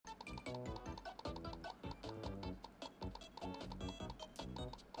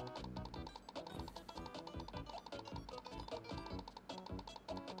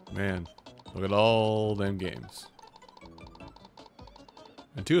Man, look at all them games.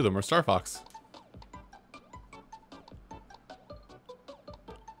 And 2 of them are Star Fox.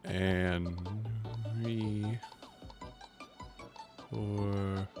 And 3,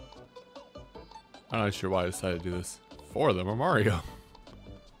 4. I'm not sure why I decided to do this. 4 of them are Mario.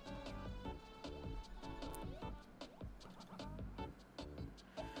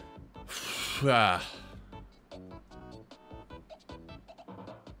 Ah.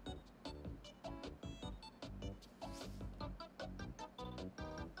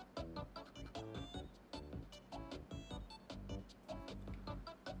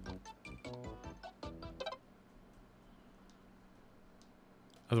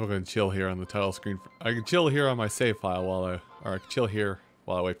 I was going to chill here on the title screen. I can chill here on my save file or I can chill here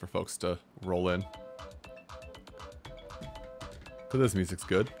while I wait for folks to roll in. But this music's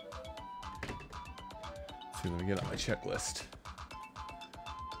good. Let's see, let me get on my checklist.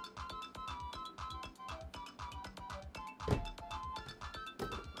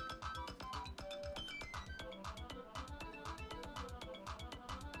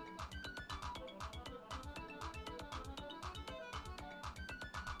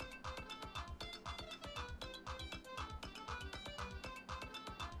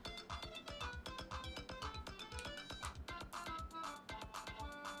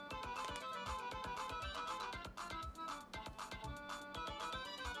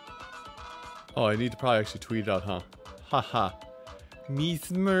 Oh, I need to probably actually tweet it out, huh? Haha. Me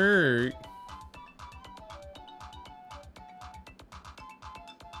smart.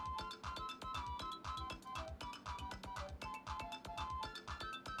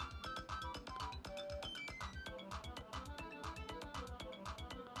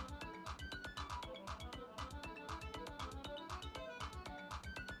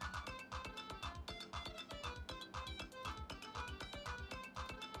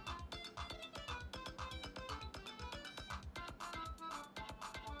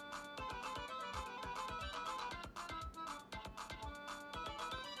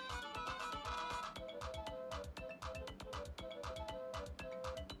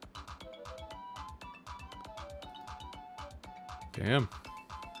 Damn.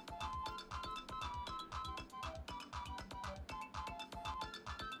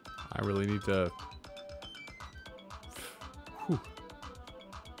 I really need to... Whew.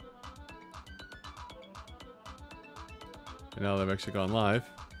 And now that I've actually gone live.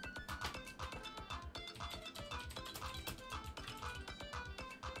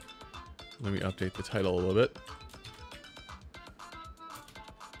 Let me update the title a little bit.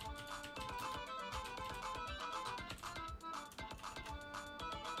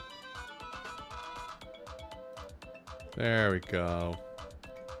 There we go.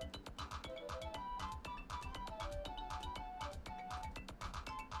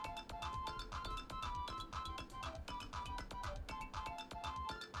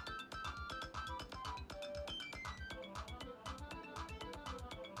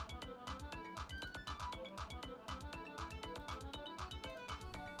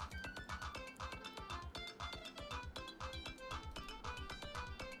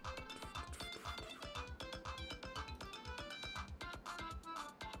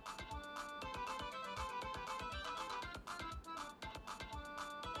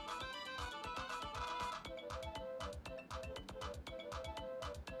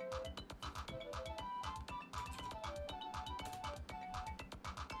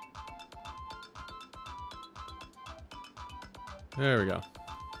 There we go.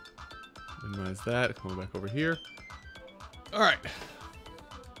 Minimize that. Come back over here. All right.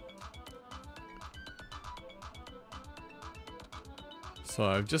 So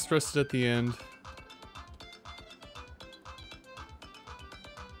I've just rested at the end.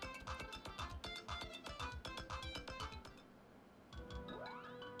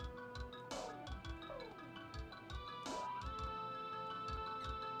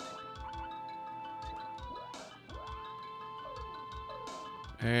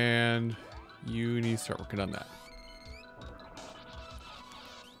 And you need to start working on that.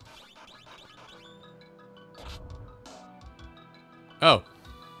 Oh.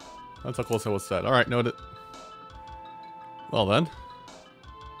 That's how close I was to that. Alright, noted. Well then.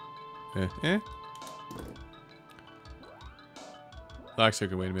 Actually, I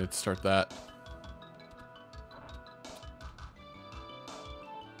can wait a minute to start that.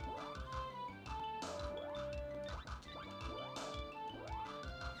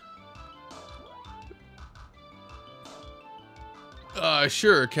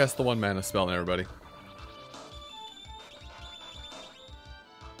 Sure, cast the 1 mana spell on everybody.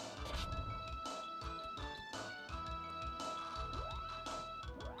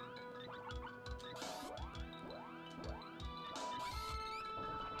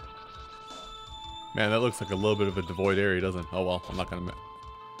 Man, that looks like a little bit of a devoid area, doesn't it? Oh well, I'm not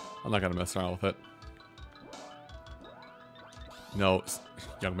gonna mess around with it. No,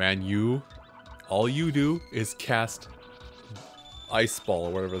 young man, all you do is cast Ice Ball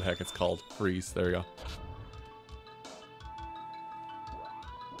or whatever the heck it's called. Freeze. There you go.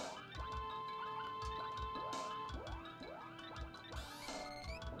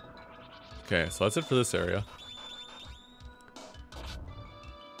 Okay, so that's it for this area.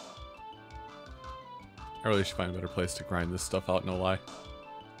 I really should find a better place to grind this stuff out, no lie.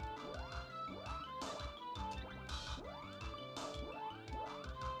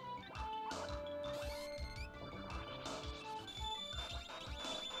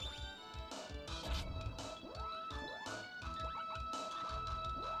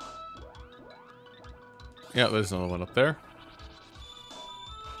 Yeah, there's another one up there.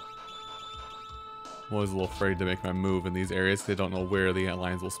 I'm always a little afraid to make my move in these areas because I don't know where the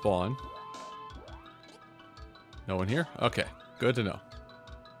antlions will spawn. No one here? Okay, good to know.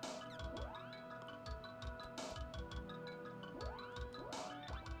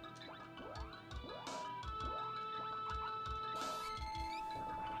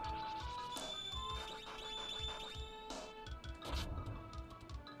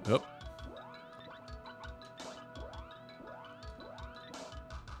 Yep.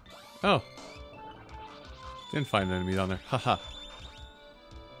 Oh. Didn't find an enemy down there. Haha.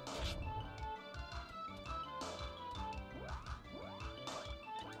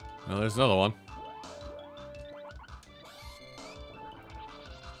 Well, there's another one.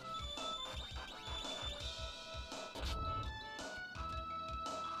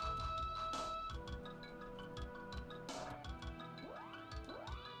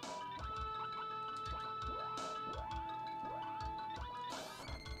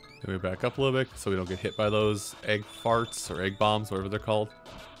 Can we back up a little bit so we don't get hit by those egg farts or egg bombs, whatever they're called?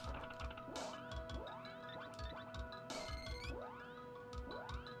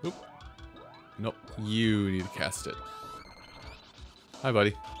 Oop. Nope. You need to cast it. Hi,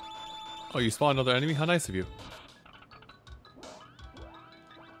 buddy. Oh, you spawned another enemy? How nice of you.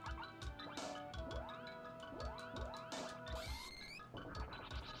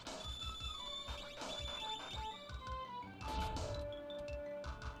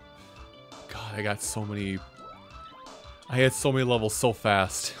 God, I got so many... I had so many levels so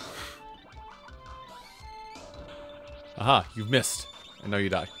fast. Aha, you've missed. And now you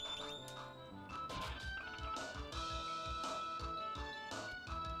die.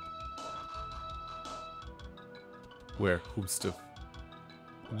 Where? Whomstiv?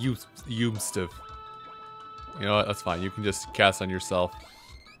 Yoomstiv. You know what? That's fine. You can just cast on yourself.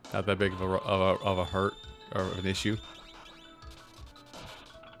 Not that big of a hurt or of an issue.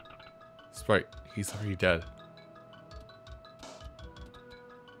 Sprite, he's already dead.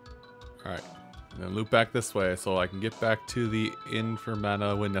 Alright. And then loop back this way so I can get back to the inn for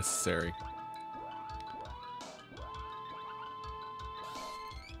mana when necessary.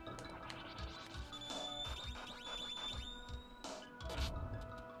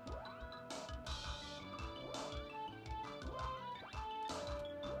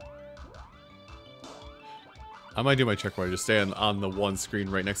 I might do my check where I just stay on the one screen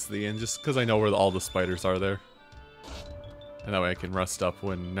right next to the inn, just because I know where all the spiders are there. And that way I can rest up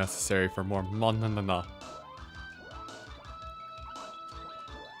when necessary for more mana.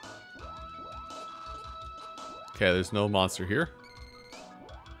 Okay, there's no monster here.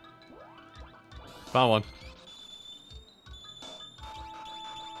 Found one.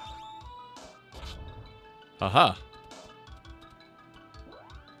 Aha.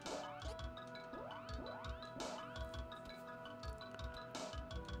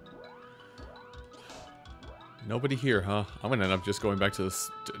 Nobody here, huh? I'm gonna end up just going back to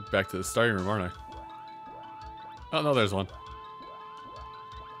the starting room, aren't I? Oh no, there's one.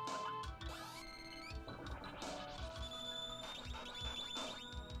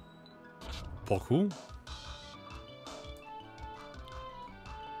 Beaucoup.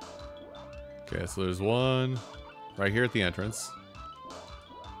 Okay, so there's one right here at the entrance.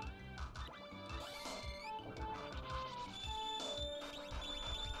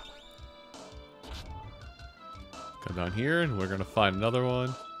 Come down here, and we're gonna find another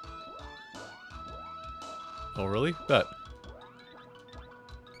one. Oh, really? Bet.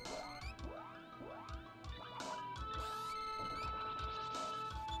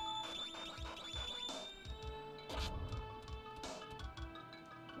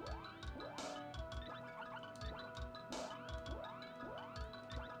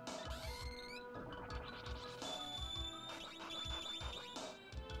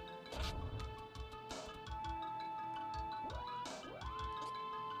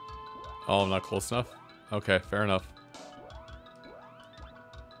 Oh, I'm not close enough? Okay, fair enough.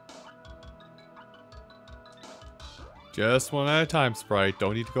 Just one at a time, Sprite.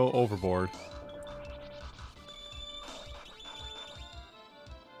 Don't need to go overboard.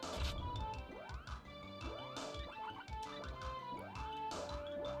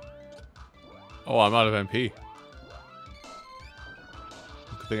 Oh, I'm out of MP.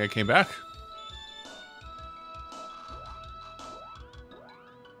 Good thing I came back.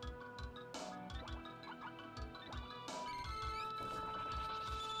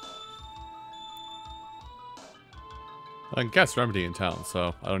 I guess Remedy in town,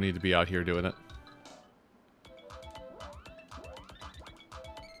 so I don't need to be out here doing it.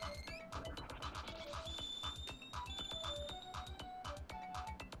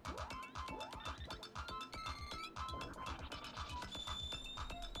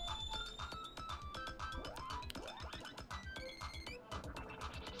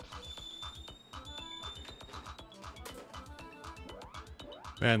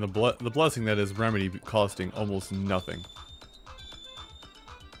 Man, the blessing that is Remedy costing almost nothing.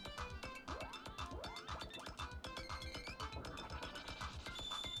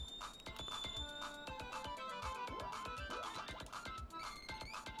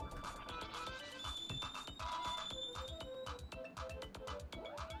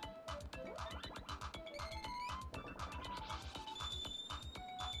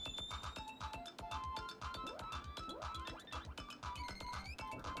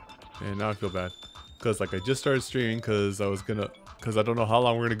 And now I feel bad. Because, like, I just started streaming because I don't know how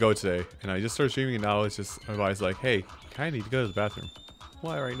long we're gonna go today. And I just started streaming and now it's just, my body's like, hey, you kinda need to go to the bathroom.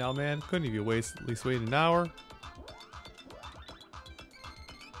 Why right now, man? Couldn't you at least wait an hour?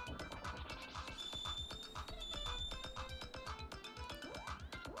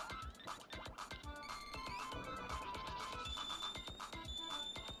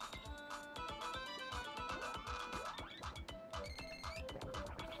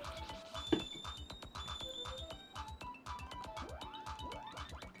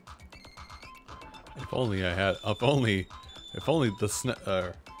 If only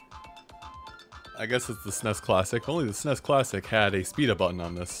the I guess it's the SNES Classic. If only the SNES Classic had a speed up button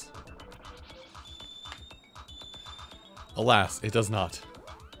on this. Alas, it does not.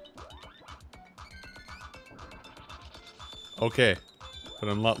 Okay,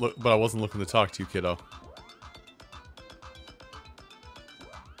 but but I wasn't looking to talk to you, kiddo.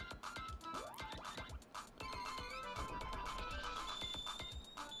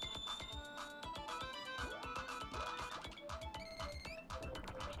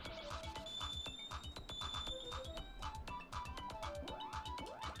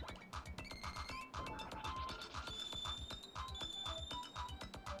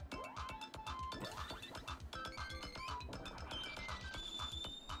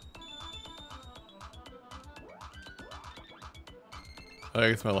 I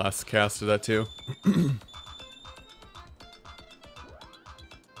guess my last cast of that too.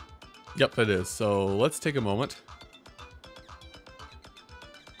 Yep, it is. So let's take a moment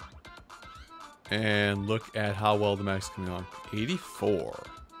and look at how well the magic's coming on. 84.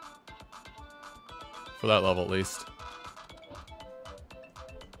 For that level, at least.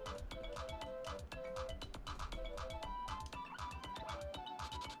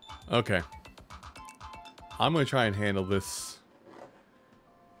 Okay. I'm going to try and handle this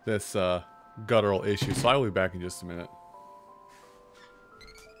guttural issue, so I will be back in just a minute.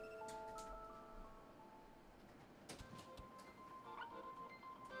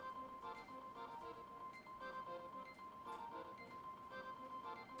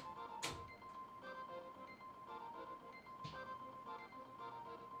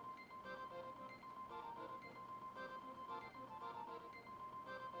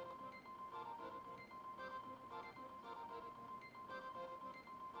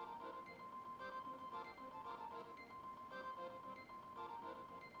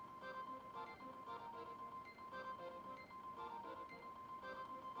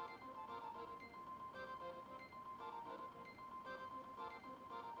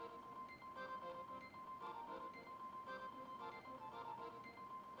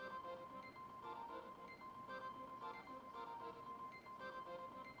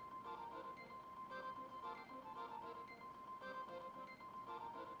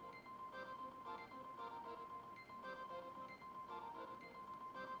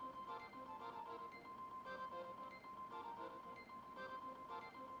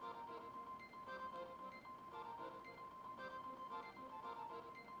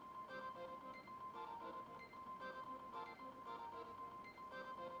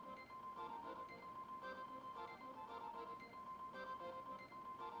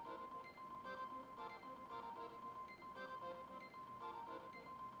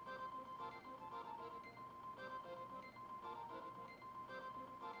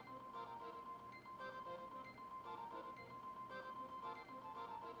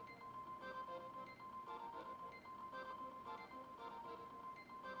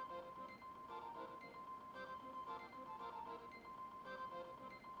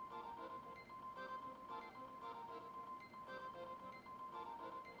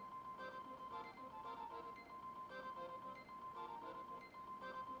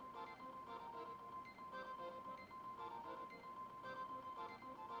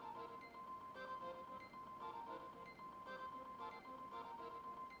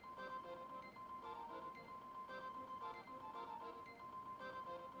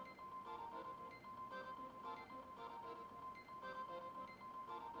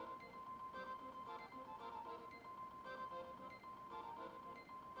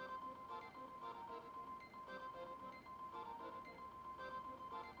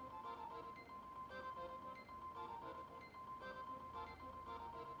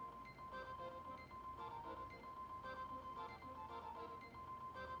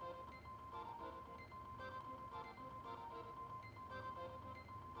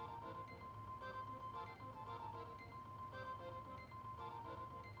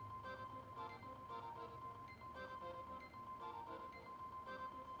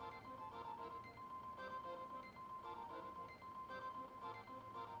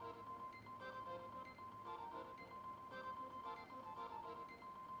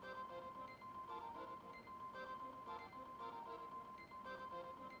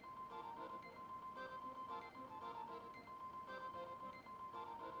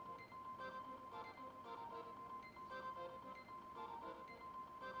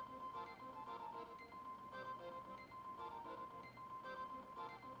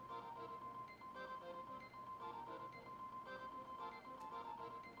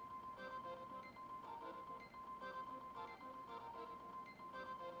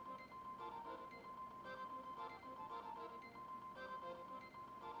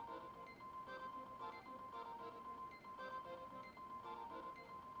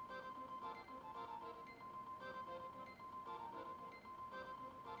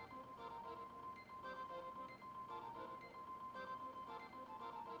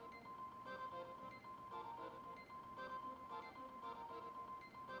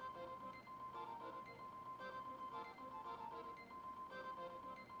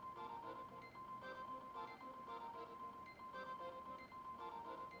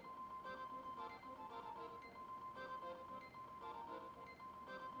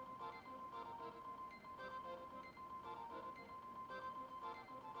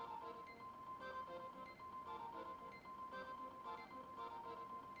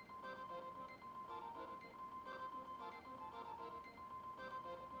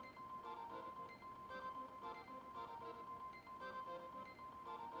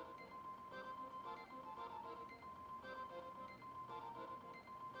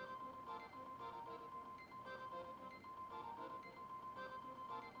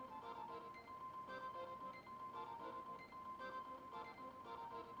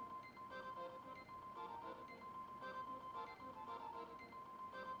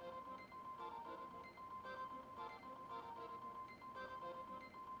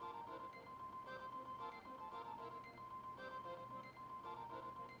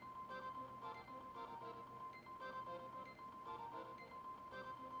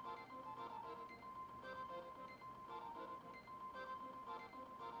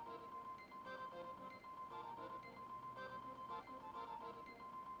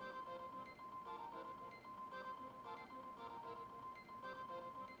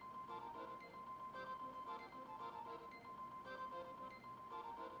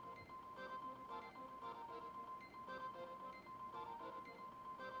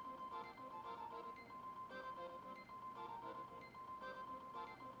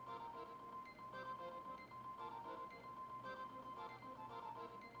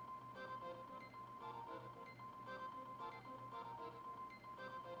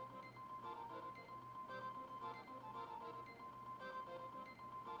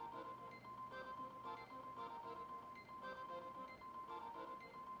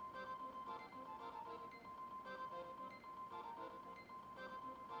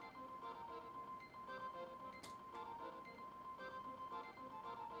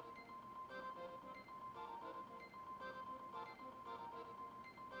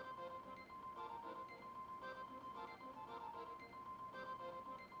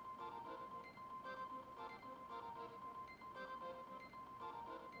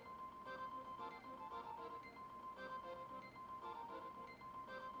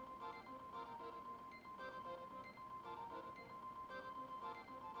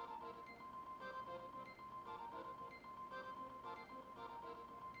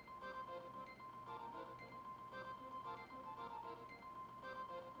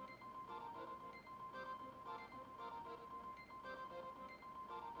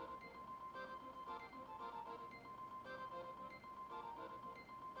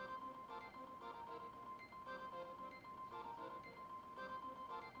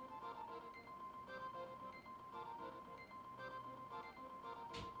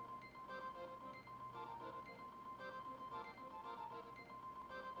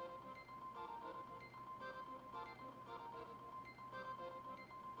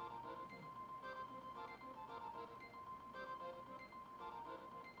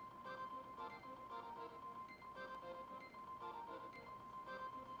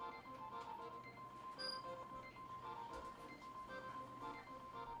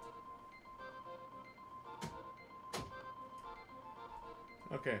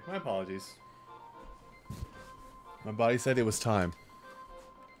 Okay, my apologies. My body said it was time.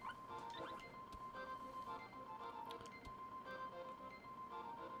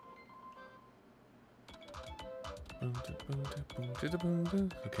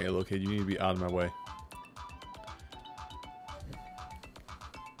 Okay, little kid, you need to be out of my way.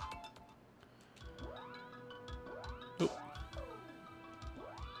 Oh.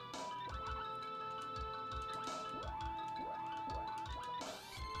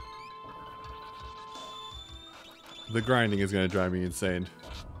 The grinding is going to drive me insane.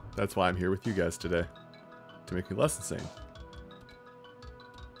 That's why I'm here with you guys today. To make me less insane.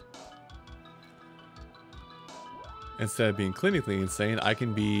 Instead of being clinically insane, I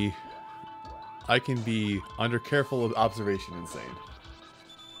can be under careful observation insane.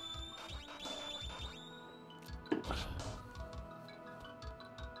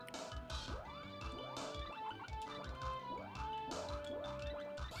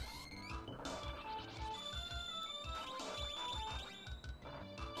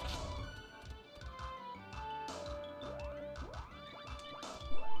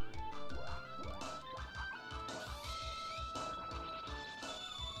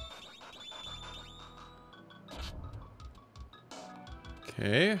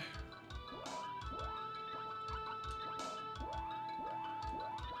 Okay.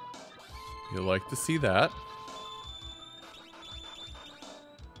 You'll like to see that.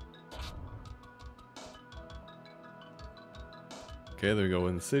 Okay, there we go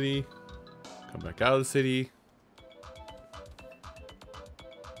in the city. Come back out of the city.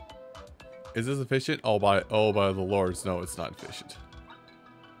 Is this efficient? Oh by the lords, no, it's not efficient.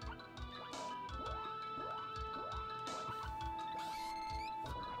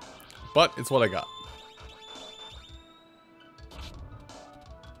 But it's what I got.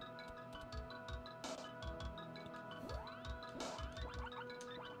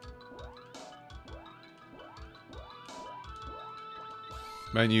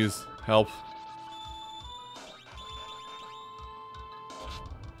 Menus, help.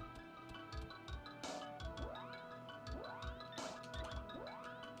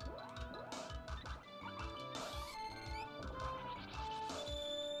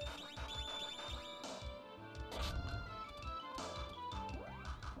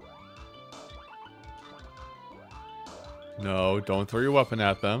 No, don't throw your weapon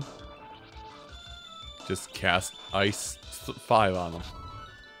at them. Just cast Ice 5 on them.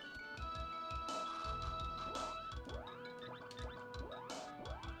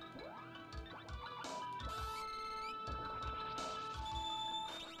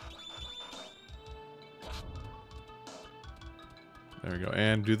 There we go.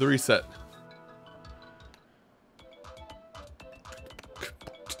 And do the reset.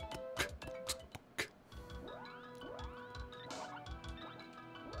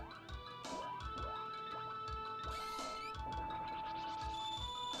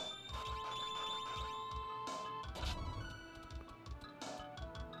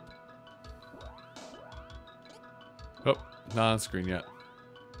 Oh, not on screen yet.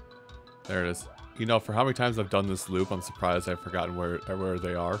 There it is. You know, for how many times I've done this loop, I'm surprised I've forgotten where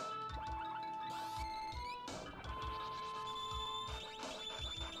they are.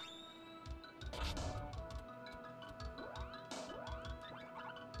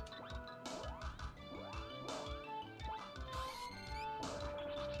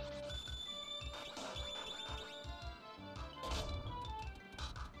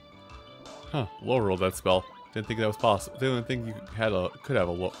 Huh, low roll that spell. Didn't think that was possible. Didn't think you could have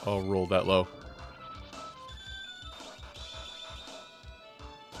a roll that low.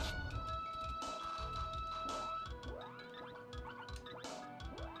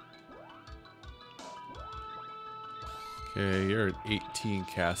 Okay, you're at 18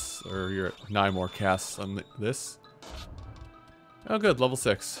 casts, or you're at 9 more casts on this. Oh good, level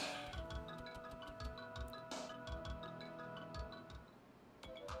 6.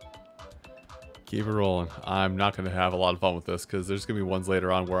 Keep it rolling. I'm not going to have a lot of fun with this, because there's going to be ones later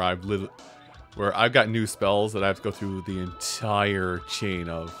on where I've got new spells that I have to go through the entire chain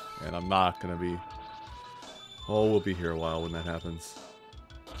of, and I'm not going to be... Oh, we'll be here a while when that happens.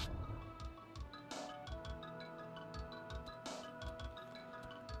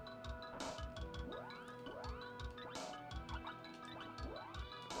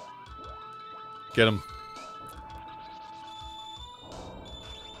 Get him.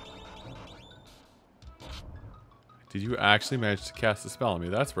 Did you actually manage to cast a spell on me?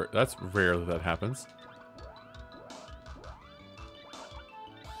 That's rare that happens.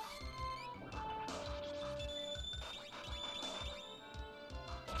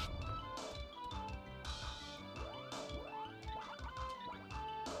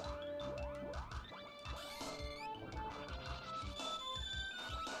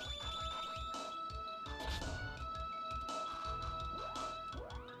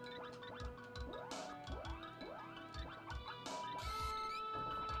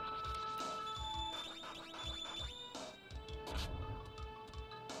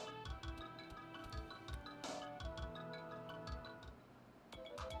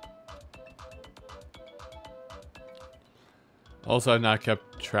 Also, I've not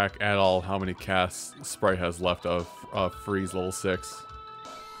kept track at all how many casts Sprite has left of Freeze level 6.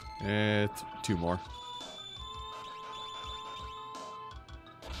 It's 2 more.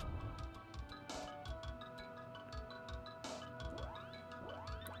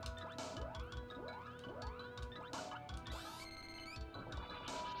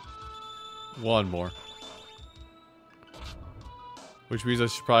 One more. Which means I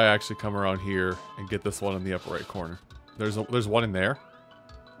should probably actually come around here and get this one in the upper right corner. There's one in there.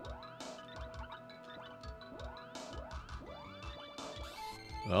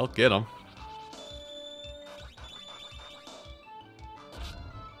 Well, get him.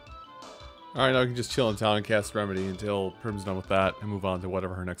 Alright, now I can just chill in town and cast Remedy until Prim's done with that and move on to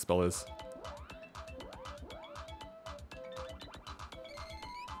whatever her next spell is.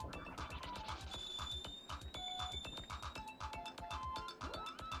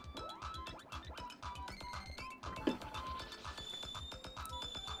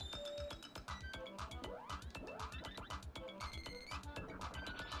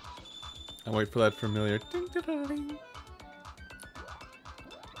 I'll wait for that familiar ding, ding, ding, ding.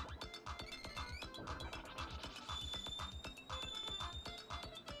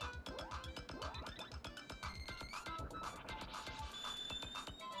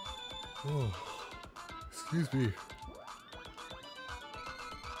 Oh, excuse me.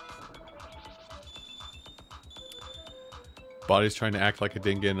 Body's trying to act like I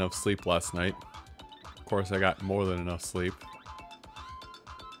didn't get enough sleep last night. Of course, I got more than enough sleep.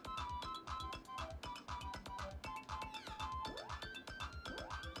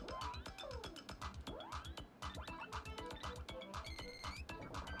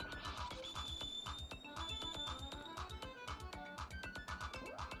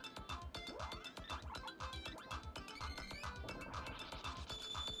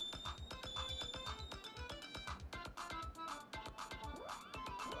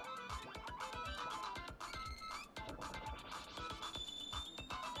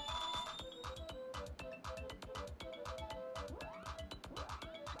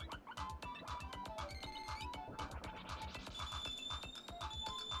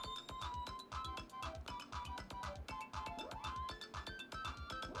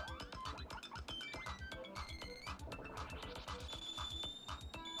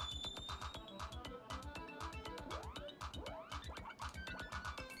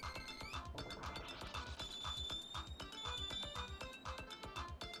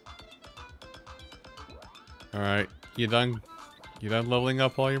 Alright, you done leveling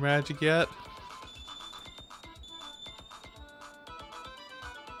up all your magic yet?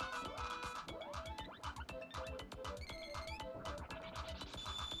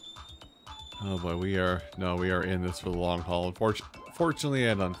 Oh boy, we are in this for the long haul. Fortunately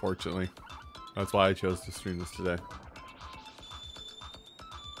and unfortunately. That's why I chose to stream this today.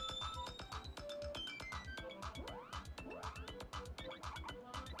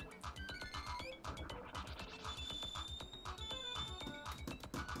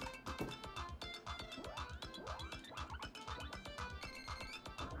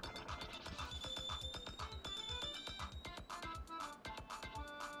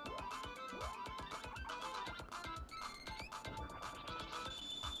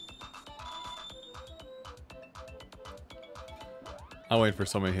 I'll wait for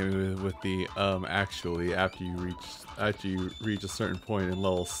someone to hit me with the actually after you reach a certain point in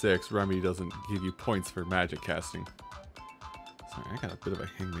level 6, Remedy doesn't give you points for magic casting. Sorry, I got a bit of a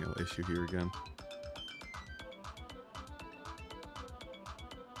hangnail issue here again.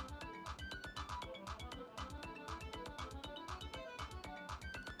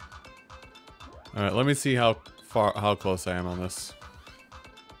 Alright, let me see how close I am on this.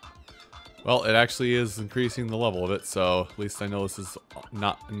 Well, it actually is increasing the level of it, so at least I know this is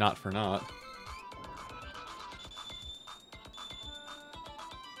not for naught.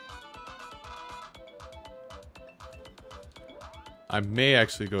 I may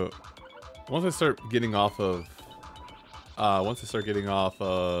actually go once I start getting off of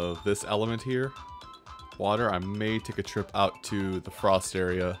this element here, water. I may take a trip out to the frost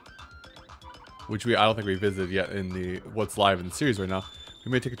area, which I don't think we visited yet in the what's live in the series right now.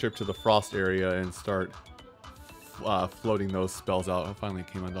 We may take a trip to the frost area and start floating those spells out. Oh, finally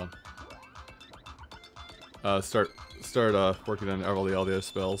came undone. Start working on all the other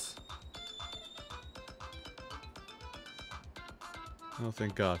spells. Oh,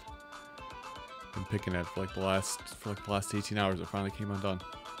 thank God. Been picking at it for like the last 18 hours. It finally came undone.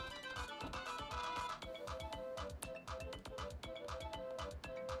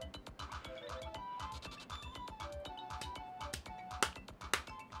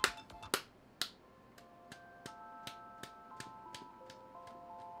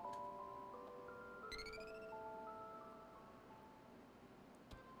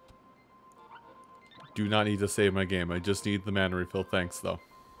 do not need to save my game. I just need the mana refill. Thanks, though.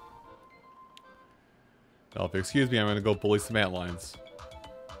 Now, if you excuse me, I'm going to go bully some antlions.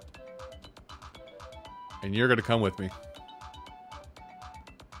 And you're going to come with me.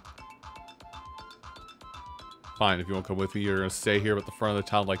 Fine, if you won't come with me, you're going to stay here at the front of the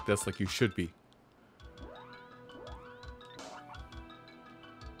town like this, like you should be.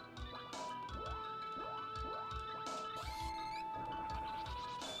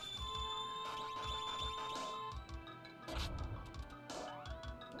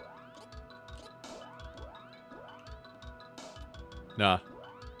 Nah.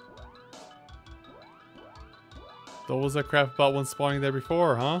 What was that crap about one spawning there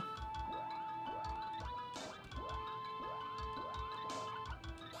before, huh?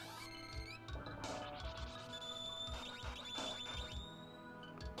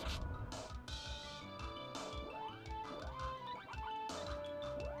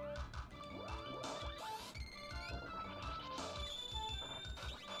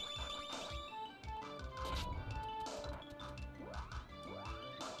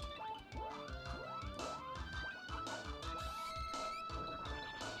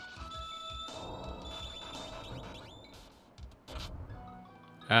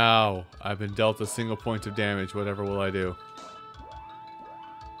 Ow. I've been dealt a single point of damage. Whatever will I do?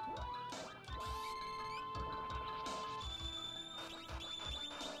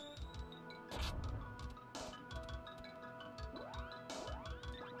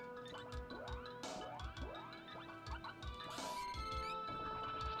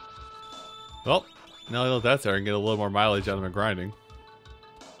 Well, now that that's there, I can get a little more mileage out of my grinding.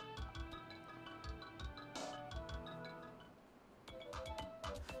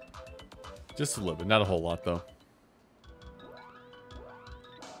 Just a little bit, not a whole lot though.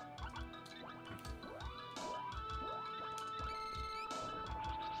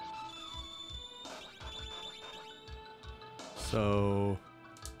 So,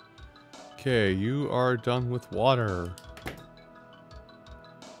 okay, you are done with water.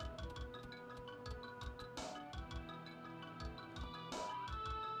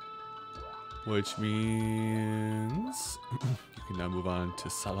 Which means you can now move on to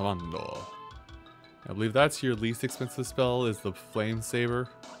Salamando. I believe that's your least expensive spell, is the Flame Saber.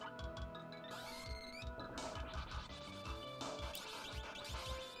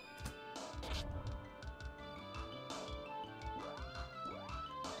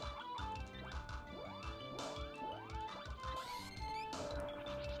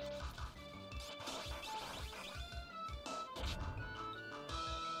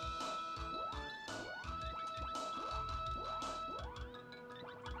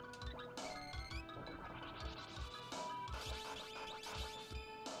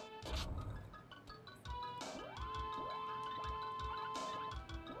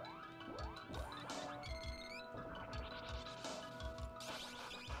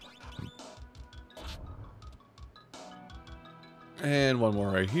 And one more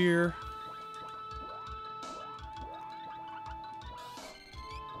right here.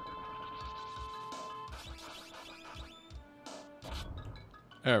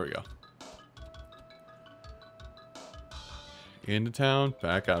 There we go. Into town,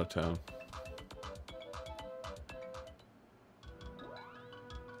 back out of town.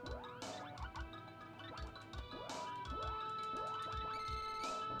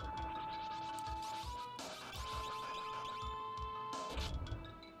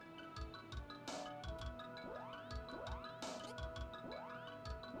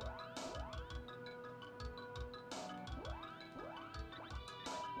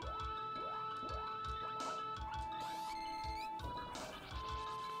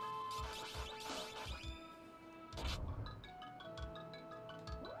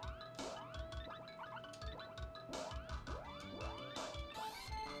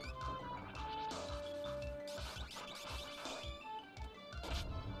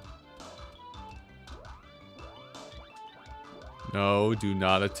 No, do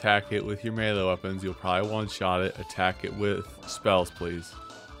not attack it with your melee weapons. You'll probably one-shot it. Attack it with spells, please.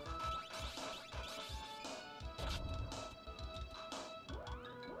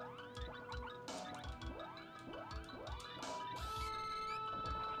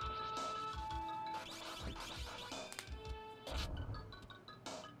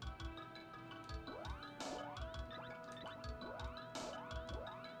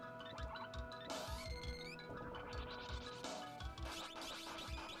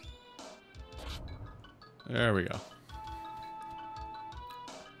 There we go.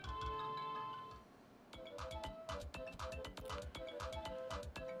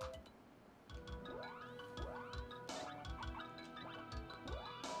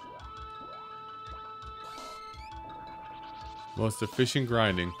 Most efficient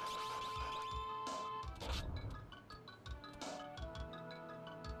grinding.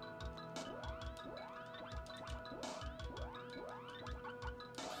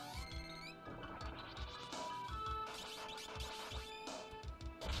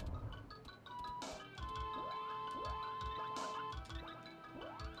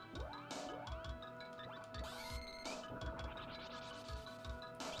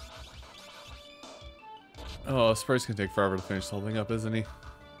 Oh, Sprite's gonna take forever to finish the whole thing up, isn't he?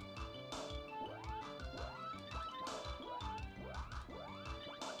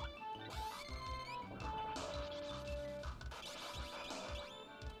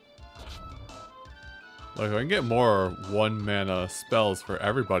 Like, if I can get more 1-mana spells for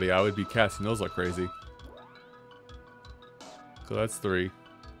everybody, I would be casting those like crazy. So that's 3.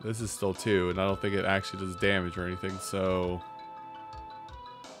 This is still 2, and I don't think it actually does damage or anything, so...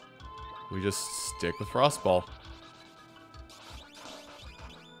 we just stick with Frostball.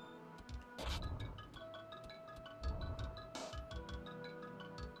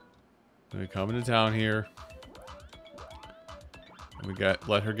 We come into town here. And we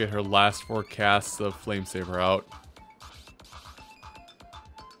let her get her last 4 casts of Flamesaber out.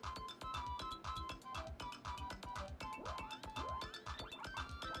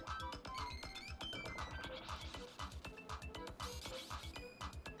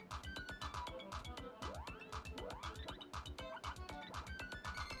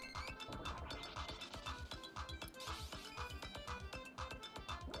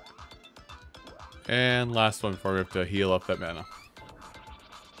 And last one before we have to heal up that mana.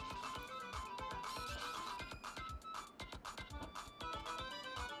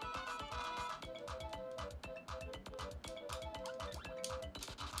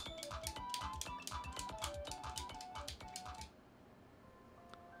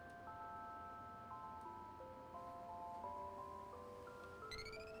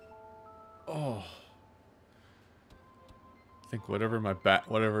 Oh. I think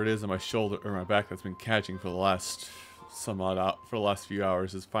whatever it is on my shoulder or my back that's been catching for the last few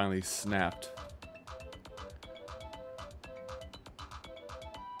hours is finally snapped.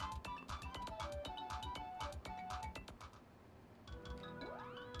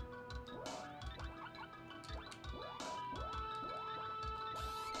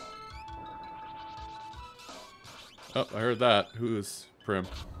 Oh, I heard that. Who is Prim?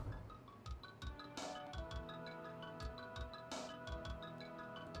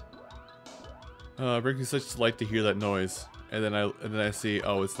 Brings me such delight to hear that noise, and then I see,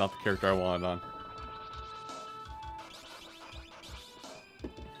 oh, it's not the character I wanted on.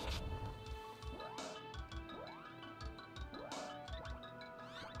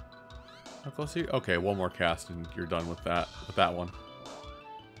 How close are you? Okay, one more cast and you're done with that one.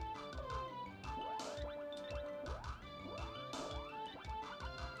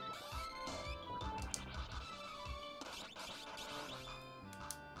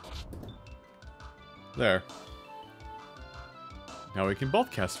 There. Now we can both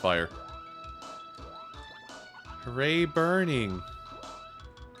cast fire. Hooray, burning!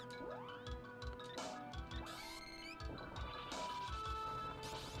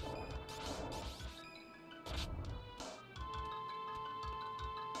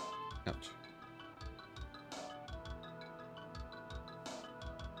 Ouch.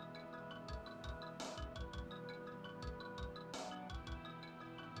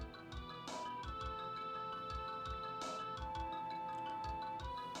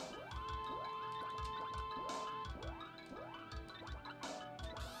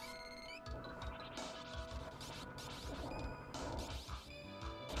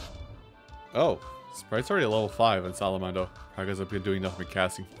 Oh, Sprite's already at level 5 in Salamando. Probably because I've been doing nothing but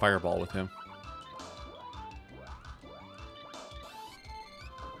casting Fireball with him.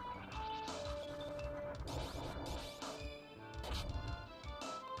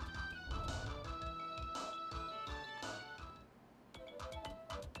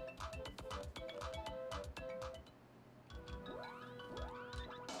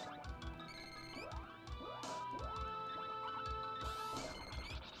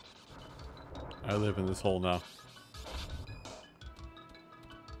 I live in this hole now.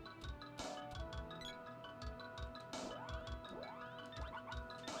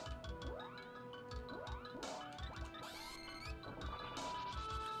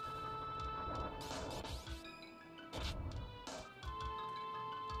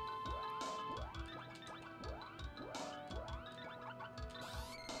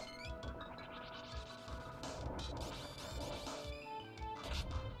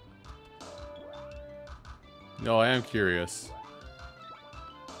 No, I am curious.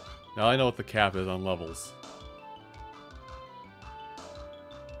 Now I know what the cap is on levels.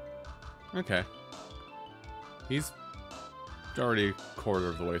 Okay. He's already a quarter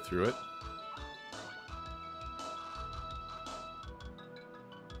of the way through it.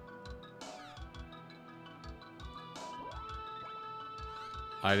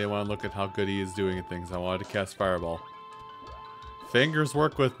 I didn't want to look at how good he is doing at things. I wanted to cast Fireball. Fingers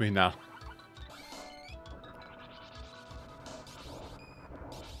work with me now.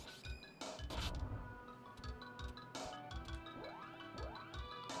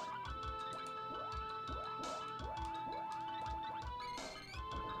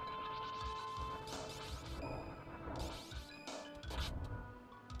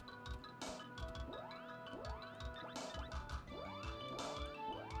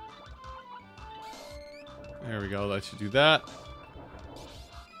 There we go, let you do that.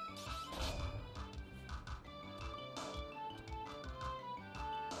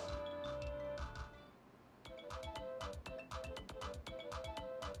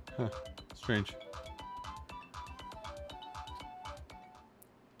 Huh, strange.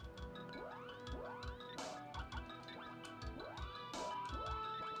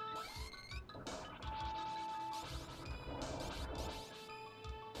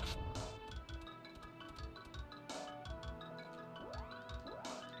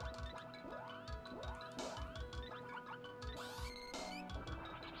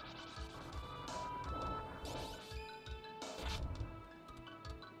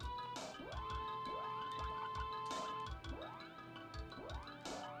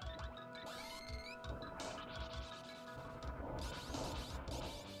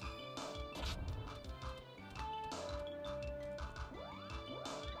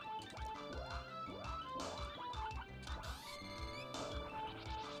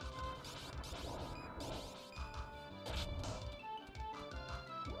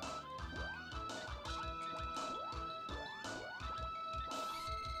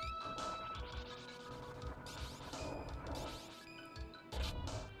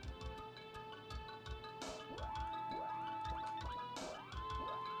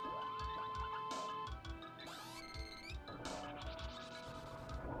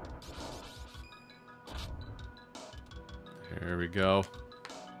 There we go.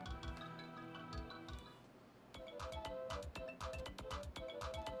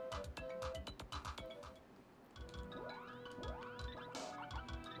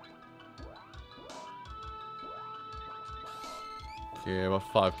 Okay,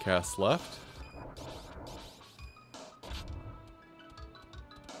 about 5 casts left.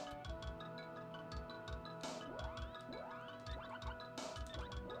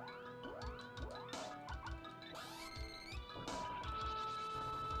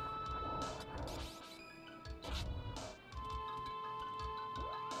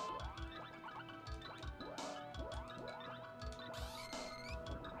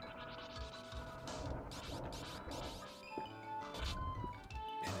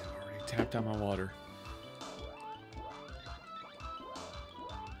 Tapped out my water.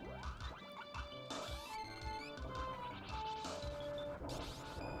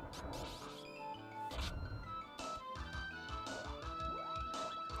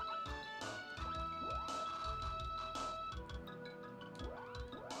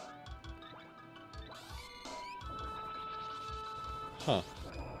 Huh.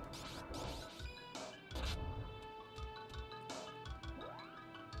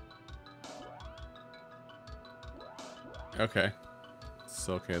 Okay.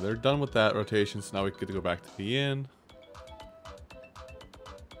 So, okay, they're done with that rotation, so now we get to go back to the inn.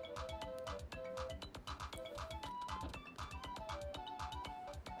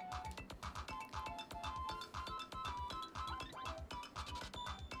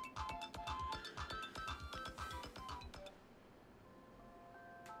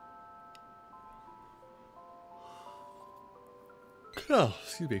 Oh,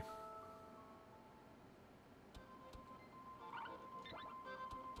 excuse me.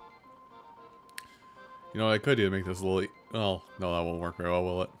 You know what I could do to make this a little... Well, no, that won't work very well,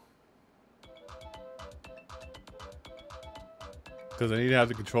 will it? Because I need to have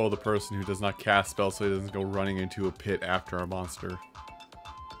the control of the person who does not cast spells so he doesn't go running into a pit after a monster.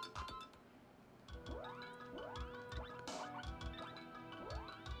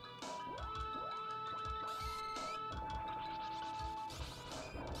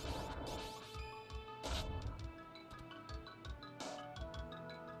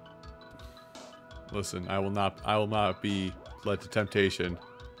 Listen, I will not be led to temptation.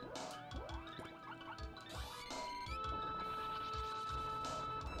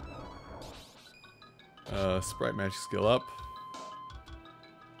 Sprite magic skill up.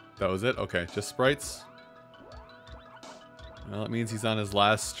 That was it? Okay, just sprites. Well, it means he's on his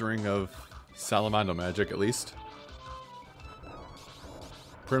last string of Salamando magic, at least.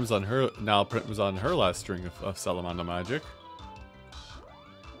 Prim's on her now. Prim's on her last string of Salamando magic.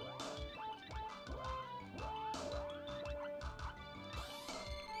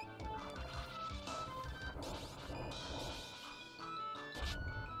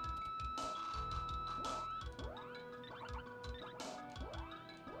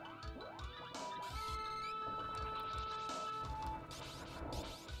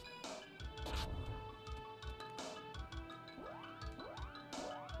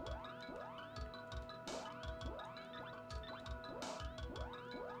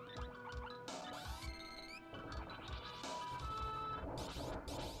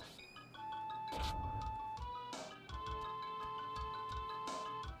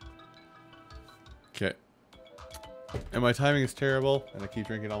 Okay. And my timing is terrible, and I keep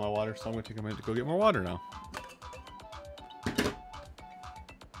drinking all my water, so I'm going to take a minute to go get more water now.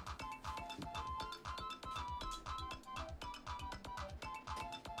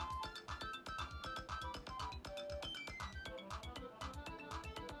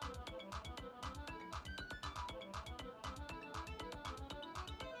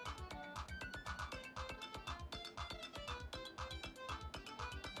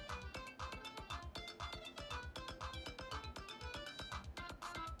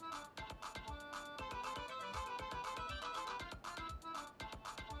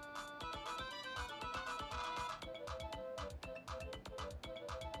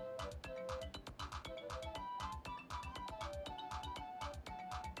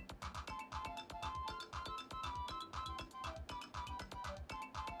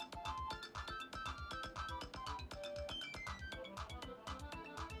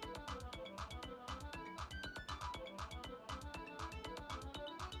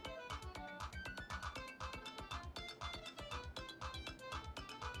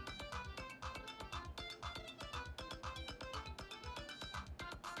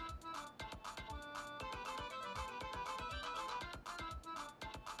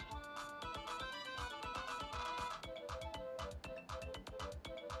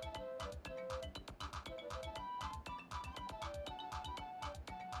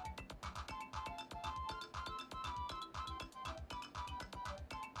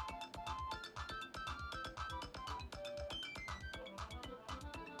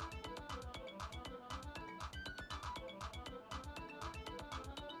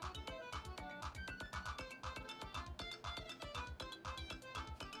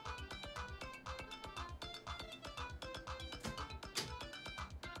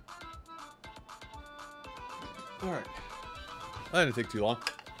 Alright. That didn't take too long.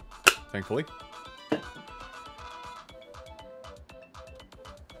 Thankfully.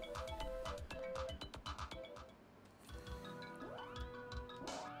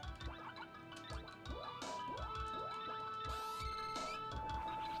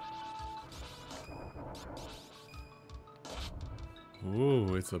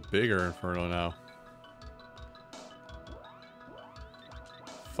 Ooh, it's a bigger Inferno now.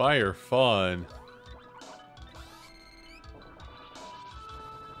 Fire fun.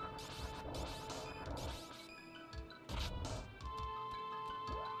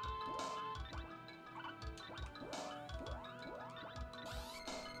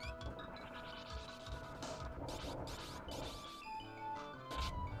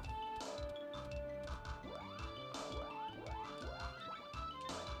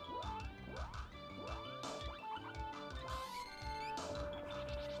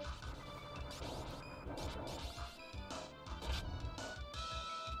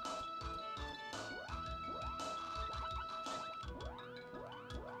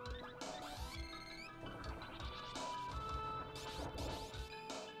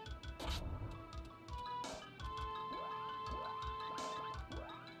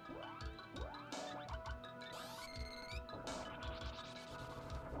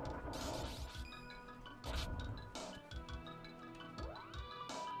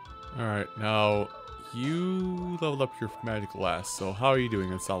 Alright, now you leveled up your magic last, so how are you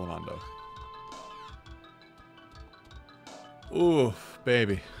doing in Salamando? Oof,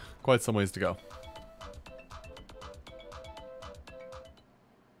 baby. Quite some ways to go.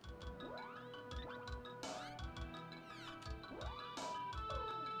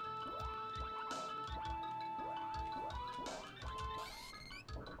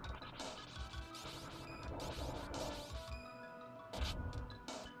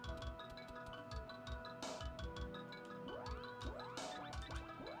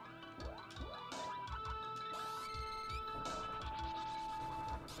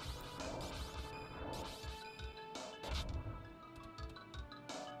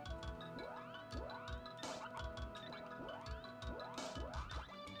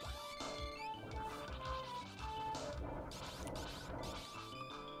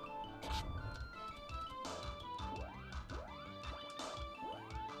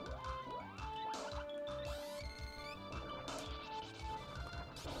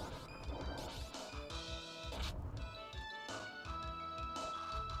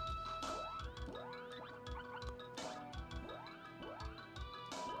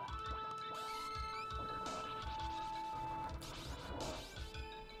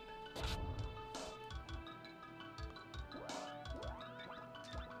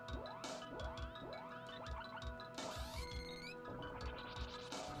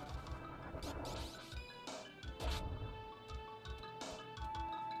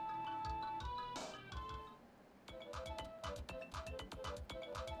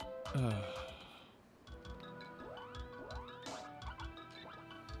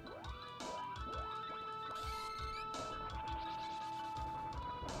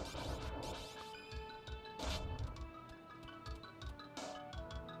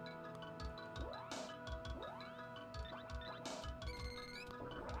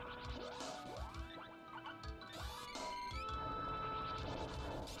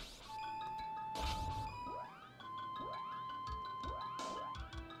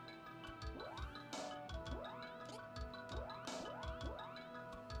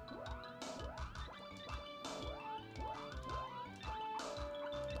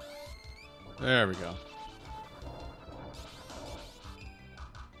 There we go.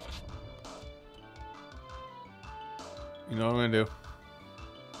 You know what I'm gonna do?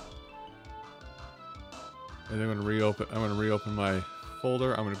 And I'm gonna reopen my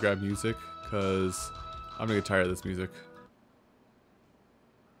folder. I'm gonna grab music because I'm gonna get tired of this music.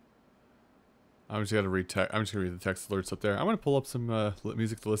 I'm just gonna read the text alerts up there. I'm gonna pull up some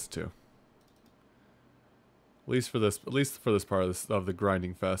music to listen to. At least for this part of the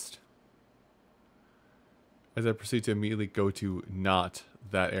grinding fest. As I proceed to immediately go to not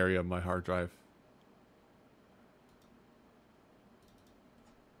that area of my hard drive.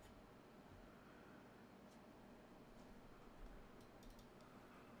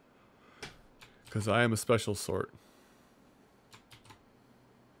 Because I am a special sort.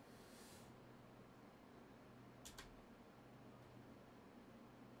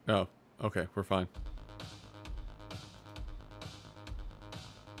 Oh, okay, we're fine.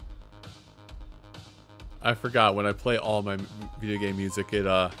 I forgot, when I play all my video game music,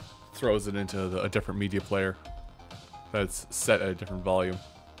 it throws it into a different media player that's set at a different volume.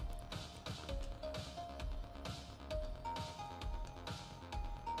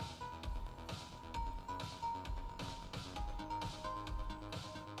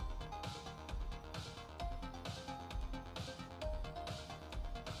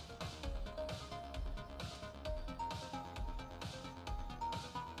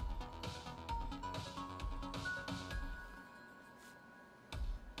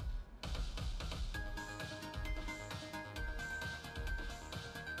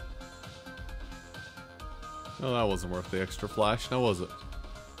 No, that wasn't worth the extra flash, now was it?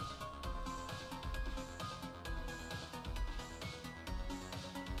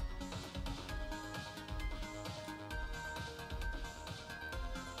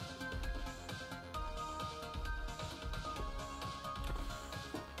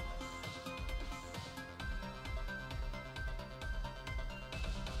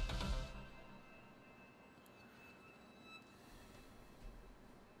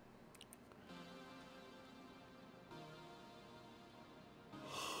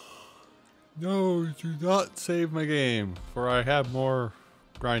 No, do not save my game, for I have more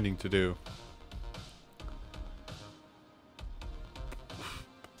grinding to do.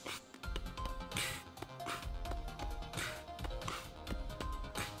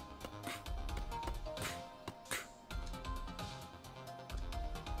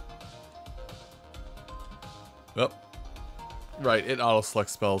 Oh, right, it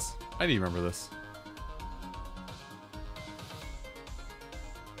auto-selects spells. I need to remember this.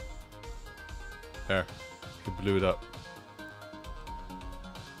 There. He blew it up.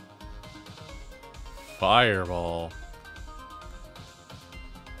 Fireball.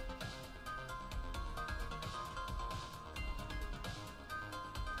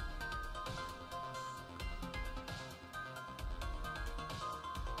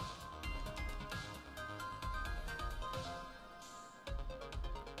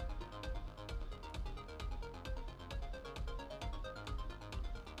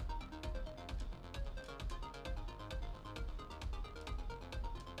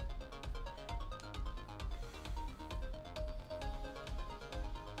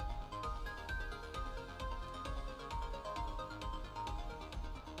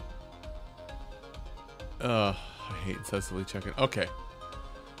 I hate incessantly checking. Okay.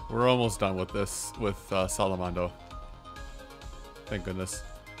 We're almost done with this, with Salamando. Thank goodness.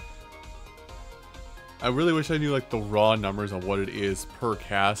 I really wish I knew like the raw numbers on what it is per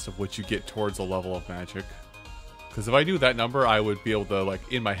cast of what you get towards a level of magic. Because if I knew that number, I would be able to,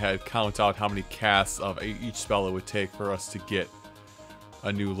 like, in my head, count out how many casts of each spell it would take for us to get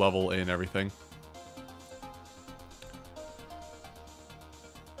a new level in everything.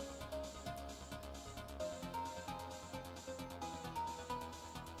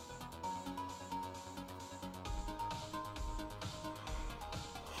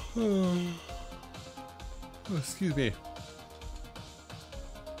 Oh, excuse me.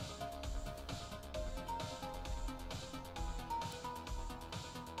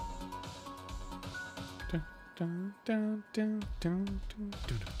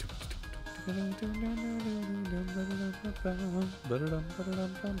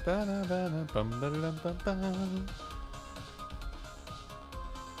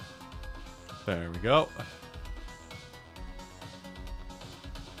 There we go.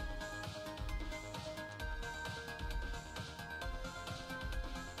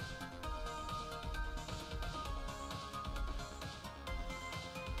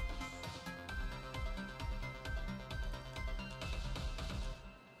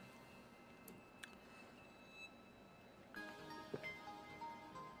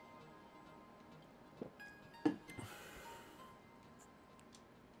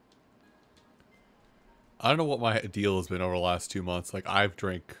 I don't know what my deal has been over the last 2 months. Like, I've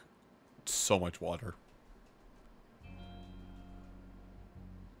drank so much water.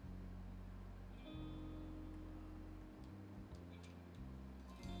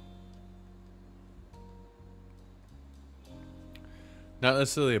 Not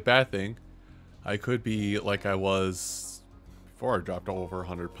necessarily a bad thing. I could be like I was before I dropped over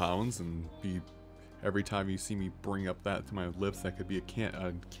 100 pounds and be every time you see me bring up that to my lips, that could be a can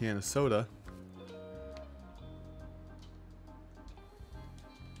of soda.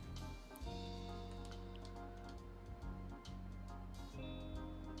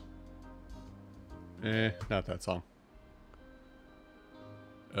 Not that song.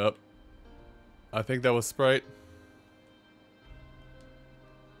 Up. I think that was Sprite.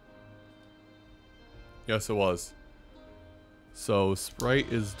 Yes, it was. So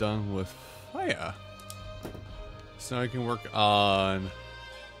Sprite is done with fire. So now I can work on...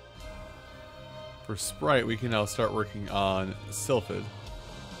 For Sprite, we can now start working on Sylphid.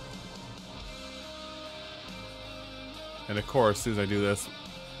 And of course, as soon as I do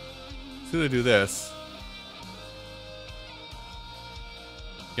this...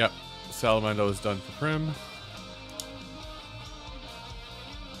 Yep, Salamando is done for Prim.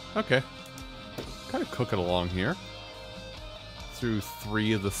 Okay. Kind of cooking along here. Through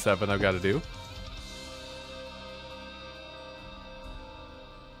 3 of the 7 I've got to do.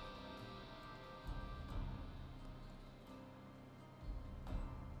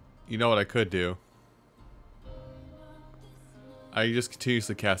 You know what I could do? I just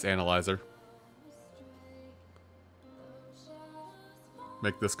continuously cast Analyzer.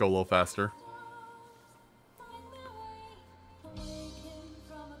 Make this go a little faster.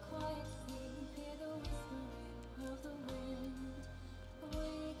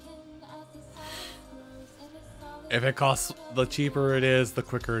 If it costs, the cheaper it is, the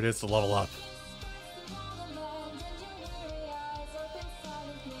quicker it is to level up.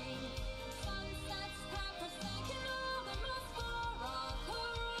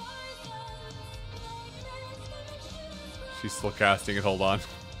 She's still casting it, hold on.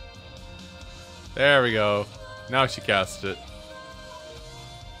 There we go. Now she cast it.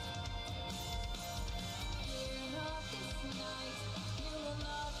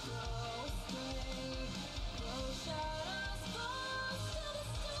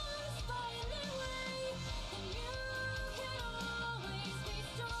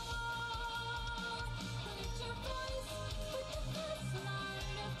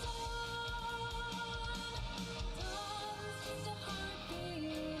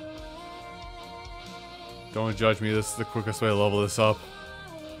 Don't judge me, this is the quickest way to level this up.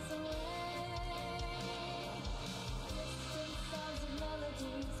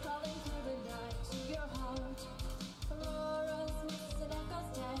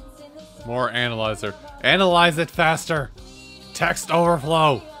 More Analyzer. Analyze it faster! Text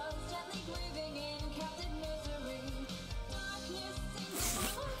overflow!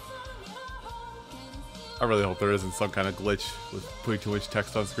 I really hope there isn't some kind of glitch with putting too much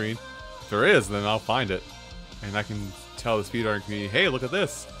text on screen. If there is, then I'll find it. And I can tell the speedrunner community, hey, look at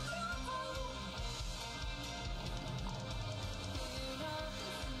this.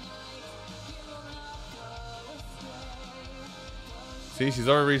 See, she's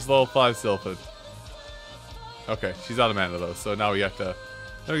already reached level 5 Sylphid. Okay, she's out of mana though, so now we have to...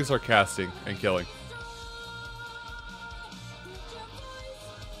 Now we can start casting and killing.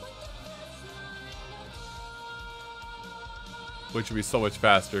 Which would be so much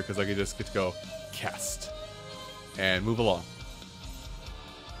faster because I could just get to go cast and move along.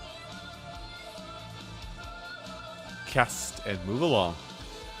 Cast and move along.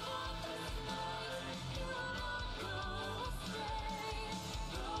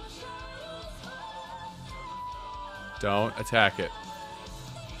 Don't attack it.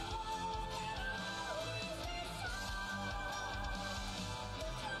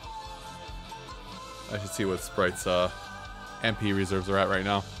 I should see what Sprite's MP reserves are at right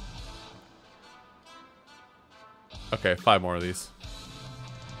now. Okay, 5 more of these.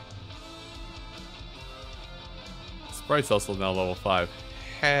 Sprite's also now level 5.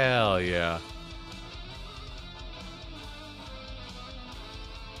 Hell yeah.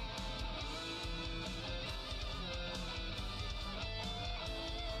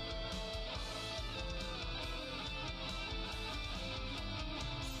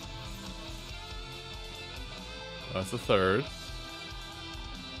 That's the third.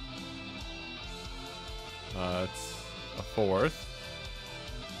 That's a fourth.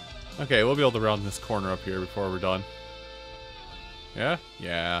 Okay, we'll be able to round this corner up here before we're done. Yeah?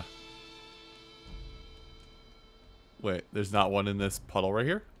 Yeah. Wait, there's not one in this puddle right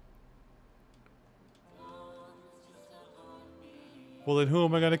here? Well, then who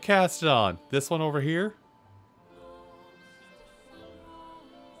am I going to cast it on? This one over here?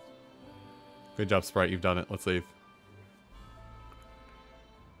 Good job, Sprite. You've done it. Let's leave.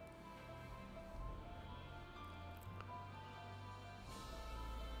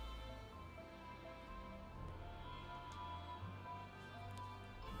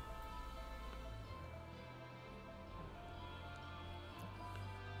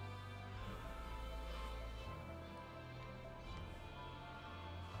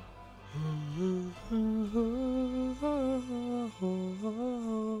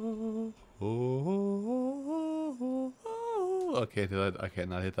 Okay, I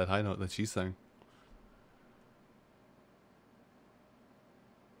cannot hit that high note that she sang.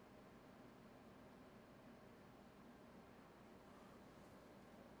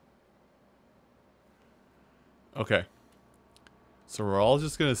 Okay. So we're all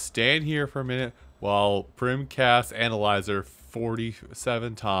just gonna stand here for a minute while Prim casts Analyzer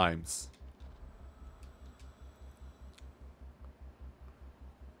 47 times.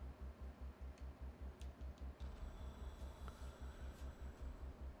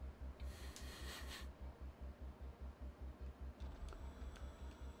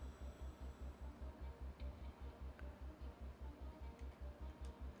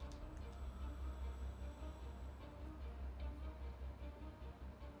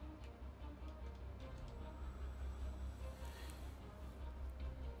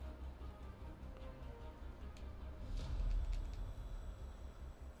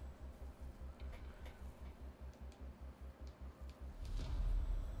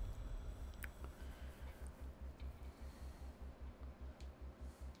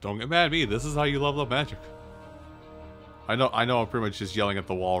 Don't get mad at me. This is how you level up magic. I know I'm pretty much just yelling at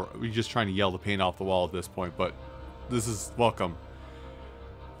the wall. We're just trying to yell the paint off the wall at this point, but this is welcome.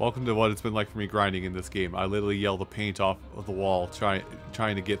 Welcome to what it's been like for me grinding in this game. I literally yell the paint off of the wall, trying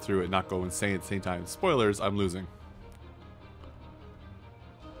to get through it, not go insane at the same time. Spoilers, I'm losing.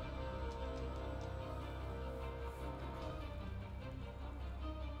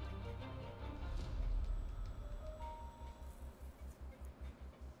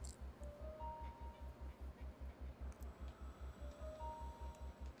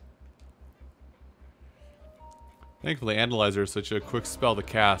 Thankfully, Analyzer is such a quick spell to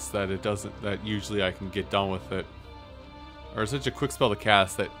cast that that usually I can get done with it. Or such a quick spell to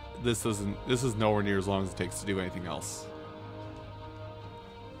cast that this is nowhere near as long as it takes to do anything else.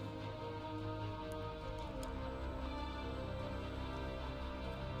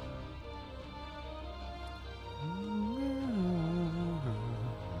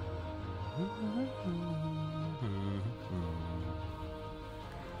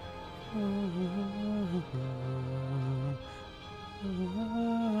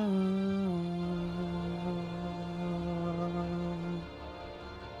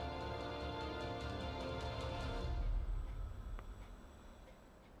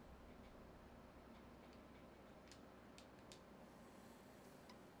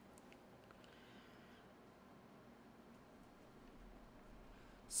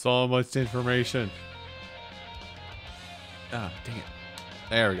 So much information. Ah, dang it.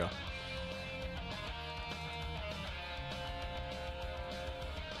 There we go.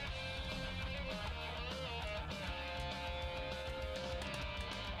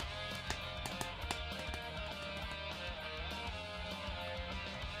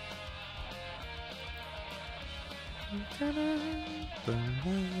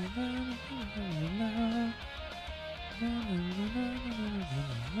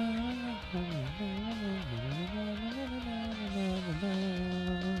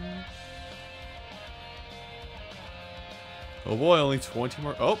 Oh boy, only 20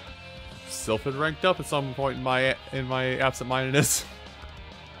 more. Oh, Sylphid ranked up at some point in my absent-mindedness.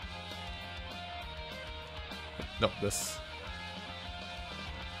 No, this.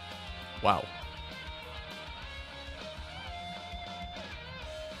 Wow.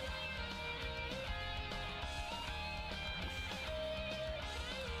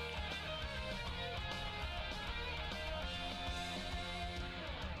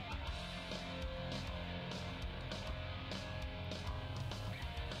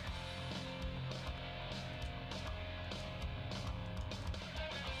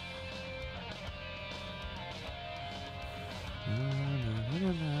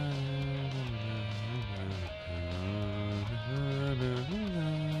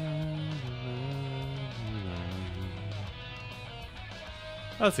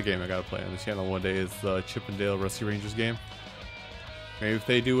 That's a game I gotta play on the channel one day. Is the Chip and Dale Rusty Rangers game. Maybe if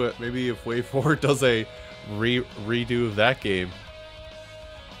they do it, maybe if WayForward does a redo of that game,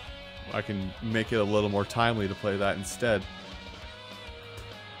 I can make it a little more timely to play that instead.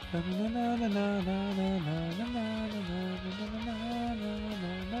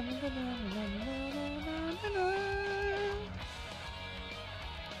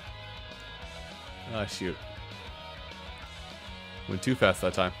 Ah, shoot. Went too fast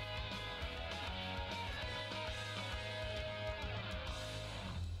that time.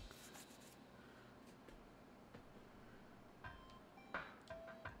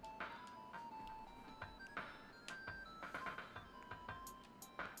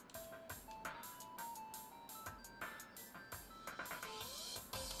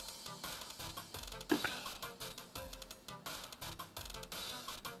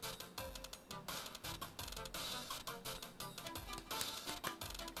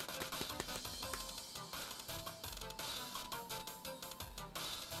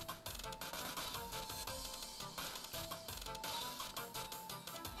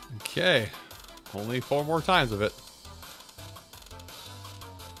 Okay, only 4 more times of it.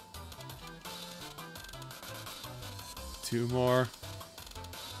 Two more.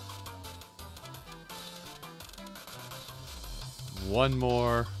 One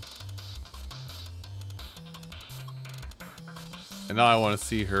more. And now I want to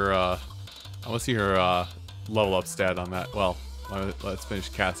see her, level up stat on that. Well, let's finish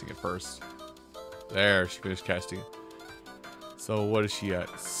casting it first. There, she finished casting it. So what is she at?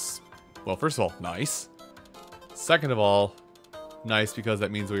 Well, first of all, nice. Second of all, nice because that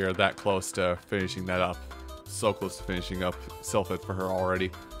means we are that close to finishing that up. So close to finishing up Sylphid for her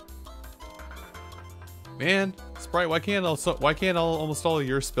already. Man, Sprite, why can't almost all of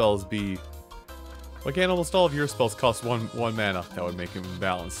your spells be... Why can't almost all of your spells cost one mana? That would make them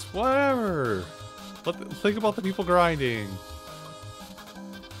balanced. Whatever! Think about the people grinding.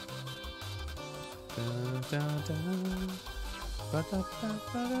 Dun, dun, dun.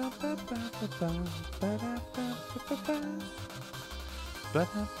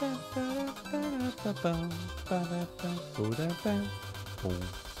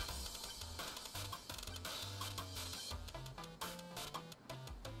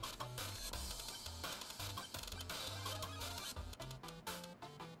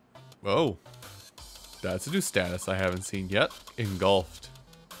 Oh, that's a new status I haven't seen yet. Engulfed.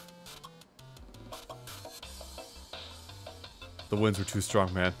 The winds were too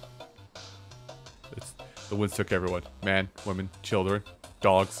strong, man. The winds took everyone. Man, women, children,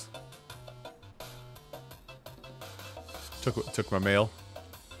 dogs. Took my mail.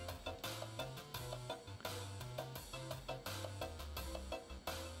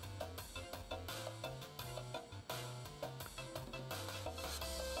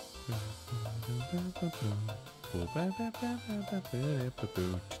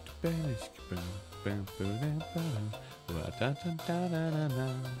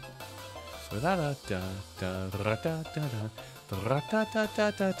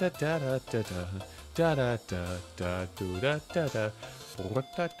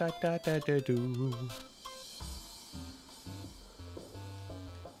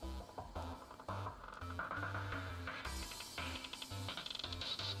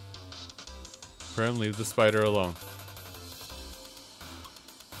 Prim, leave the spider alone.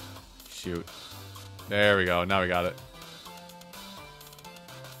 Shoot. There we go. Now we got it.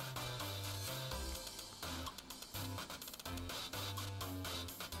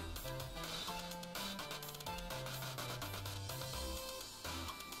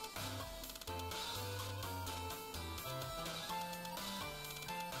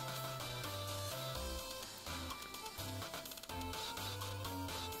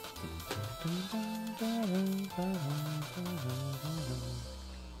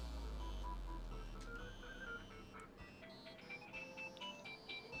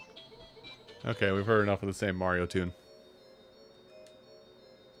 Okay, we've heard enough of the same Mario tune.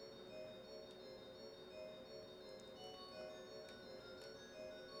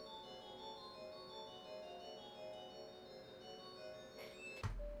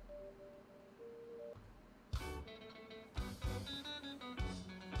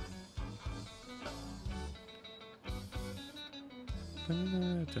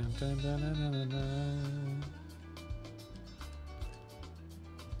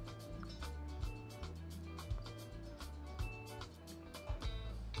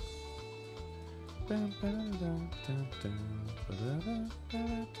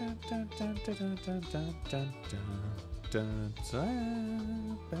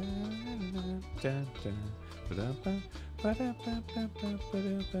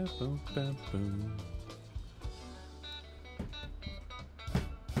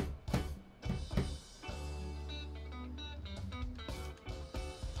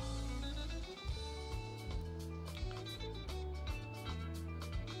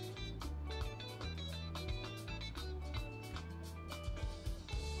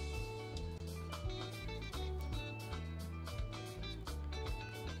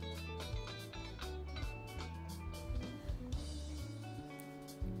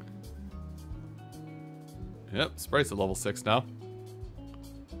 Yep, Sprite's at level 6 now.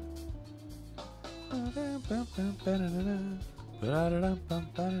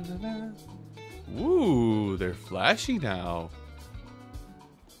 Ooh, they're flashy now.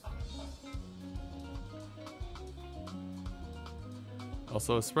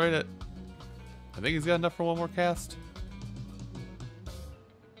 Also, Sprite it. I think he's got enough for one more cast.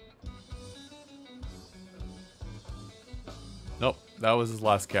 Nope, that was his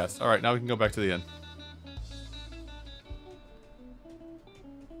last cast. Alright, now we can go back to the end.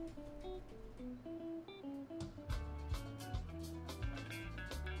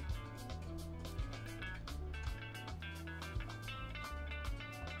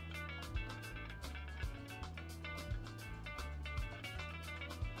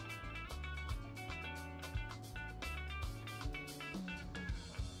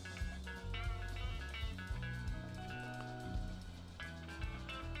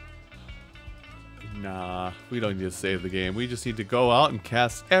 Nah, we don't need to save the game. We just need to go out and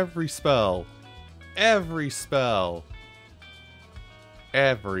cast every spell. Every spell.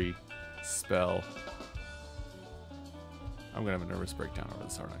 Every spell. I'm gonna have a nervous breakdown over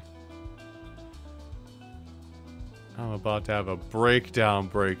this, aren't I? I'm about to have a breakdown.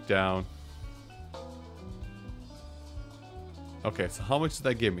 Okay, so how much did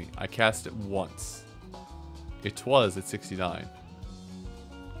that give me? I cast it once. It was at 69.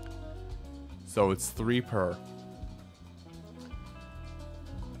 So it's 3 per.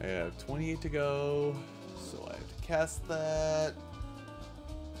 I have 28 to go. So I have to cast that.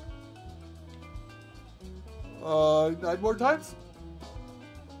 9 more times?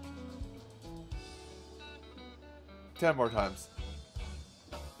 10 more times.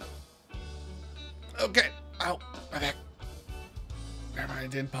 Okay. Ow. My back. Never mind,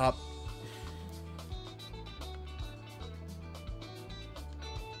 it didn't pop.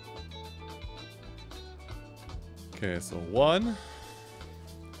 Okay, so 1.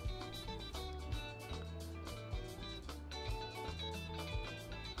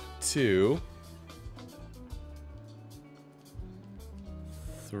 2.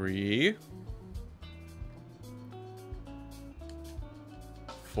 3.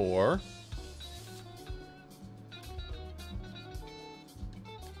 4.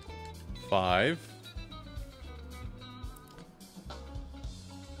 5.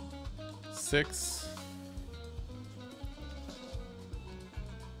 6.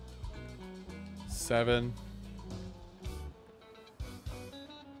 7.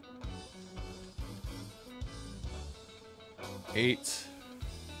 8.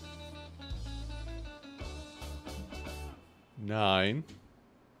 9.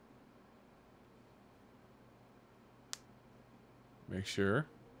 Make sure.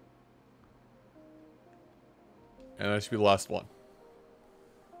 And that should be the last one.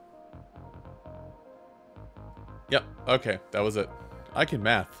 Yep, okay, that was it. I can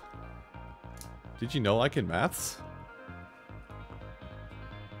math. Did you know I can maths?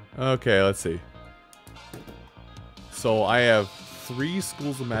 Okay, let's see. So I have 3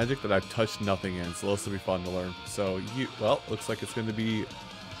 schools of magic that I've touched nothing in, so this will be fun to learn. So well, looks like it's going to be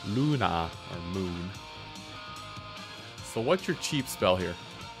Luna, or Moon. So what's your cheap spell here?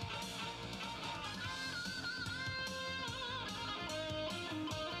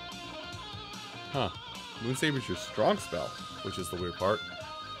 Huh. Moon Saber's your strong spell, which is the weird part.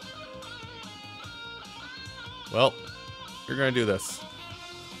 Well, you're gonna do this.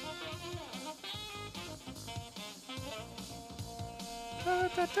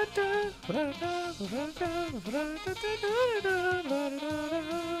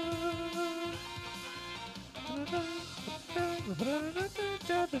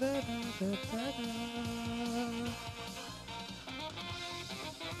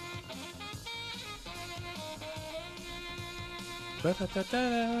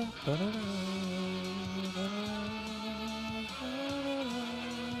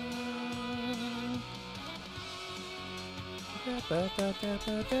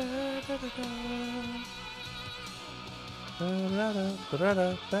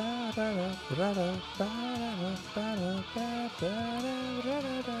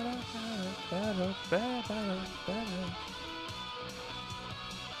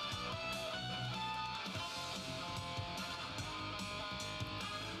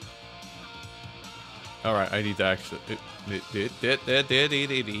 Alright, I need to actually...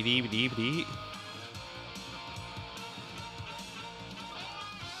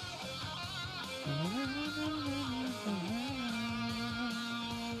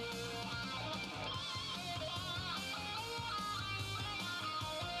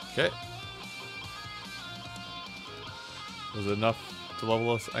 Okay. Was it enough to level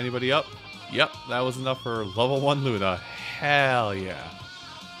us anybody up? Yep, that was enough for level 1 Luna. Hell yeah.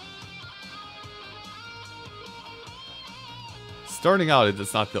 Starting out, it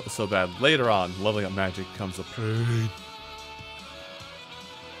does not feel so bad. Later on, leveling up magic comes a pain.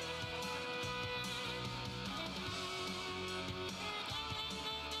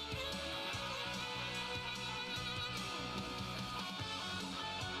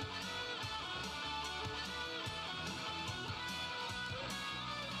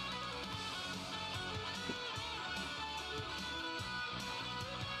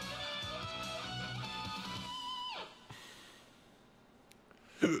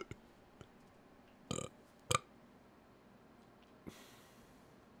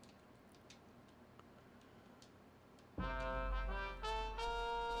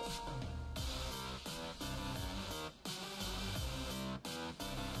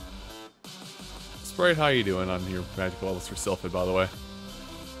 Sprite, how you doing on your magic levels for Sylphid, by the way?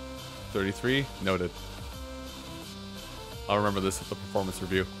 33? Noted. I'll remember this at the performance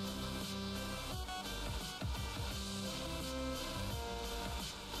review.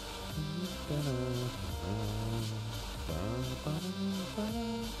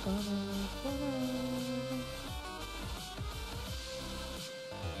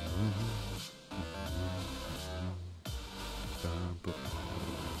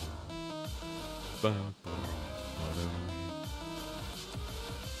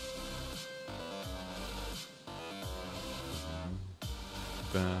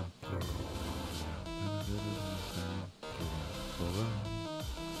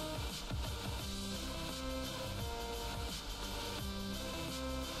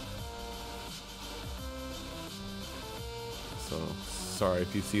 So, sorry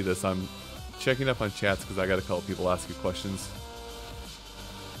if you see this. I'm checking up on chats because I got a couple people asking questions.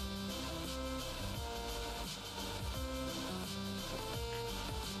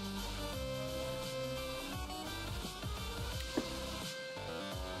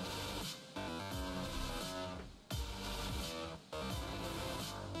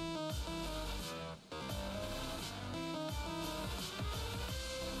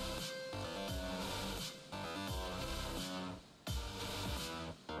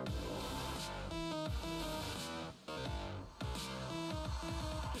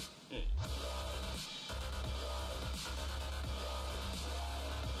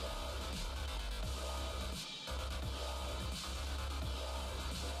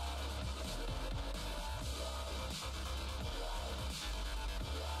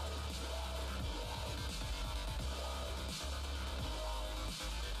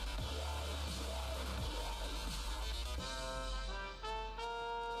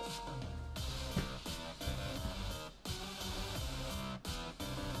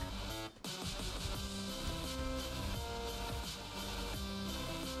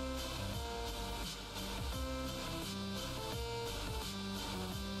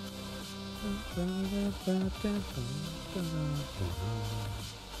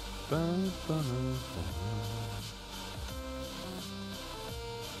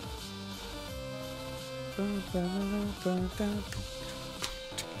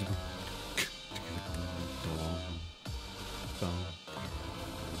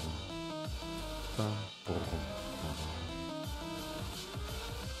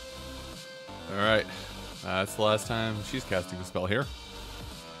 Alright, that's the last time she's casting a spell here.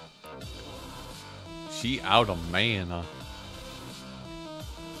 She out of mana.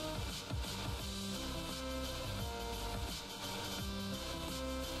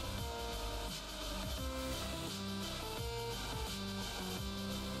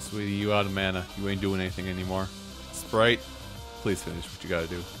 Sweetie, you out of mana. You ain't doing anything anymore. Sprite, please finish what you gotta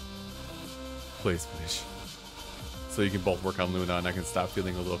do. Please finish. So you can both work on Luna and I can stop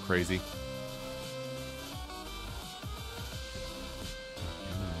feeling a little crazy.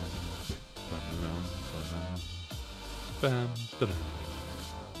 Bam, ba-dum.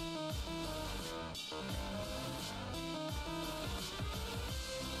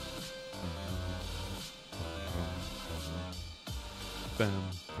 Bam.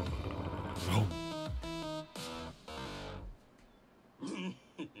 Boom.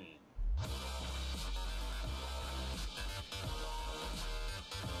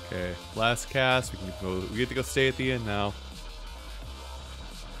 Okay, last cast. We get to go stay at the inn now.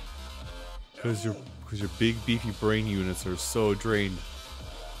 Cause Because your big beefy brain units are so drained.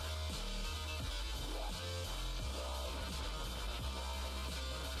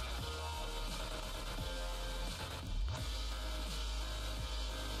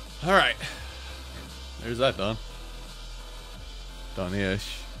 Alright. There's that done.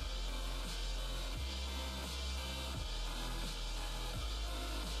 Done-ish.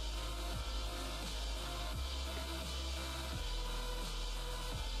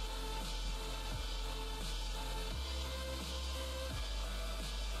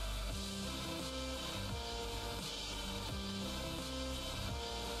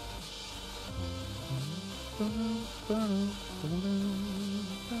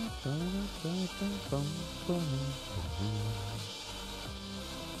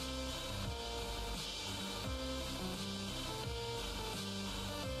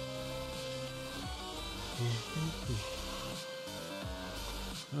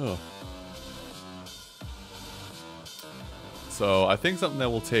 Oh. So I think something that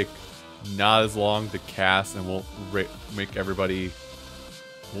will take not as long to cast and won't make everybody,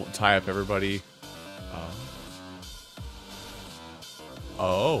 won't tie up everybody.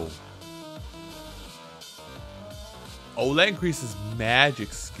 Oh. Oh, that increases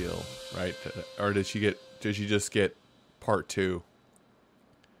magic skill, right? Or did she just get part 2?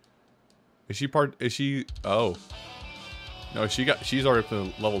 Is she, oh. No, she's already up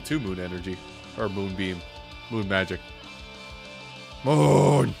to level 2 moon energy. Or moon beam. Moon magic.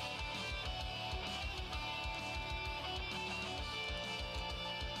 Moon!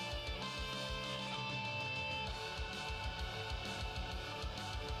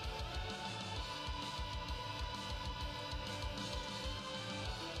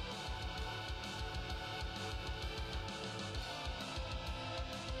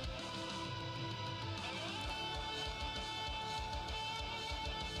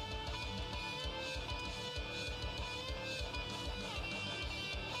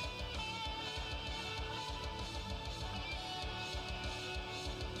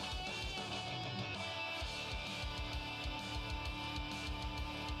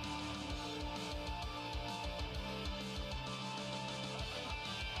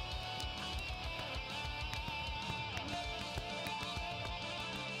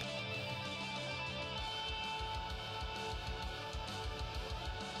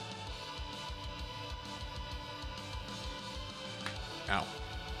 Ow.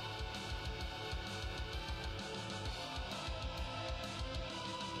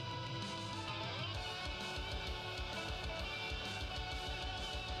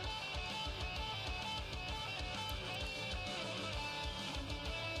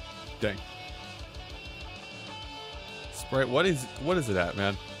 Dang. Sprite, what is it at,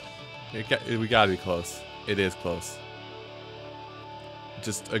 man? We gotta be close. It is close.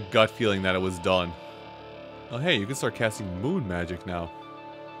 Just a gut feeling that it was done. Oh hey, you can start casting moon magic now.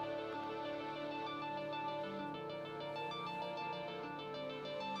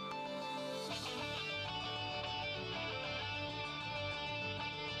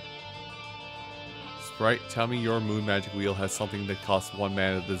 Sprite, tell me your moon magic wheel has something that costs 1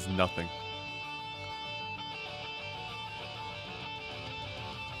 mana that does nothing.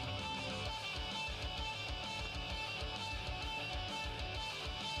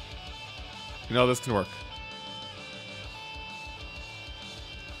 You know, this can work.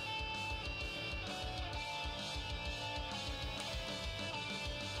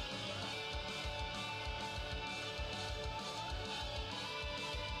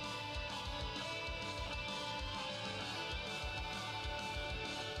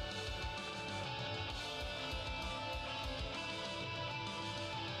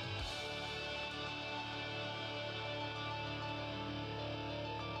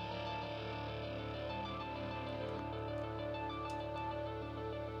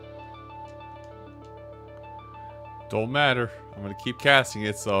 Don't matter. I'm gonna keep casting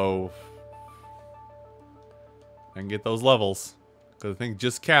it so I can get those levels. Because I think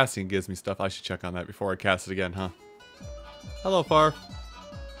just casting gives me stuff. I should check on that before I cast it again, huh? Hello, Far.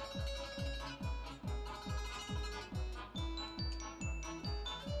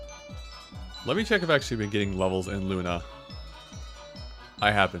 Let me check if I've actually been getting levels in Luna. I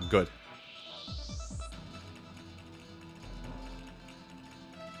have been. Good.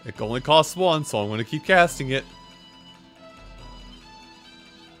 It only costs 1, so I'm going to keep casting it.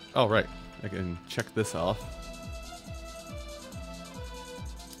 Oh, right. I can check this off.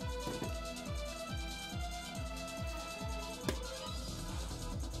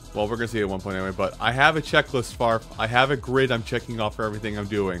 Well, we're going to see it at one point anyway, but I have a checklist, Farf. I have a grid I'm checking off for everything I'm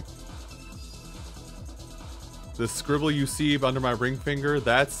doing. the scribble you see under my ring finger,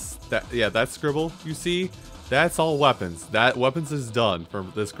 that's that scribble you see, that's all weapons. That weapons is done for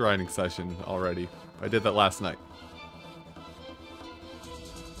this grinding session already. I did that last night.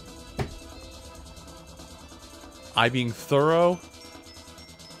 I being thorough.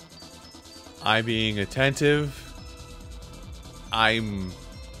 I being attentive. I'm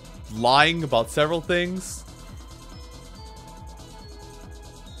lying about several things.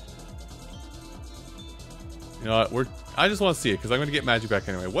 You know what? I just want to see it because I'm going to get magic back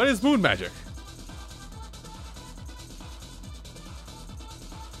anyway. What is moon magic?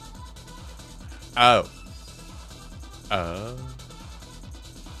 Oh.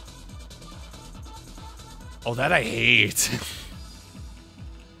 Oh, that I hate.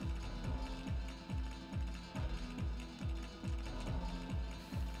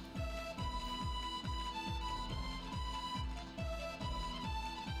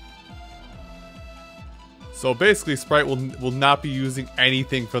 So basically, Sprite will not be using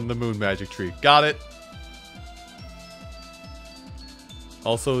anything from the moon magic tree. Got it.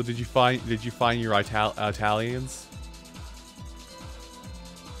 Also, did you find your Italians?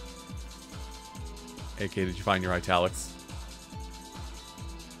 AK, did you find your italics?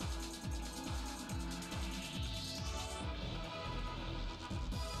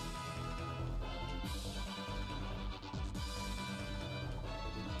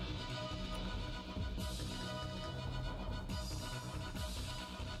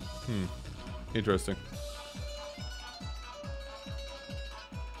 Interesting.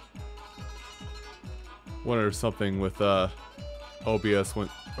 Wonder if something with OBS went,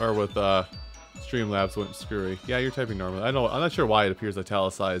 or with Streamlabs went screwy. Yeah, you're typing normally. I'm not sure why it appears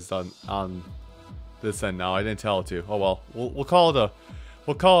italicized on this end now. I didn't tell it to. Oh well. We'll call it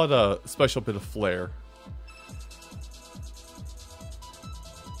a special bit of flair.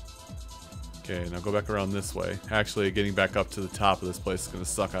 Okay, now go back around this way. Actually, getting back up to the top of this place is gonna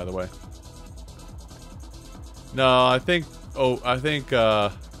suck either way. No, I think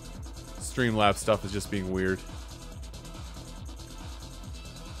Streamlabs stuff is just being weird.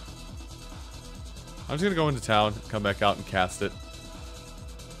 I'm just gonna go into town, come back out and cast it.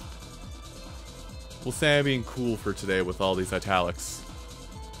 We'll say I'm being cool for today with all these italics.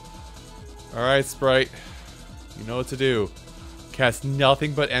 Alright, Sprite. You know what to do. Cast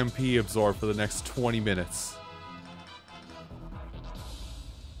nothing but MP absorb for the next 20 minutes.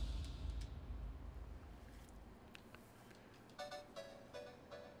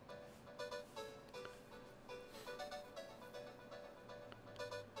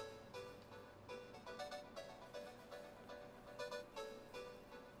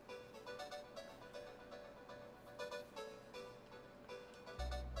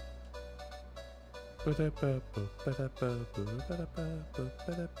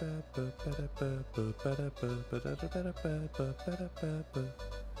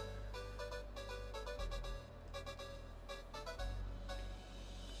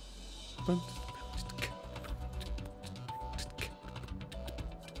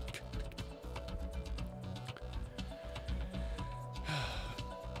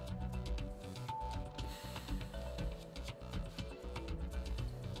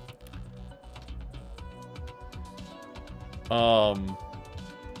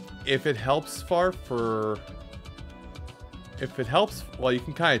 If it helps, well, you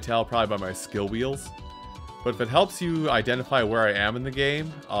can kind of tell probably by my skill wheels. But if it helps you identify where I am in the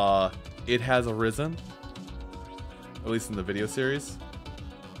game, it has arisen. At least in the video series.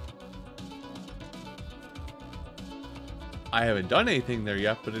 I haven't done anything there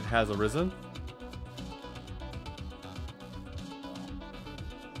yet, but it has arisen.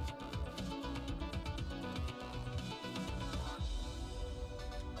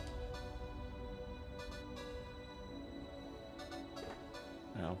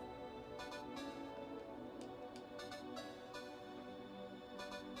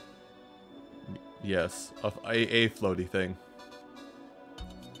 Yes, a floaty thing.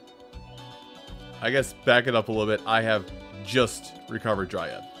 I guess back it up a little bit. I have just recovered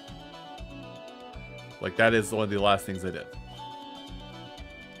Dryad. Like, that is one of the last things I did.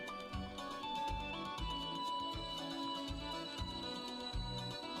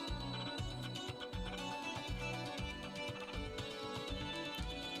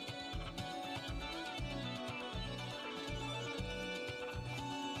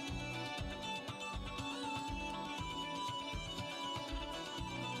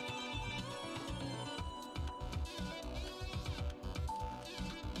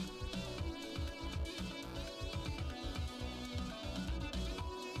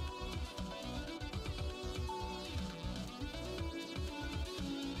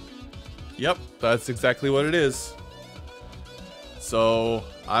 Yep, that's exactly what it is. So,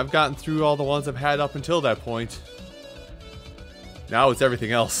 I've gotten through all the ones I've had up until that point. Now it's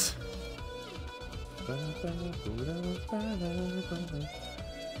everything else.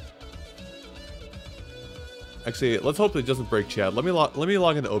 Actually, let's hope it doesn't break chat. Let me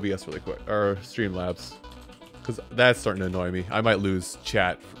log into OBS really quick, or Streamlabs, because that's starting to annoy me. I might lose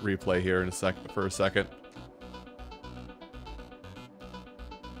chat replay here in a second.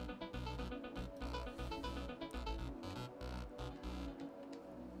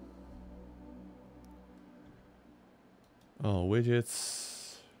 Oh,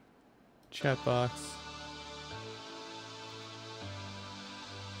 widgets, chat box.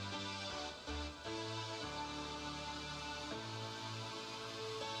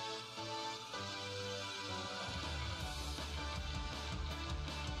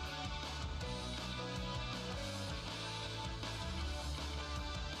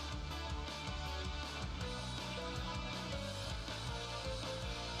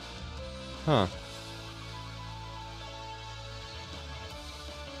 Huh.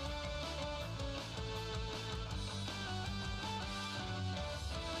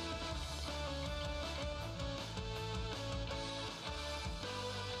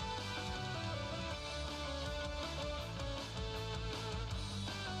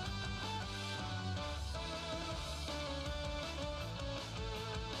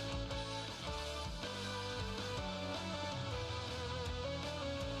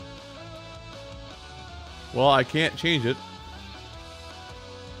 Well, I can't change it.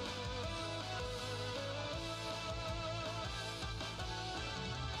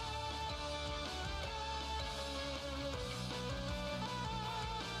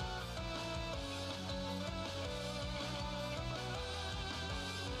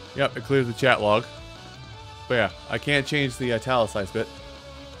 Yep, it clears the chat log. But yeah, I can't change the italicized bit.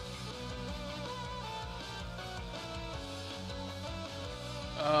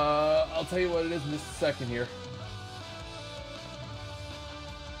 I'll tell you what it is in just a second here.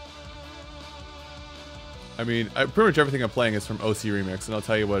 I mean, pretty much everything I'm playing is from OC Remix, and I'll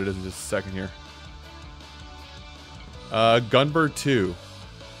tell you what it is in just a second here. Gunbird 2.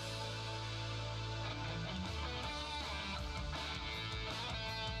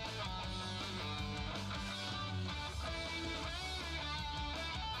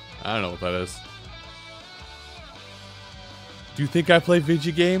 I don't know what that is. Do you think I play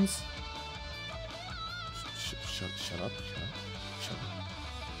video games? Shut up.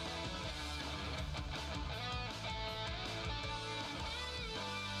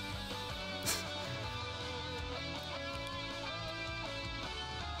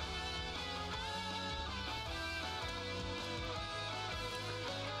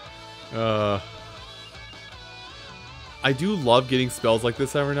 I do love getting spells like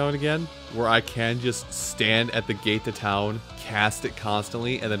this every now and again, where I can just stand at the gate to town, cast it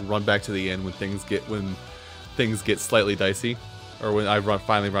constantly, and then run back to the inn when things get slightly dicey, or when I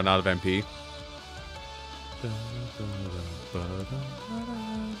finally run out of MP.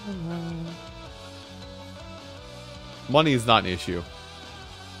 Money is not an issue.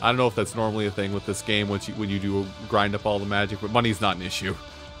 I don't know if that's normally a thing with this game when you do grind up all the magic, but money's not an issue.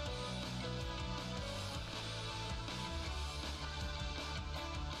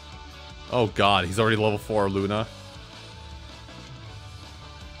 Oh god, he's already level 4, Luna.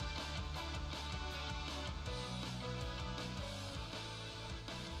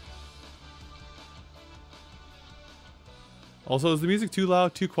 Also, is the music too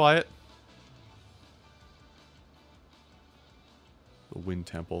loud, too quiet? The Wind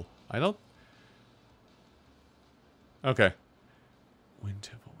Temple. I don't... Okay. Wind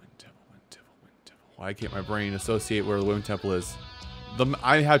Temple, Wind Temple, Wind Temple, Wind Temple. Why can't my brain associate where the Wind Temple is?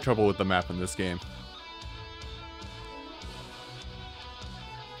 I had trouble with the map in this game.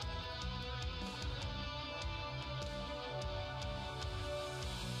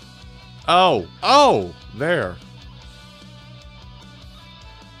 Oh! Oh! There.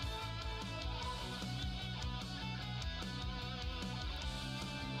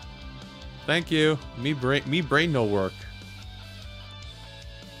 Thank you. Me brain no work.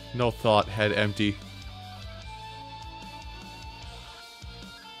 No thought, head empty.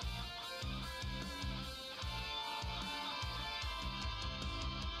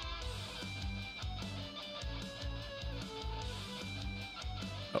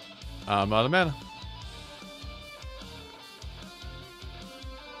 I'm out of mana.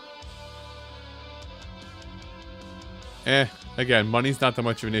 Again, money's not that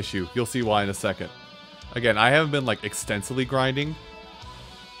much of an issue. You'll see why in a second. Again, I haven't been like extensively grinding.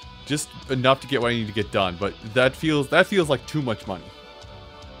 Just enough to get what I need to get done, but that feels like too much money.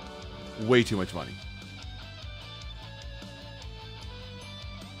 way too much money.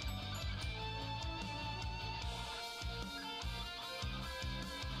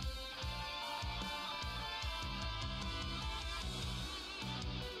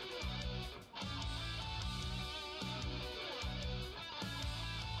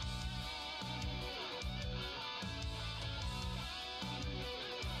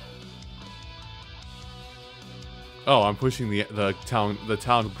 Oh, I'm pushing the town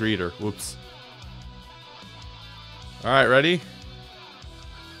greeter. Whoops. All right, ready?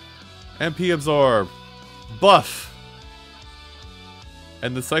 MP absorb, buff,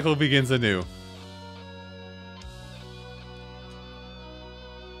 and the cycle begins anew.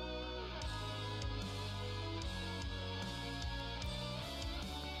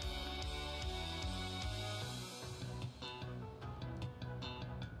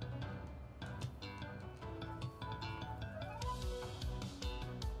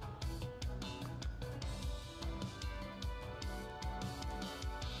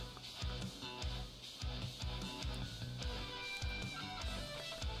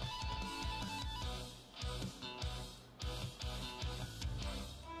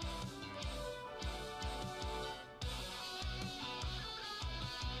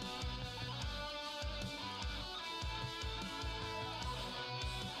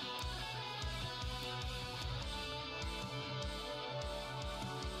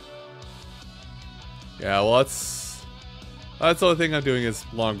 Yeah, well, that's the only thing I'm doing is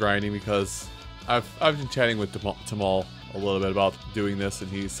long grinding because I've been chatting with Tamal a little bit about doing this,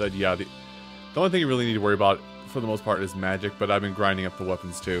 and he said, yeah, the only thing you really need to worry about for the most part is magic, but I've been grinding up the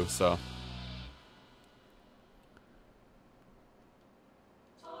weapons too, so.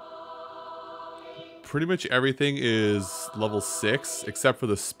 Pretty much everything is level 6, except for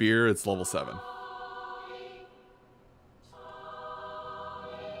the spear, it's level 7.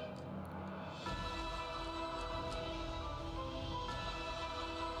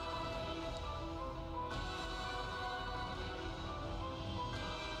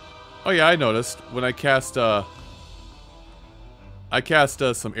 Oh yeah, I noticed when I cast some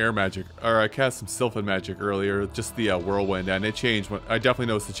air magic, or I cast some sylvan magic earlier, just the whirlwind, and it changed. I definitely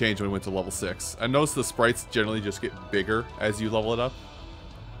noticed the change when it went to level 6. I noticed the sprites generally just get bigger as you level it up.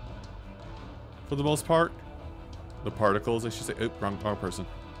 For the most part, the particles, I should say. Oop, wrong person.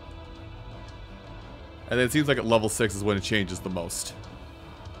 And then it seems like at level 6 is when it changes the most.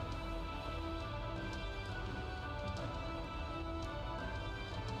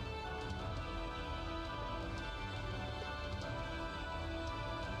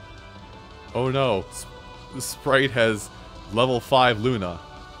 Oh no, the sprite has level 5 Luna.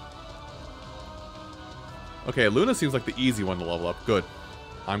 Okay, Luna seems like the easy one to level up. Good.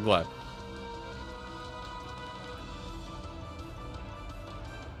 I'm glad.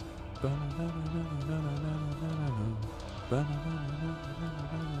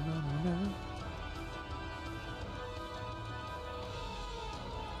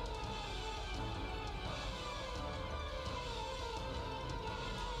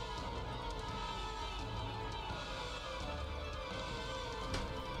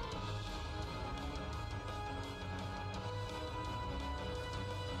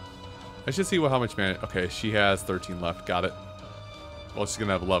 I should see how much mana. Okay, she has 13 left. Got it. Well, she's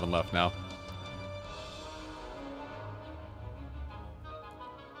gonna have 11 left now.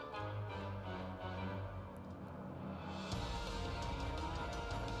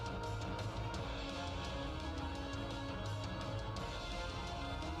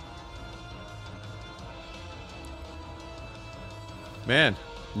 Man,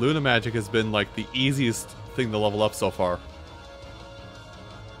 Luna magic has been like the easiest thing to level up so far.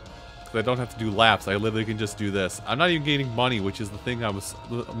 I don't have to do laps. I literally can just do this. I'm not even gaining money, which is the thing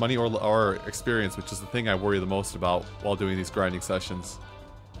money or experience, which is the thing I worry the most about while doing these grinding sessions.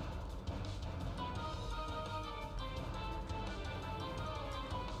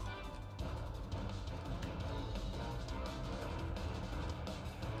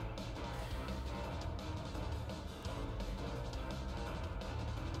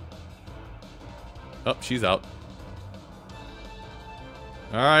 Oh, she's out.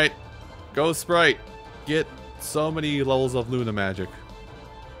 Alright. Go Sprite. Get so many levels of Luna magic.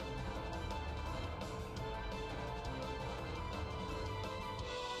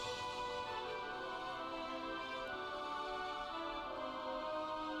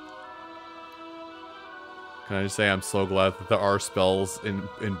 Can I just say I'm so glad that there are spells in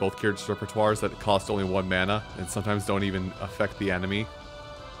both characters' repertoires that cost only 1 mana and sometimes don't even affect the enemy.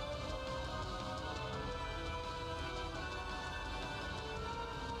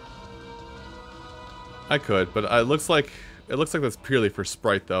 I could, but it looks like It looks like that's purely for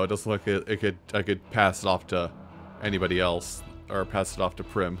Sprite, though. It doesn't look like I could pass it off to anybody else, or pass it off to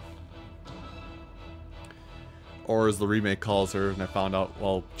Prim. Or as the remake calls her, and I found out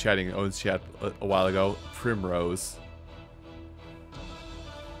while chatting in Owen's chat a while ago, Primrose.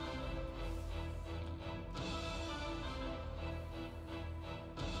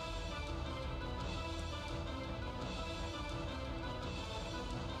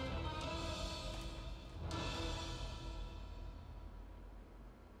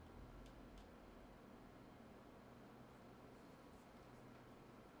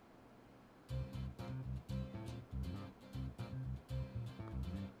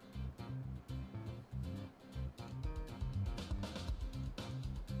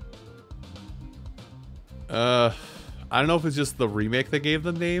 I don't know if it's just the remake that gave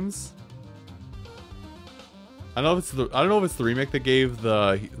them names. I don't know if it's the remake that gave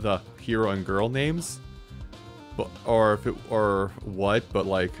the hero and girl names, but or what. But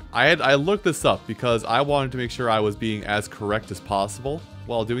like I looked this up because I wanted to make sure I was being as correct as possible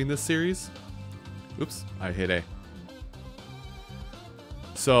while doing this series. Oops, I hit A.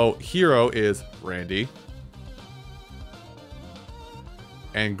 So hero is Randy,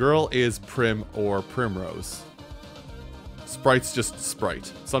 and girl is Prim or Primrose. Sprite's just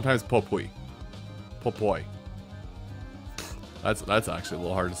Sprite. Sometimes Popoi. Popoi. That's actually a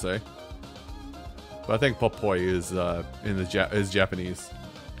little hard to say. But I think Popoi is is Japanese.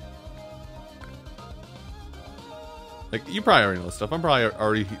 Like, you probably already know this stuff. I'm probably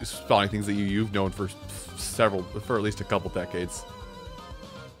already spelling things that you've known for at least a couple decades.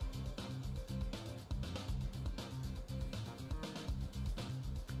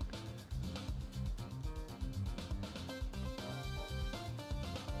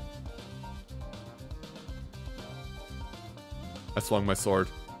 I swung my sword.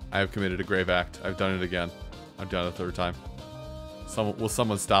 I have committed a grave act. I've done it again. I've done it a third time. Will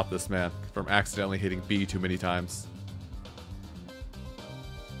someone stop this man from accidentally hitting B too many times?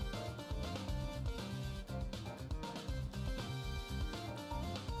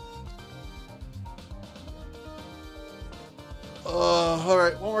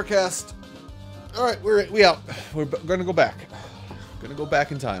 Alright, one more cast. Alright, we out. We're gonna go back. Gonna go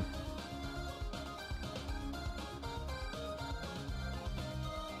back in time.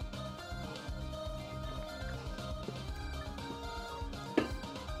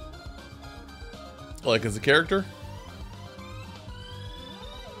 Like as a character?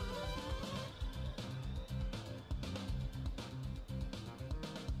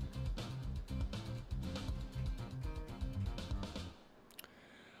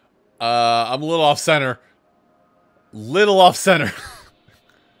 I'm a little off center. Little off center.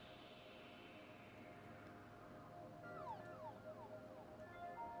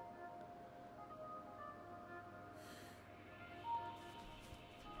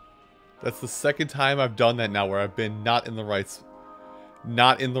 That's the second time I've done that now where I've been not in the right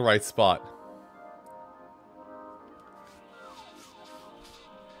spot.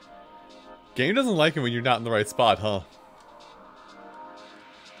 Game doesn't like it when you're not in the right spot, huh?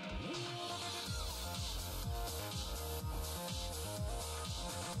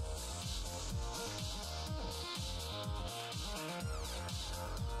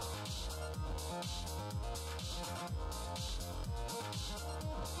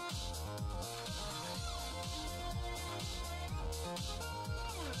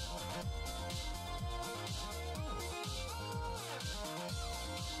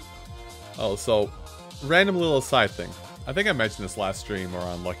 Oh, so random little side thing. I think I mentioned this last stream or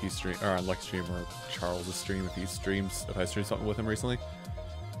on Lucky Stream or Charles' stream if I streamed something with him recently.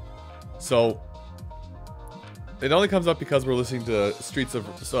 So it only comes up because we're listening to Streets of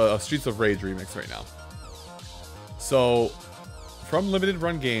Rage remix right now. So from Limited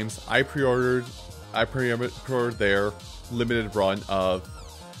Run Games, I pre-ordered their limited run of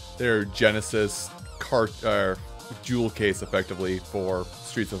their Genesis jewel case effectively for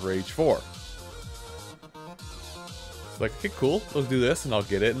Streets of Rage 4. It's like, okay, cool, let's do this, and I'll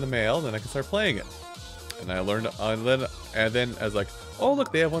get it in the mail, and then I can start playing it. And I learned, and then I was like, oh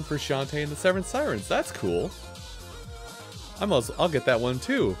look, they have one for Shantae and the Seven Sirens. That's cool. I'll get that one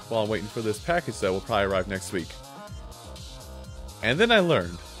too while I'm waiting for this package that will probably arrive next week. And then I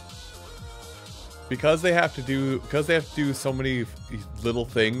learned, because they have to do so many little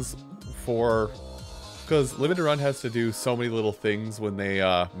things because Limited Run has to do so many little things when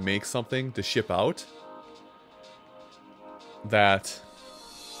they make something to ship out that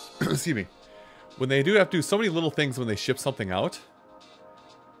excuse me, when they do have to do so many little things when they ship something out,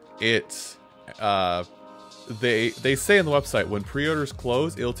 they say on the website when pre-orders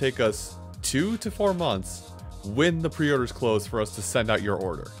close, it'll take us 2 to 4 months when the pre-orders close for us to send out your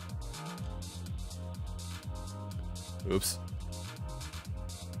order. Oops.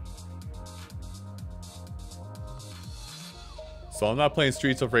 So I'm not playing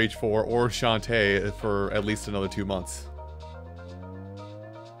Streets of Rage 4 or Shantae for at least another 2 months.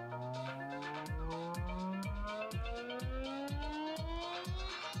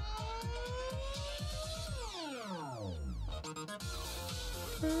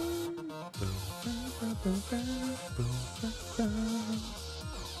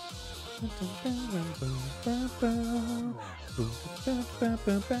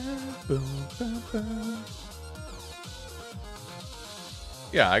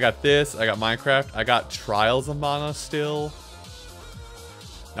 Yeah, I got this, I got Minecraft, I got Trials of Mana still.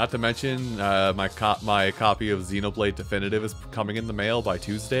 Not to mention, my copy of Xenoblade Definitive is coming in the mail by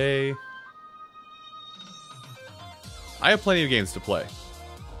Tuesday. I have plenty of games to play.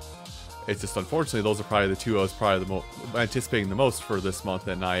 It's just unfortunately those are probably the two I was probably anticipating the most for this month,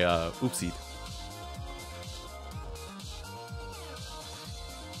 and I oopsied.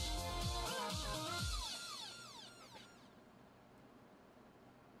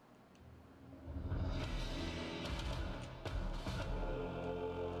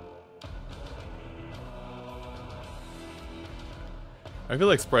 I feel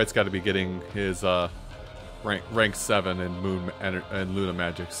like Sprite's got to be getting his rank 7 in Moon and Luna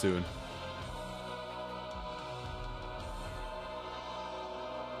Magic soon.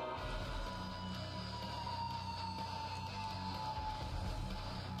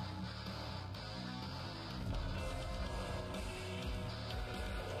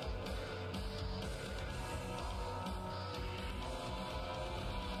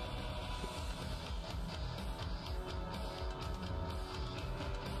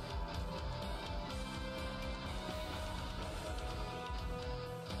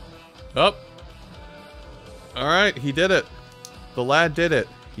 Oh. Alright, he did it. The lad did it.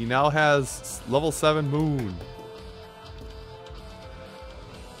 He now has level 7 Moon.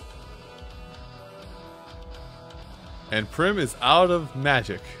 And Prim is out of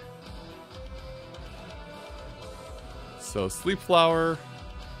magic. So Sleep Flower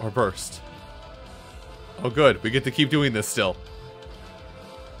or Burst. Oh good, we get to keep doing this still.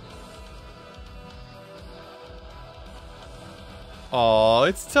 Oh,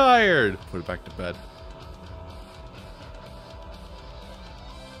 it's tired. Put it back to bed.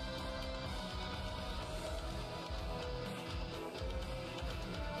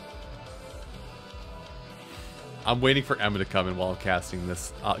 I'm waiting for Emma to come in while I'm casting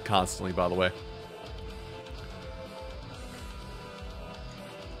this constantly, by the way.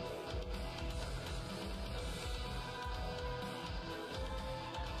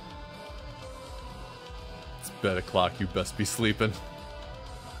 Bed o'clock, you best be sleeping.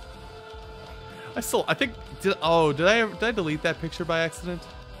 I think, did I delete that picture by accident?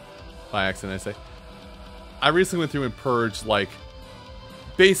 By accident, I say. I recently went through and purged, like,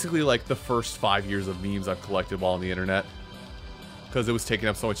 basically, like, the first 5 years of memes I've collected while on the internet. Because it was taking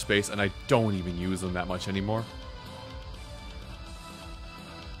up so much space, and I don't even use them that much anymore.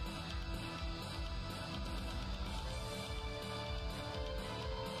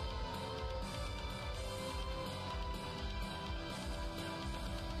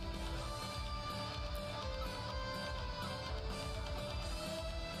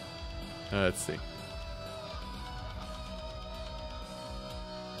 Let's see.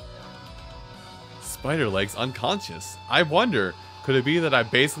 Spider Legs unconscious. I wonder, could it be that I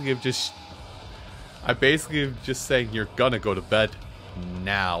basically have just saying you're gonna go to bed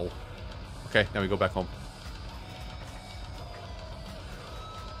now. Okay, now we go back home.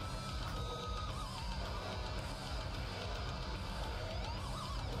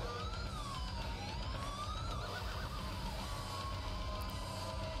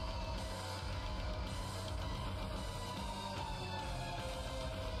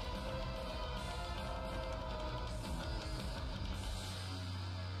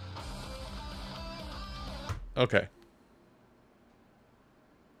 Okay.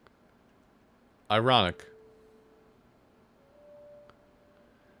 Ironic.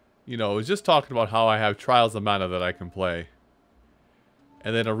 You know, I was just talking about how I have Trials of Mana that I can play.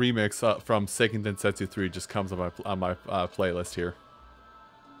 And then a remix from Seiken Densetsu 3 just comes on my playlist here.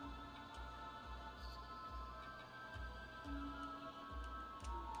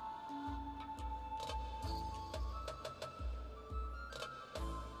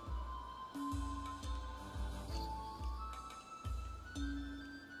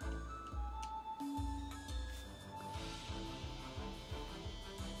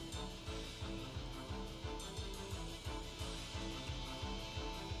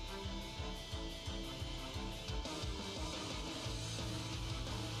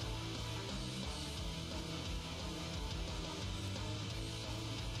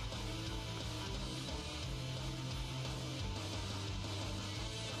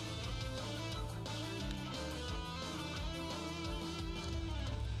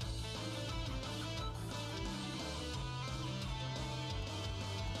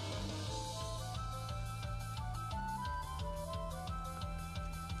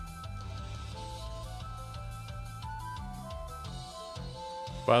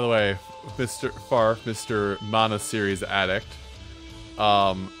 By the way, Mr. Mana series addict.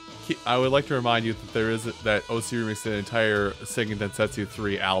 I would like to remind you that that OC remixed an entire Seiken Densetsu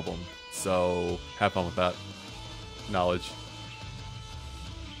 3 album. So have fun with that knowledge.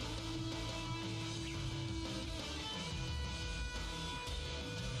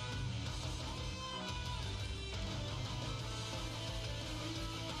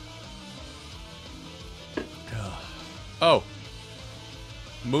 Oh.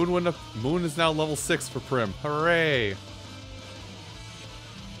 Moon is now level 6 for Prim. Hooray!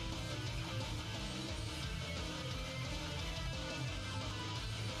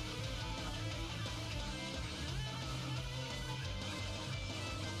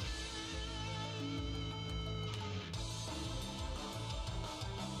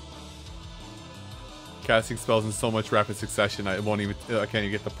 Casting spells in so much rapid succession, I can't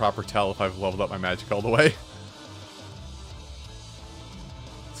even get the proper tell if I've leveled up my magic all the way.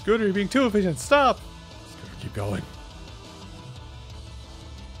 Scooter, you're being too efficient. Stop! Scooter, keep going.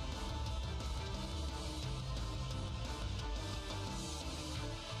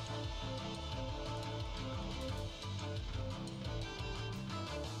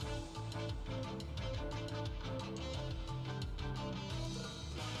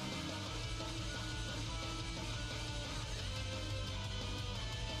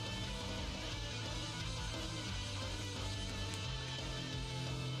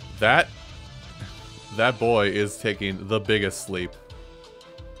 That boy is taking the biggest sleep.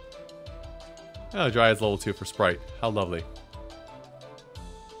 Oh, Dryad's level 2 for Sprite. How lovely.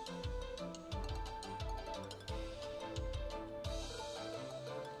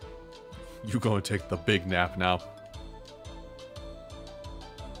 You go and take the big nap now.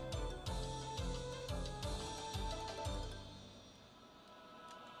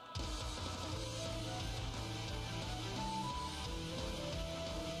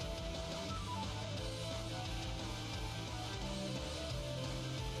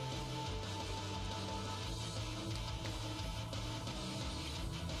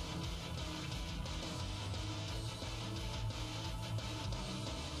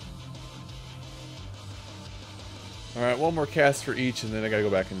 Alright, one more cast for each, and then I gotta go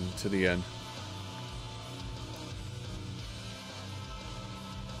back into the end.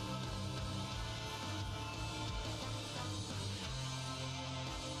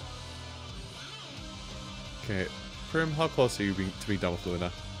 Okay, Prim, how close are you to be done with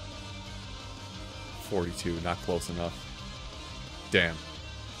Luna? 42, not close enough. Damn.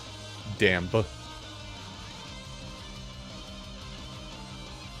 Damn.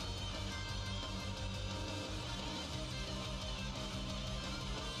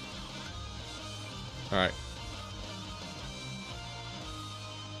 Alright.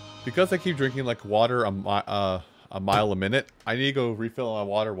 Because I keep drinking like water a mile a minute, I need to go refill my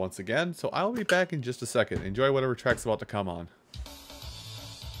water once again, so I'll be back in just a second. Enjoy whatever track's about to come on.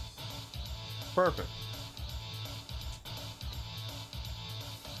 Perfect.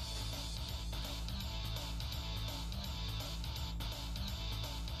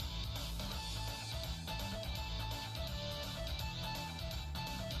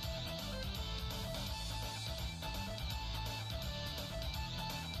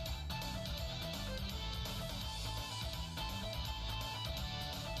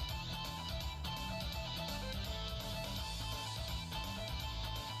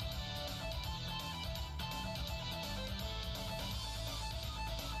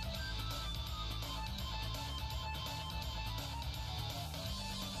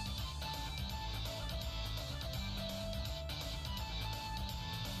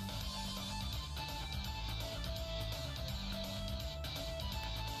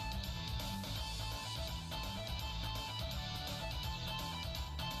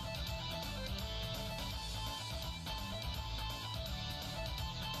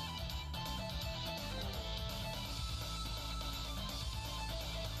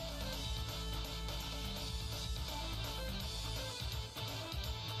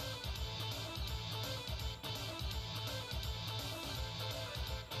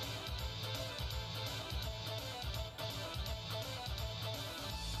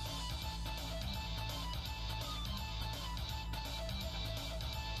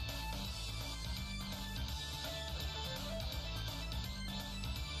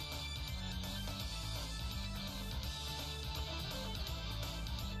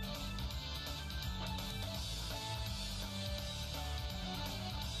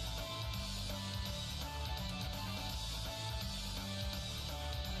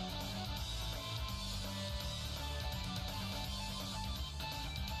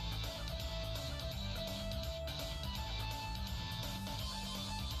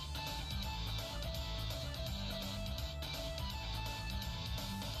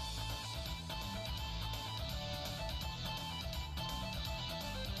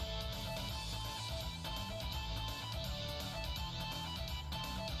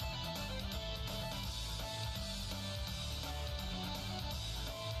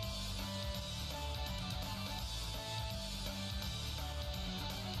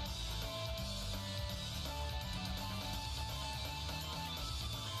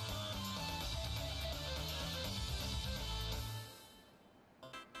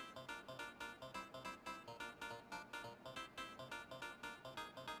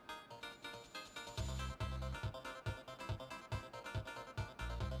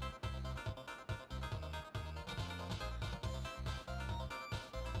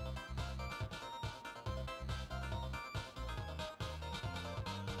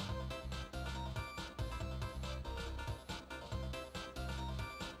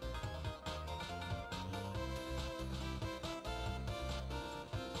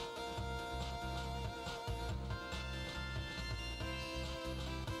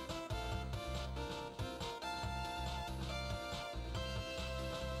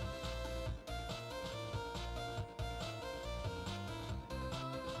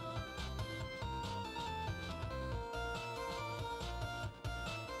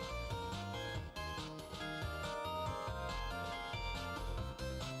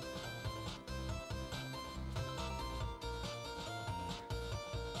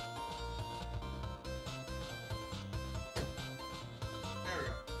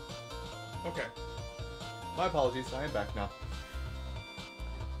 Okay. My apologies. I am back now.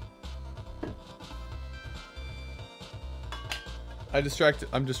 I'm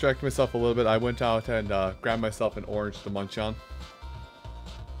distracting myself a little bit. I went out and grabbed myself an orange to munch on.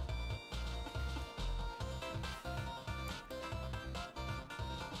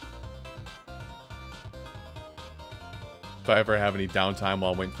 If I ever have any downtime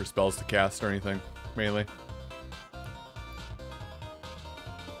while waiting for spells to cast or anything, mainly.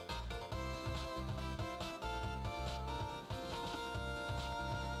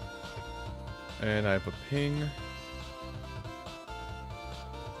 And I have a ping.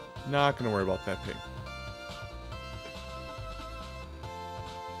 Not gonna worry about that ping.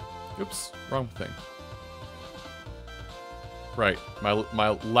 Oops, wrong thing. Right,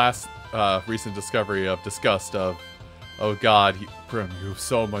 my last recent discovery of disgust of, oh god, Prim, you have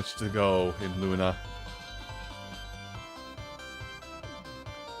so much to go in Luna.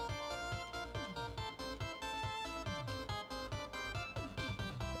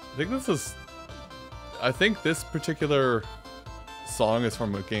 I think this particular song is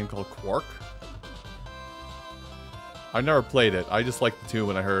from a game called Quark. I've never played it. I just liked the tune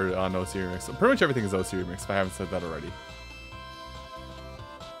when I heard it on OC Remix. Pretty much everything is OC Remix, if I haven't said that already.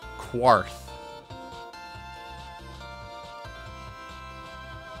 Quarth.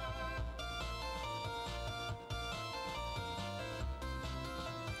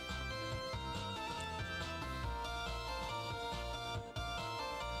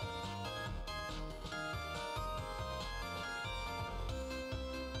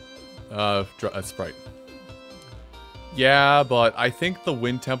 Sprite. Yeah, but I think the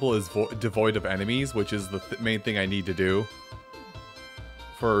Wind Temple is devoid of enemies, which is the main thing I need to do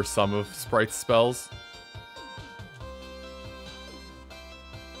for some of Sprite's spells.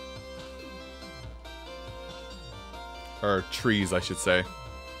 Or trees, I should say.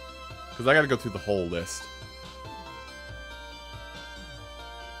 Because I gotta go through the whole list.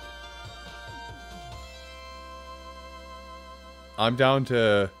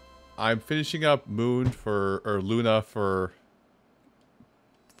 I'm finishing up Moon or Luna for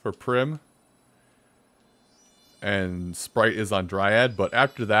Prim. And Sprite is on Dryad, but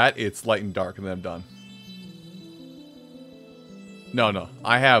after that, it's Light and Dark, and then I'm done. No,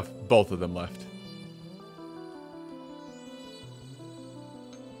 I have both of them left.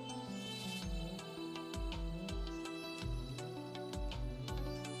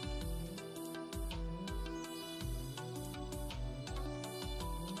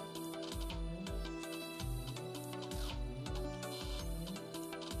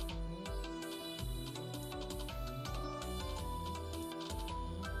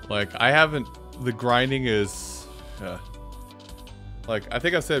 Like, the grinding is, like, I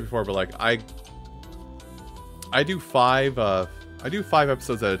think I've said it before, but like, I do five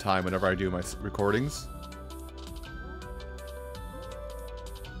episodes at a time whenever I do my recordings.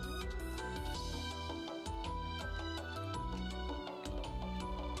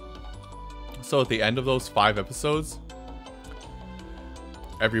 So at the end of those 5 episodes,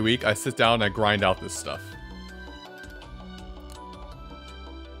 every week I sit down and I grind out this stuff.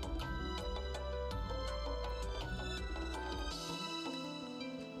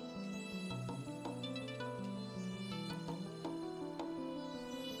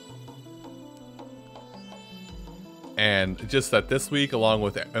 And just that this week, along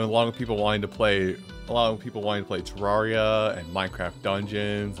with people wanting to play Terraria and Minecraft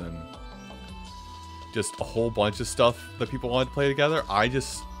Dungeons and just a whole bunch of stuff that people wanted to play together, I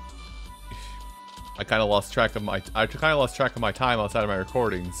kind of lost track of my time outside of my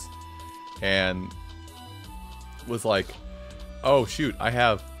recordings, and was like, oh shoot, I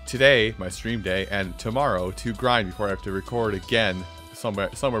have today, my stream day, and tomorrow to grind before I have to record again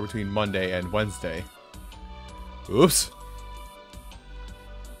somewhere between Monday and Wednesday. Oops.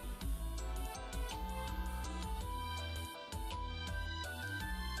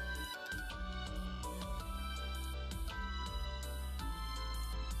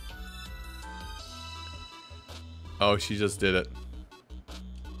 Oh, she just did it.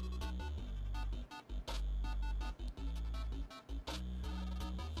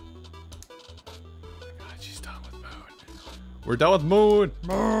 God, she's done with Moon. We're done with Moon!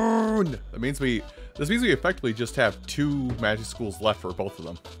 Moon! This means we effectively just have 2 magic schools left for both of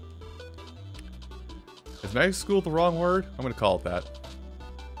them. Is magic school the wrong word? I'm gonna call it that.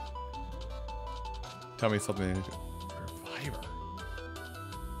 Tell me something. Reviver.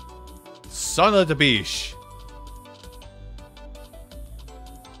 Son of the beesh!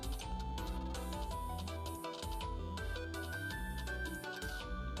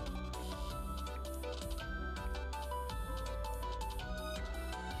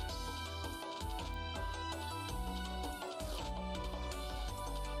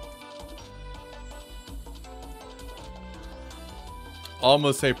 All I'm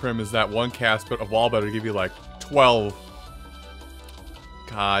gonna say, Prim, is that one cast, but a wall better give you like 12.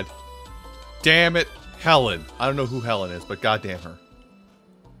 God damn it, Helen. I don't know who Helen is, but goddamn her.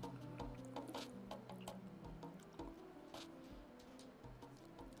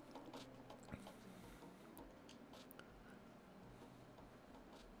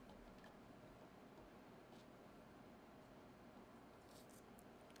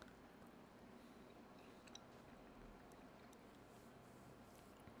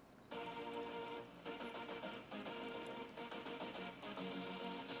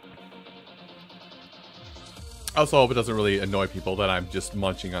 I also hope it doesn't really annoy people that I'm just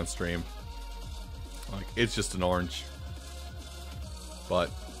munching on stream. Like, it's just an orange.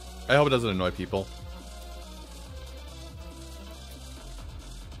 But I hope it doesn't annoy people.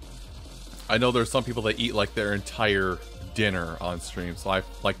 I know there's some people that eat like their entire dinner on stream, so I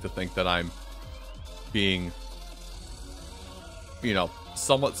like to think that I'm being, you know,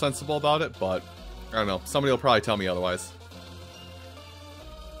 somewhat sensible about it, but I don't know. Somebody will probably tell me otherwise.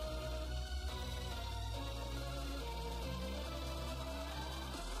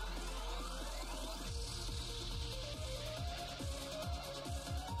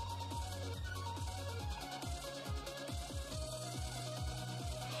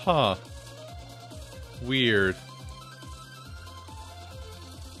 Huh. Weird.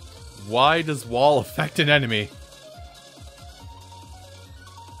 Why does wall affect an enemy?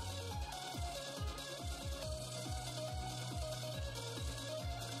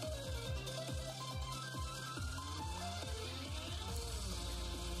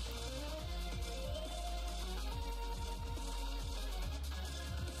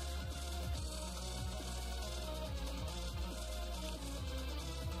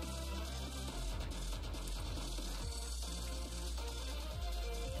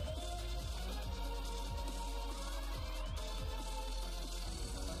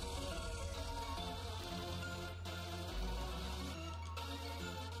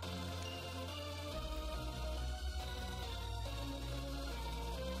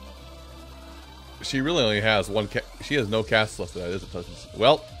 She really only has one she has no cast left that isn't touches.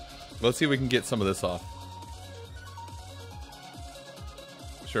 Well, let's see if we can get some of this off.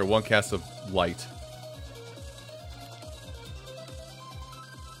 Sure, one cast of light.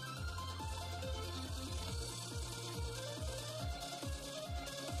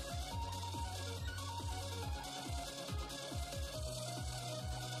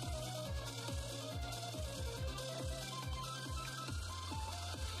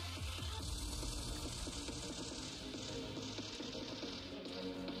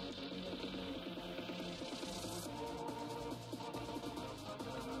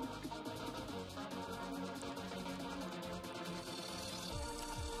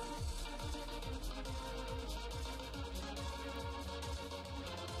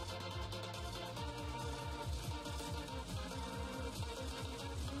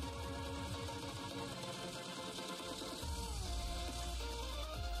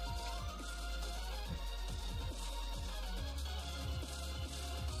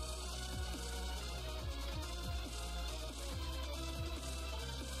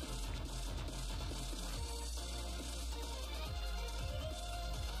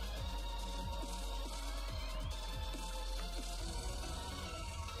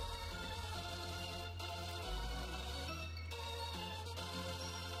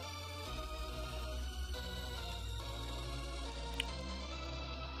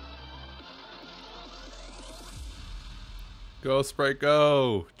 Go, Sprite,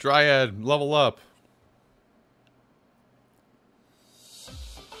 go! Dryad, level up!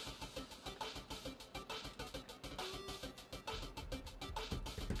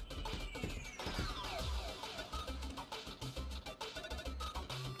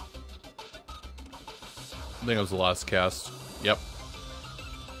 I think it was the last cast. Yep.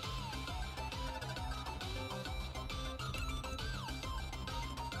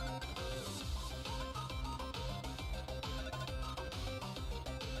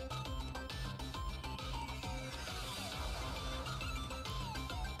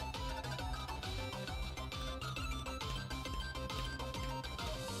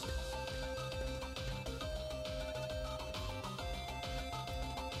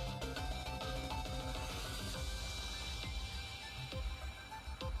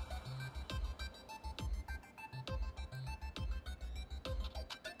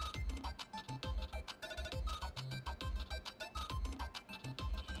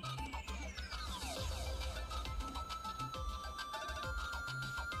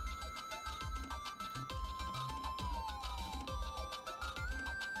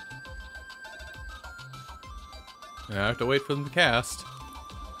 I have to wait for them to cast.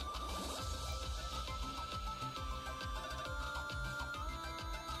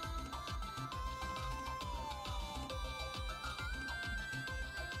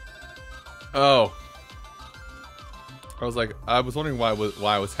 Oh. I was like, I was wondering why it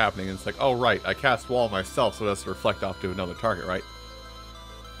was happening, and it's like, oh right, I cast wall myself, so it has to reflect off to another target, right?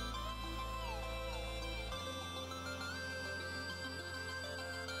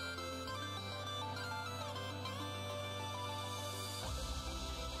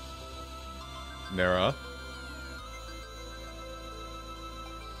 Nera.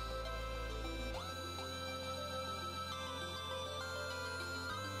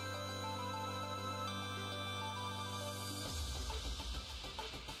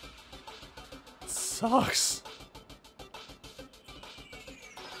 Sucks.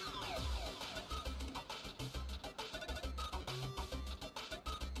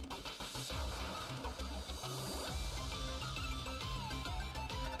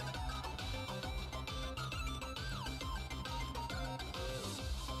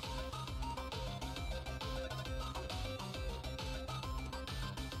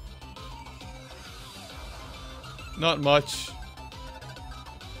 Not much.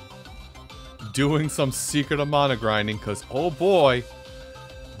 Doing some secret amount of grinding, because oh boy,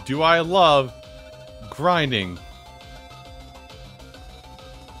 do I love grinding.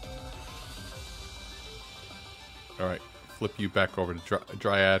 Alright, flip you back over to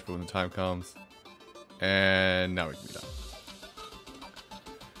Dryad for when the time comes. And now we can be done.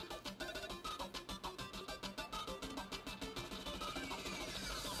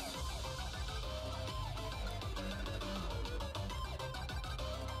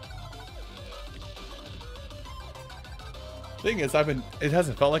 Thing is, it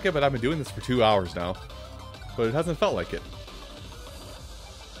hasn't felt like it, but I've been doing this for 2 hours now. But it hasn't felt like it.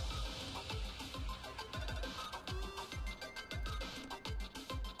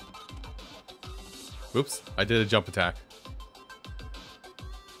 Oops, I did a jump attack.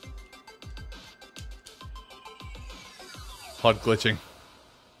 HUD glitching.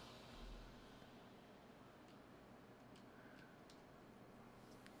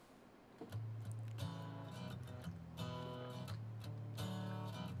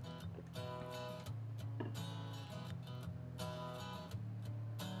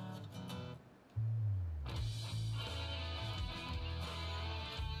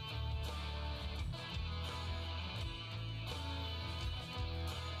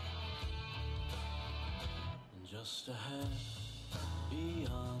 Just ahead,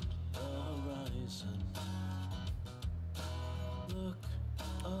 beyond the horizon. Look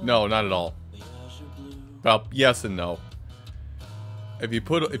No, not at all. the azure blue. Well, yes and no. If you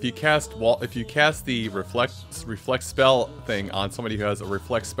cast the reflect spell thing on somebody who has a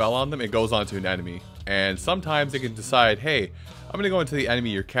reflect spell on them, it goes onto an enemy. And sometimes it can decide, hey, I'm gonna go into the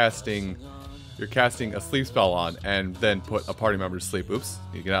enemy you're casting a sleep spell on, and then put a party member to sleep. Oops,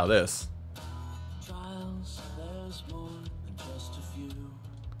 you get out of this. Trials, there's more than just a few.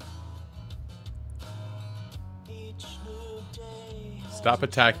 Each new day Stop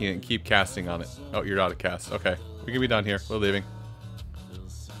attacking it and keep casting on it. Oh, you're out of cast. Okay, we can be done here. We're leaving. will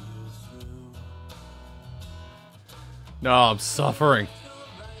see you through. No, I'm suffering.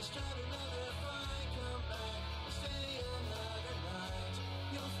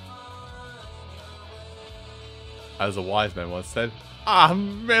 As a wise man once said,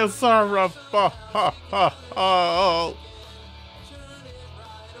 I'm miserable.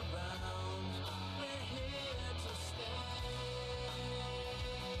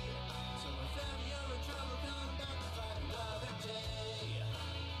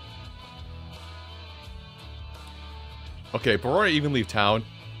 Okay, before I even leave town,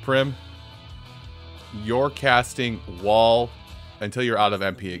 Prim, you're casting wall until you're out of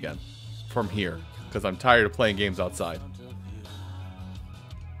MP again. From here. Because I'm tired of playing games outside.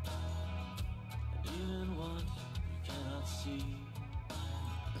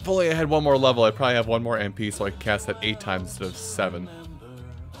 If only I had one more level, I'd probably have one more MP so I could cast that 8 times instead of 7.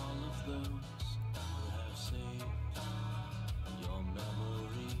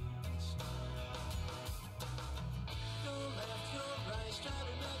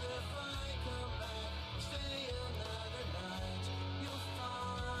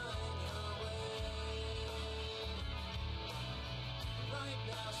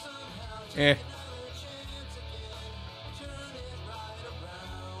 Eh.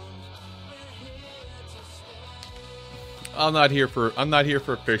 I'm not here for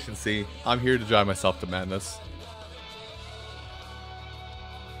efficiency. I'm here to drive myself to madness.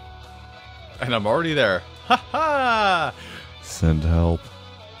 And I'm already there. Ha ha! Send help.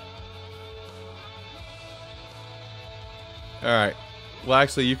 Alright. Well,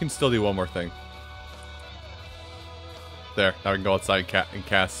 actually, you can still do one more thing. There. Now we can go outside and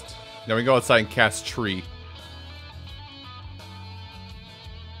cast... Now we can go outside and cast tree.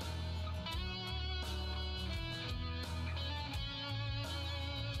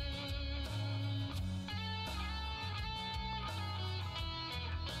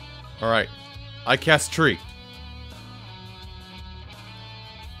 Alright. I cast tree.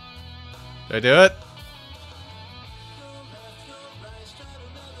 Did I do it?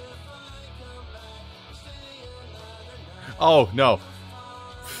 Oh, no.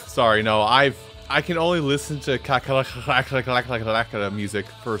 Sorry, no. I can only listen to music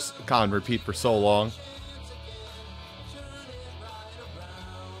on repeat for so long.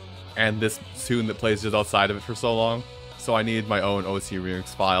 And this tune that plays just outside of it for so long. So I need my own OC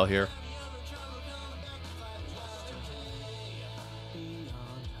remix file here.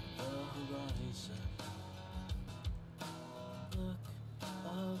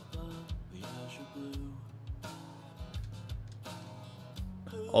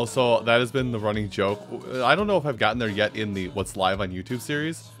 Also, that has been the running joke. I don't know if I've gotten there yet in the What's Live on YouTube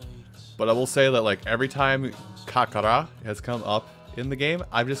series, but I will say that like every time Kakara has come up in the game,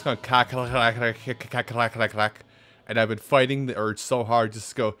 I've just gone Kakara, and I've been fighting the urge so hard just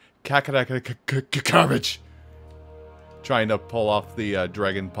to go Kakara garbage, trying to pull off the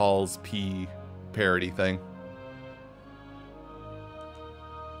Dragon Balls P parody thing.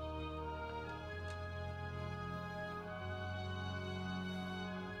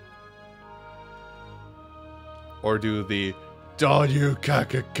 Or do the "Don't you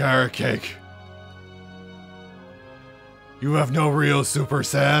carrot cake? You have no real Super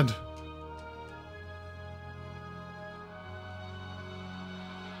Sand."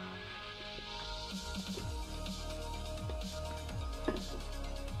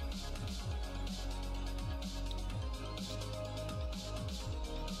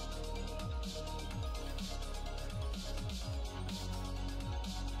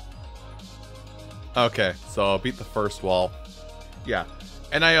 Okay, so I'll beat the first wall. Yeah,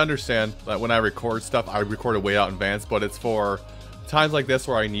 and I understand that when I record stuff, I record it way out in advance, but it's for times like this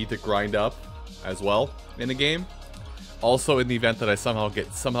where I need to grind up as well in a game. Also, in the event that I somehow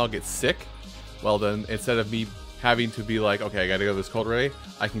get sick, well then, instead of me having to be like, okay, I gotta go to this cold ready,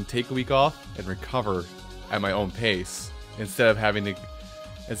 I can take a week off and recover at my own pace instead of having to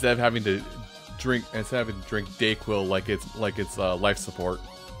drink Dayquil like it's life support.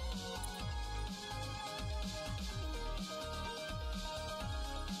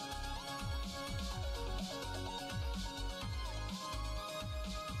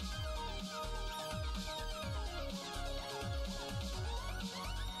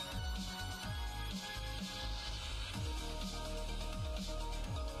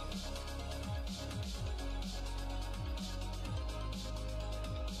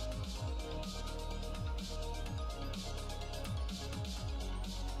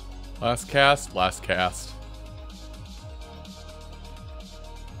 Last cast, last cast.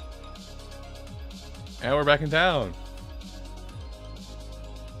 And we're back in town.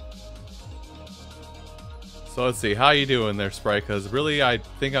 So let's see, how you doing there, Sprite? Because really, I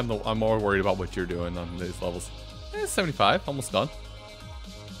think I'm more worried about what you're doing on these levels. 75, almost done.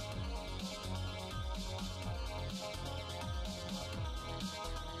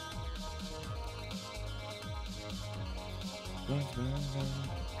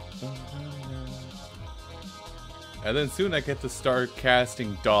 And then soon I get to start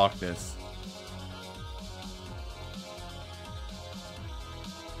casting Darkness.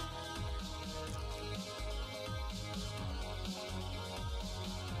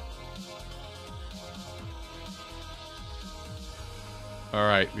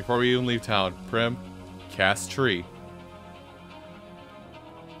 Alright, before we even leave town, Prim, cast Tree.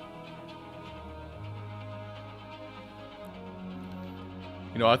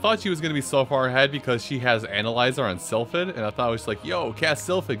 You know, I thought she was going to be so far ahead because she has Analyzer on Sylphid, and I thought I was like, yo, cast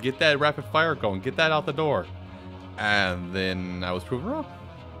Sylphid, get that rapid fire going, get that out the door. And then I was proven wrong.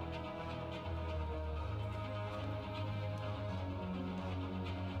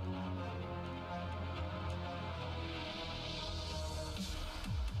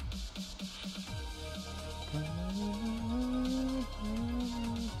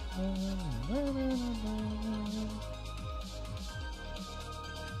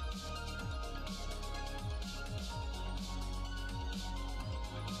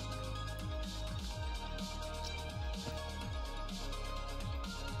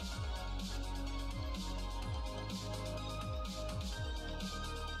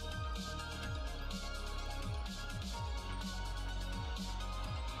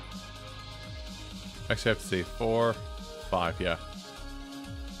 Actually, I have to say 4, 5, yeah.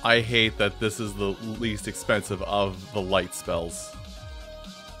 I hate that this is the least expensive of the light spells,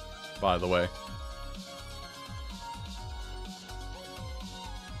 by the way.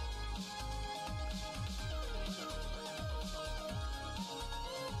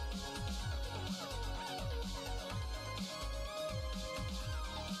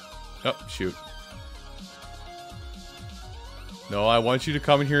 Oh, shoot. No, I want you to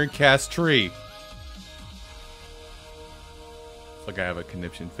come in here and cast tree. It's like I have a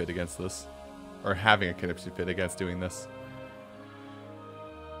conniption fit against this. Or having a conniption fit against doing this.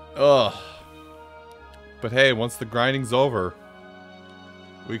 Ugh. But hey, once the grinding's over,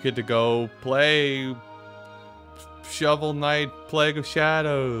 we get to go play Shovel Knight Plague of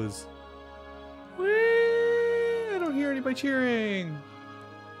Shadows. Whee! I don't hear anybody cheering.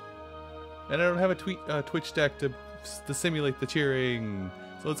 And I don't have a Twitch deck to simulate the cheering.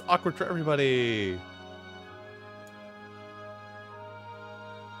 So it's awkward for everybody.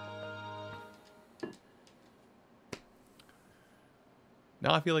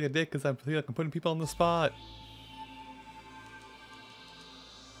 Now I feel like a dick because I feel like I'm putting people on the spot.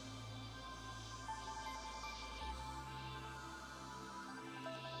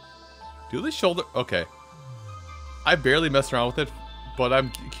 Do the shoulder... Okay. I barely messed around with it, but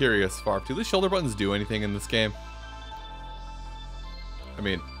I'm curious, Farf. Do the shoulder buttons do anything in this game? I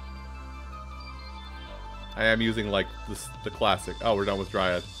mean... I am using, like, the classic. Oh, we're done with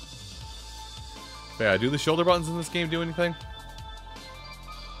Dryad. But yeah, do the shoulder buttons in this game do anything?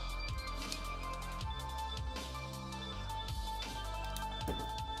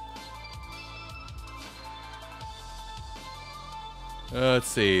 Let's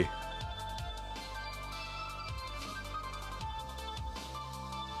see.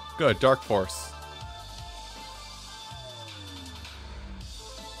 Good, Dark Force.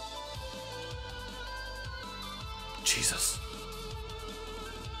 Jesus.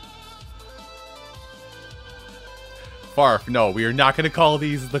 Farf, no, we are not going to call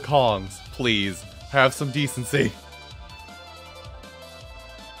these the Kongs. Please, have some decency.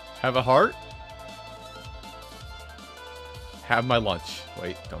 Have a heart? Have my lunch.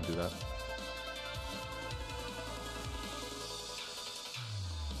 Wait, don't do that.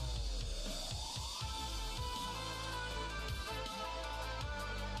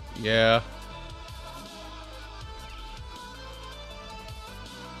 Yeah.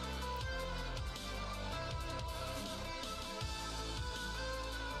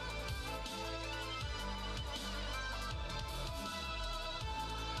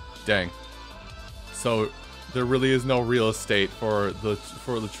 Dang. So there really is no real estate for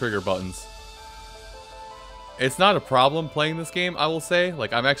the trigger buttons. It's not a problem playing this game, I will say.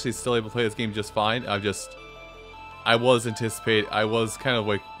 Like, I'm actually still able to play this game just fine. I was kind of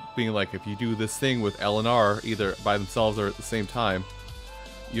like being like, if you do this thing with L and R either by themselves or at the same time,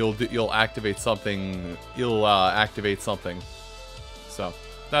 you'll activate something. You'll activate something. So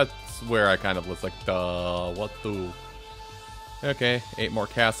that's where I kind of was like, what the? Okay, 8 more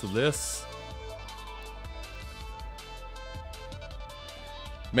casts of this.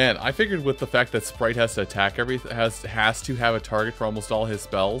 Man, I figured with the fact that Sprite has to attack everything, has to have a target for almost all his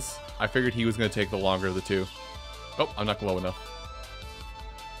spells, I figured he was going to take the longer of the two. Oh, I'm not low enough.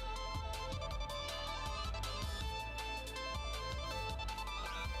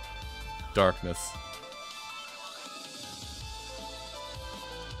 Darkness.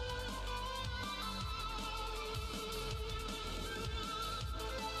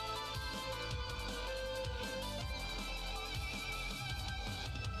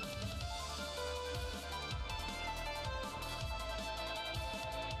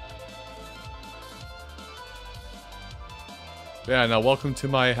 Yeah, now welcome to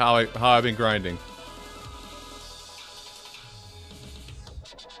my how I've been grinding.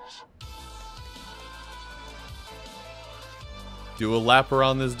 Do a lap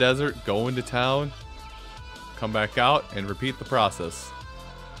around this desert, go into town, come back out, and repeat the process.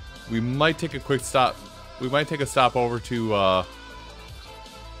 We might take a quick stop. We might take a stop over to.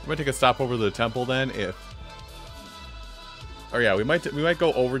 We might take a stop over to the temple then, if. Or yeah, we might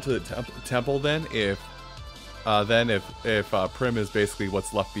go over to the temple then if. If Prim is basically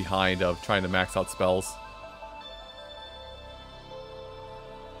what's left behind of trying to max out spells.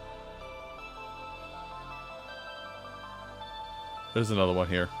 There's another one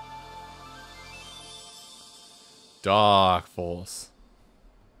here. Dark Force.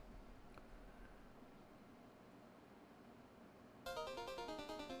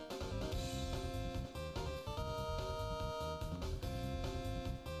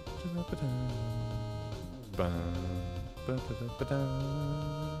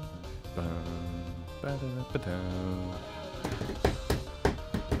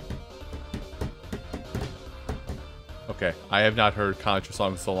 Okay, I have not heard Contra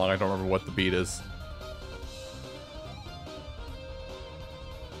Song in so long, I don't remember what the beat is.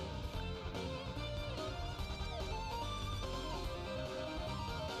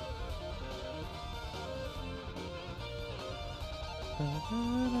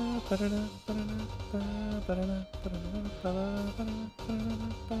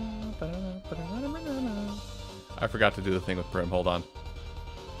 I forgot to do the thing with Brim. Hold on.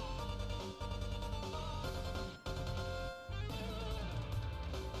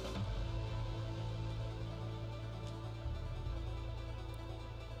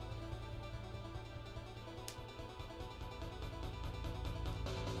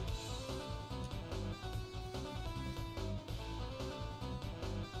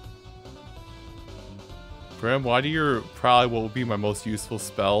 Brim, why do your probably what will be my most useful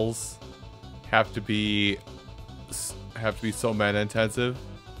spells have to be so mana intensive?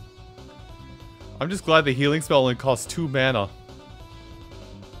 I'm just glad the healing spell only costs 2 mana.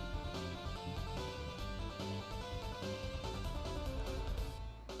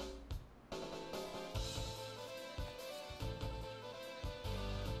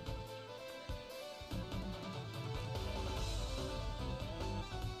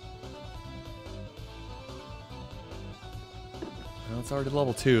 Well, it's already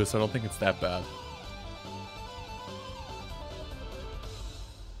level 2, so I don't think it's that bad.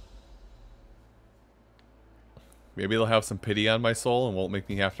 Maybe they'll have some pity on my soul and won't make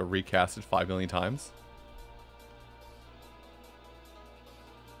me have to recast it 5 million times.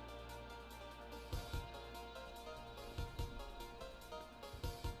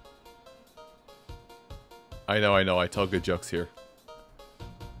 I know, I tell good jokes here.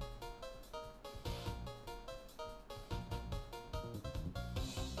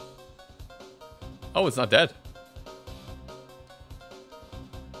 Oh, it's not dead.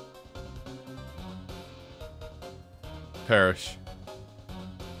 Perish.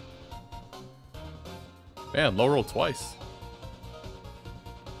 Man, low roll twice.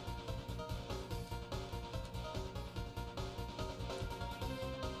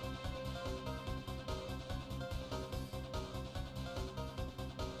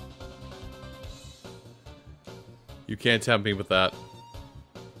 You can't tempt me with that.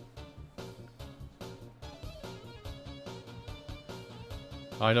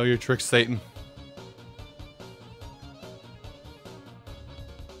 I know your tricks, Satan.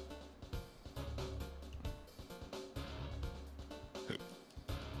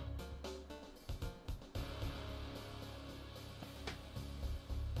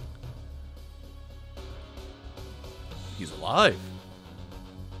 He's alive.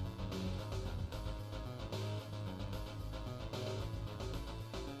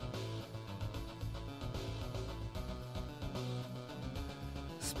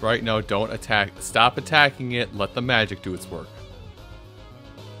 Sprite, no, don't attack. Stop attacking it. Let the magic do its work.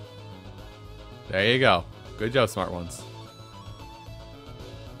 There you go. Good job, smart ones.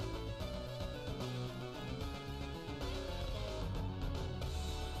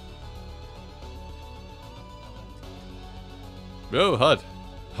 Oh, HUD.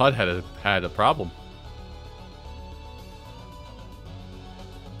 HUD had a problem.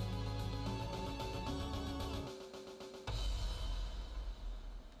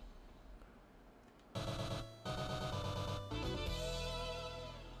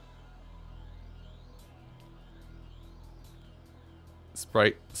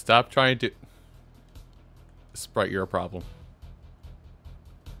 Sprite, stop trying to... Sprite, you're a problem.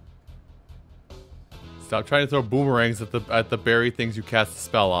 Stop trying to throw boomerangs at the berry things you cast a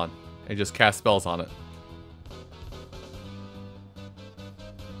spell on, and just cast spells on it.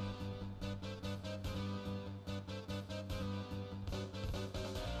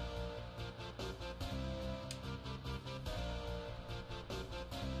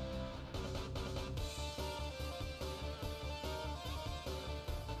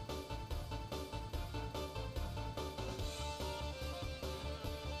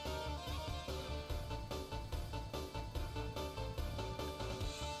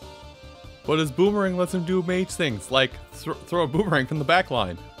 But his boomerang lets him do mage things, like throw a boomerang from the back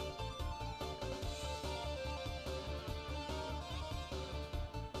line.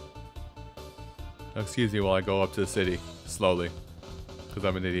 Excuse me while I go up to the city, slowly. Because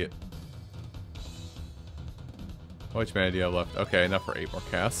I'm an idiot. How much mana do you have left? Okay, enough for 8 more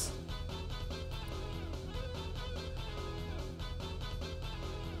casts.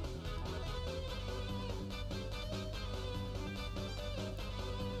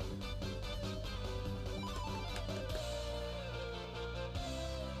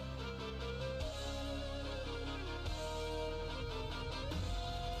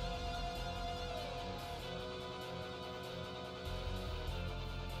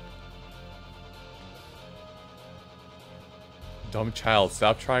 Dumb child,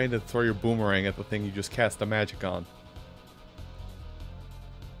 stop trying to throw your boomerang at the thing you just cast the magic on.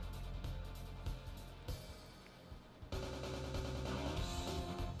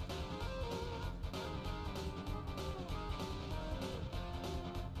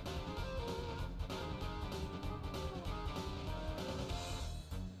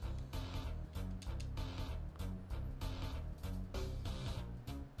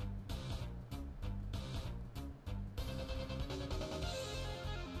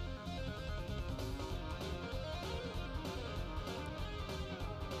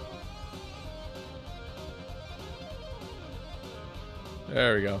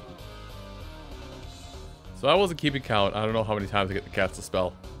 There we go. So I wasn't keeping count. I don't know how many times I get the cast a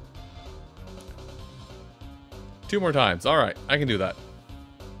spell. 2 more times. Alright, I can do that.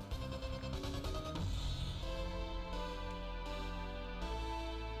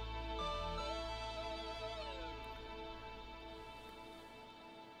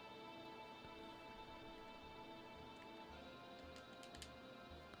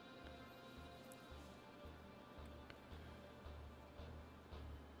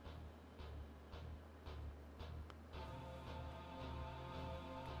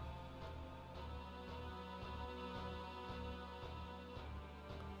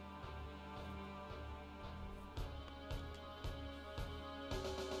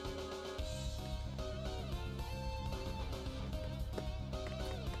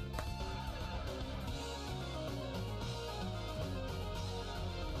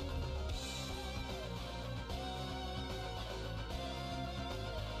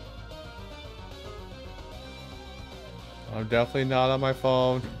 I'm definitely not on my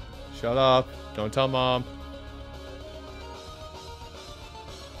phone. Shut up. Don't tell Mom.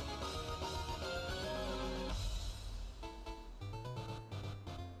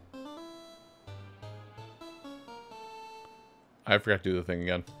 I forgot to do the thing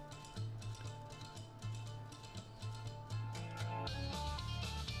again.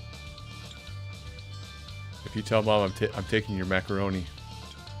 If you tell Mom I'm taking your macaroni.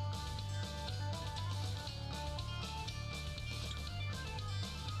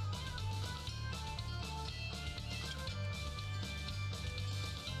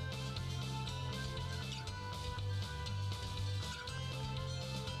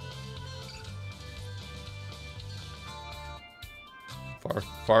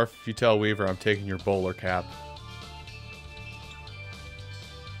 Far if you tell Weaver I'm taking your bowler cap.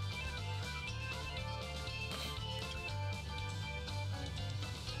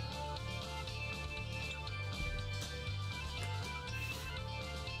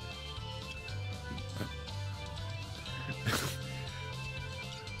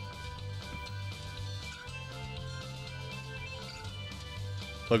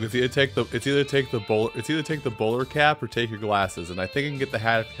 Look, it's either take the bowler cap or take your glasses, and I think I can get the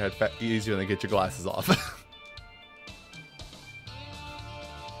hat easier than get your glasses off.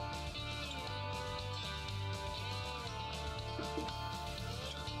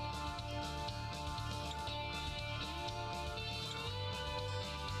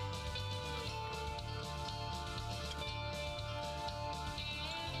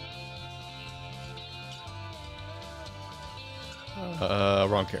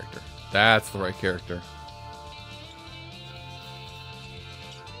 Wrong character. That's the right character.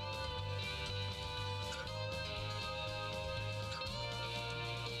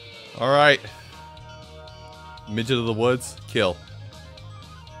 Alright. Midget of the Woods, kill.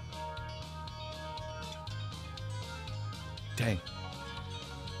 Dang.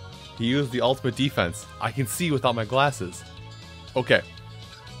 He used the ultimate defense. I can see without my glasses. Okay.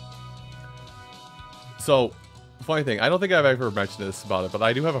 So, funny thing, I don't think I've ever mentioned this about it, but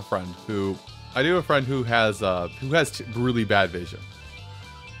I do have a friend who has really bad vision.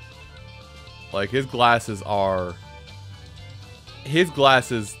 Like his glasses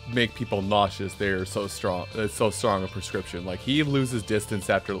make people nauseous. They're so strong. It's so strong a prescription. Like he loses distance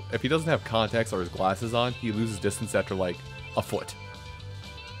if he doesn't have contacts or his glasses on, he loses distance after like a foot.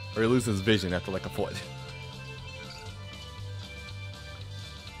 Or he loses vision after like a foot.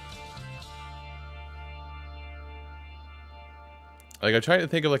 Like I'm trying to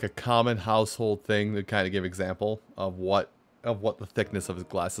think of like a common household thing to kind of give example of what the thickness of his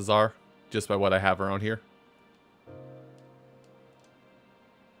glasses are, just by what I have around here.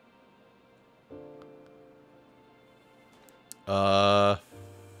 I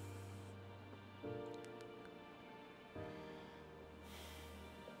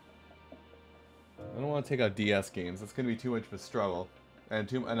don't want to take out DS games. That's gonna be too much of a struggle, and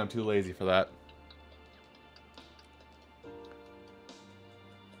I'm too lazy for that.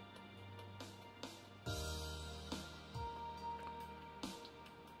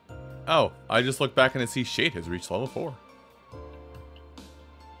 Oh, I just look back and I see Shade has reached level 4.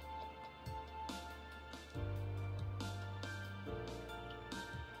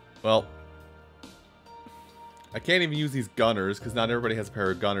 Well, I can't even use these gunners because not everybody has a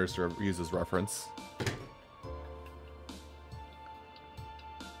pair of gunners to use as reference.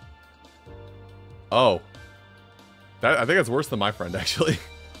 Oh. I think that's worse than my friend, actually.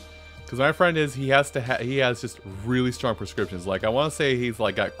 Because my friend he has just really strong prescriptions. Like I want to say he's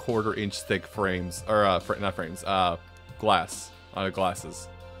like got 1/4 inch thick frames, or not frames, glass on glasses.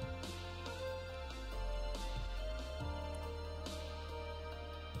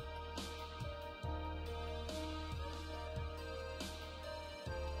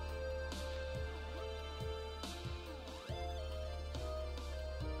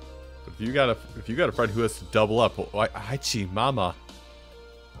 if you got a friend who has to double up, why Aichi mama.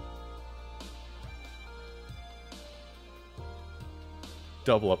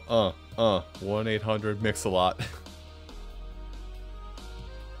 Double up, 1-800 Mix-a-Lot.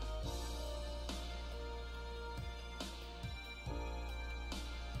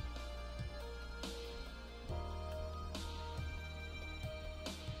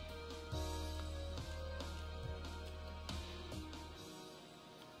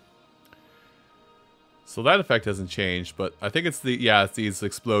 So that effect hasn't changed, but I think it's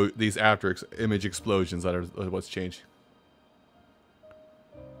it's these after image explosions that are what's changed.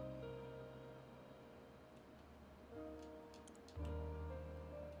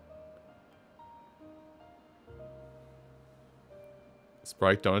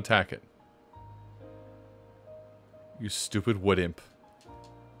 Sprite, don't attack it. You stupid wood imp.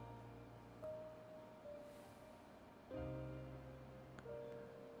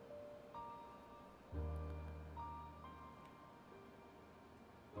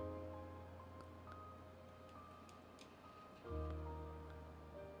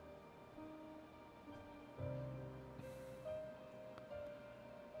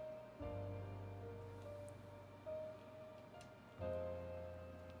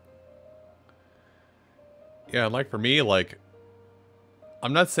 Yeah, like for me, like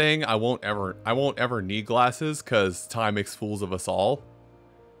I'm not saying I won't ever need glasses because time makes fools of us all.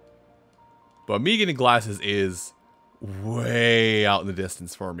 But me getting glasses is way out in the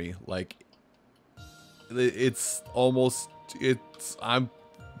distance for me. Like I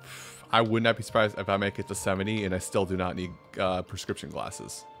would not be surprised if I make it to 70 and I still do not need prescription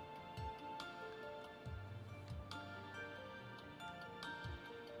glasses.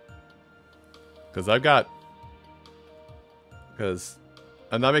 Because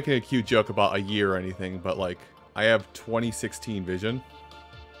I'm not making a cute joke about a year or anything, but like I have 2016 vision.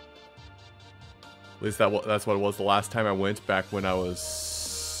 At least that's what it was the last time I went, back when I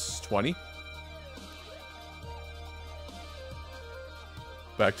was 20.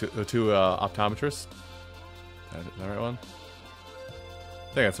 Back to optometrist. Is that the right one?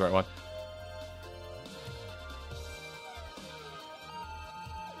 I think that's the right one.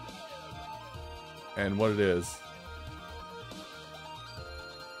 And what it is.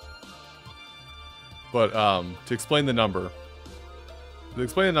 But to explain the number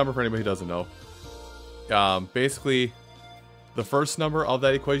for anybody who doesn't know, basically the first number of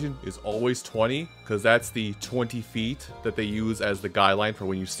that equation is always 20, because that's the 20 feet that they use as the guideline for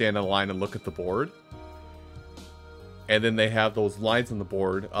when you stand on a line and look at the board. And then they have those lines on the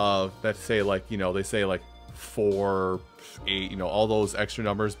board that say, like, you know, they say like 4, 8, you know, all those extra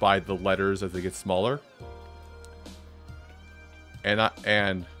numbers by the letters as they get smaller.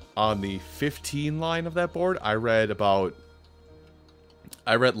 And on the 15 line of that board, I read like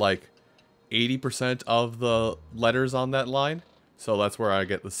 80% of the letters on that line. So that's where I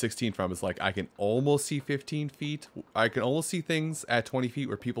get the 16 from. It's like I can almost see 15 feet. I can almost see things at 20 feet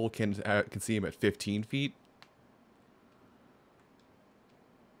where people can see them at 15 feet.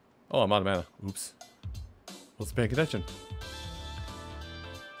 Oh, I'm out of mana. Oops. Wasn't paying attention.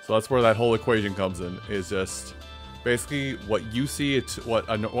 So that's where that whole equation comes in. Is just basically what you see, what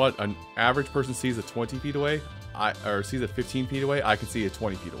an average person sees at 20 feet away, or sees at 15 feet away, I can see at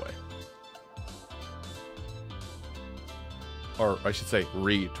 20 feet away. Or I should say,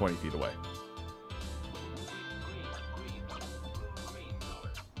 read 20 feet away.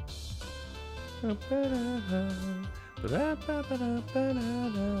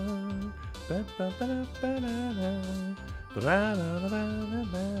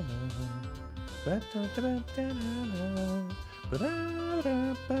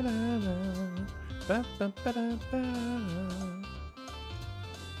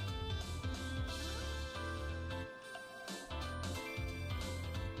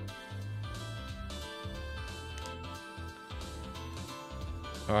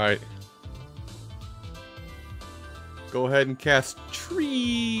 Alright. Go ahead and cast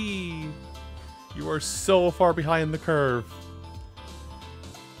Tree! You are so far behind the curve.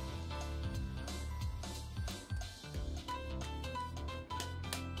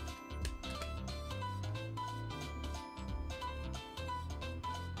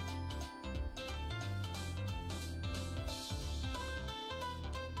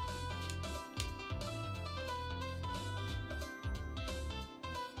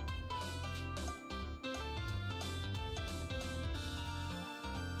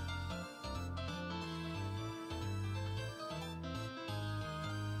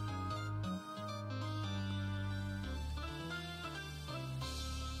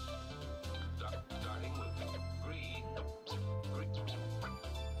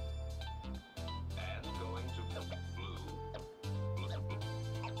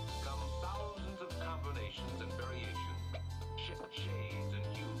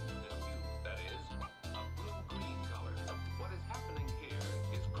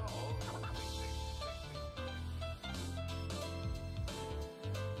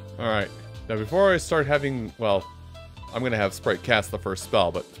 Alright. Now before I start having, well, I'm gonna have Sprite cast the first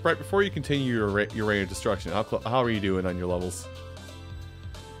spell, but Sprite, before you continue your Rain of Destruction, how are you doing on your levels?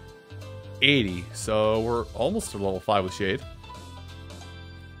 80, so we're almost to level 5 with Shade.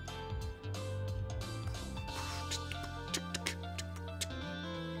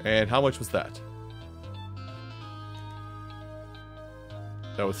 And how much was that?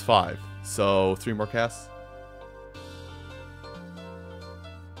 That was 5, so 3 more casts?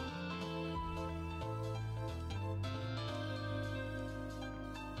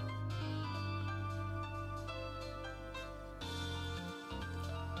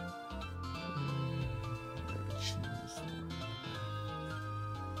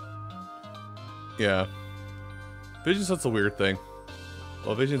 Yeah. Vision Set's a weird thing.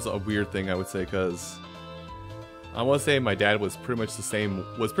 Well, Vision's a weird thing, I would say, because I want to say my dad was pretty much the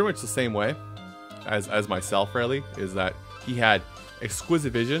same way as myself, really, is that he had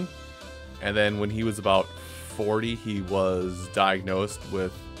exquisite vision, and then when he was about 40, he was diagnosed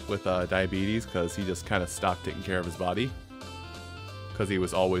with diabetes because he just kind of stopped taking care of his body because he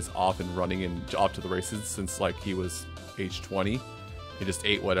was always off and running and off to the races since like he was age 20. He just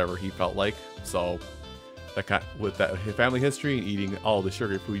ate whatever he felt like. So that with that family history and eating all the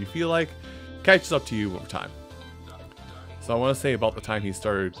sugary food you feel like catches up to you over time. So I want to say about the time he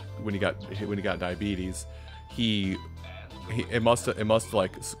started when he got diabetes, it must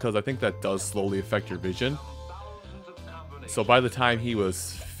like, because I think that does slowly affect your vision. So by the time he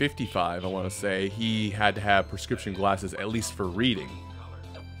was 55, I want to say he had to have prescription glasses at least for reading.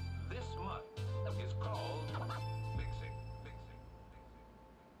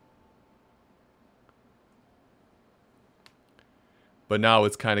 But now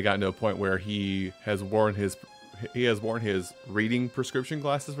it's kind of gotten to a point where he has worn his reading prescription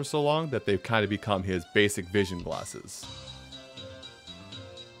glasses for so long that they've kind of become his basic vision glasses.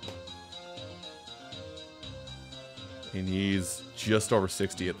 And he's just over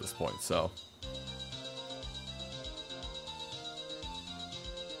 60 at this point, so.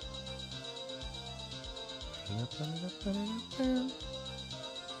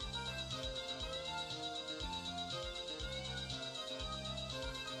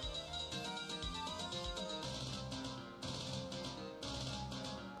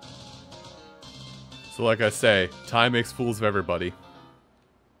 So like I say, time makes fools of everybody.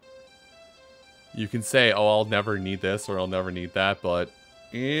 You can say, oh, I'll never need this or I'll never need that, but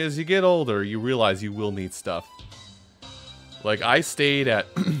as you get older, you realize you will need stuff. Like, I stayed at,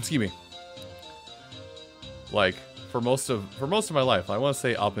 excuse me, like, for most of my life, I want to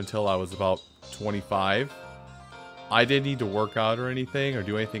say up until I was about 25, I didn't need to work out or anything or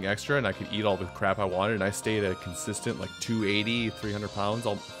do anything extra, and I could eat all the crap I wanted, and I stayed at a consistent, like, 280, 300 pounds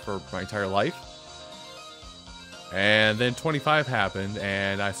for my entire life. And then 25 happened,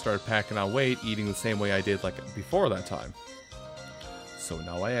 and I started packing on weight, eating the same way I did like before that time. So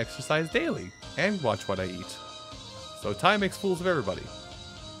now I exercise daily, and watch what I eat. So time makes fools of everybody.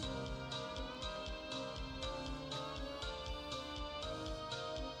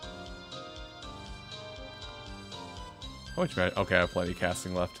 How much man? Okay, I have plenty of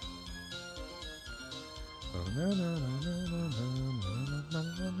casting left.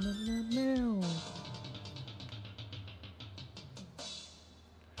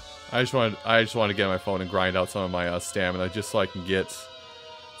 I just want to get on my phone and grind out some of my stamina just so I can get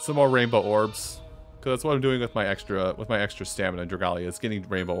some more rainbow orbs. Because that's what I'm doing with my extra stamina in Dragalia, is getting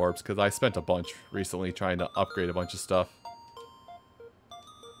rainbow orbs, because I spent a bunch recently trying to upgrade a bunch of stuff.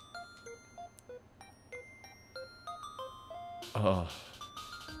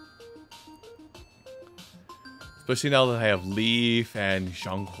 Especially now that I have Leaf and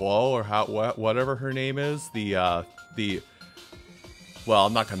Zhanghuo, or whatever her name is, well,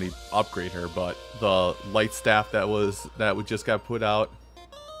 I'm not gonna upgrade her, but the light staff that just got put out.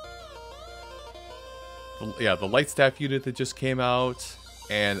 Yeah, the light staff unit that just came out,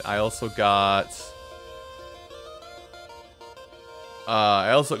 and I also got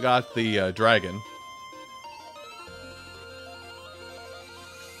the dragon.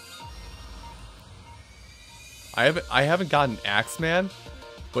 I haven't gotten Axeman.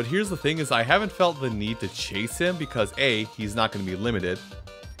 But here's the thing is I haven't felt the need to chase him because A, he's not going to be limited.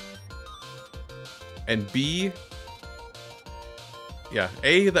 And B, yeah,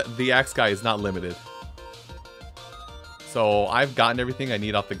 A, the axe guy is not limited. So I've gotten everything I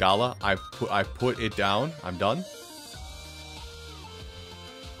need off the Gala. I've put it down. I'm done.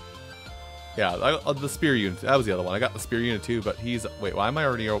 Yeah, the spear unit. That was the other one. I got the spear unit too, but he's... Wait, why am I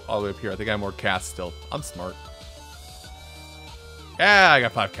already all the way up here? I think I have more casts still. I'm smart. Yeah, I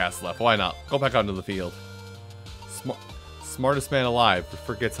got 5 casts left. Why not? Go back out into the field. Smartest man alive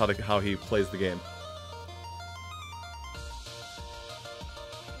forgets how he plays the game.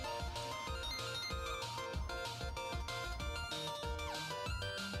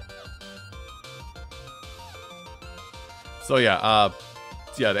 So yeah,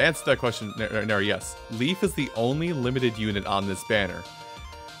 to answer that question, Nara, yes, Leaf is the only limited unit on this banner.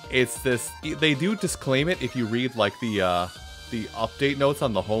 It's this. They do disclaim it if you read like the update notes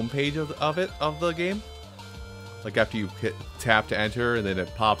on the homepage of the game. Like after you hit tap to enter, and then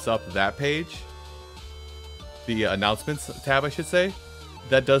it pops up that page. The announcements tab, I should say,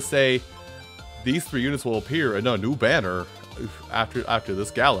 that does say these 3 units will appear in a new banner after this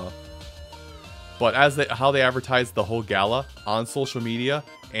gala. But how they advertise the whole gala on social media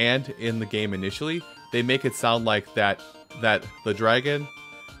and in the game initially, they make it sound like that the dragon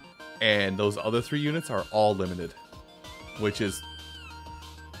and those other 3 units are all limited. Which is,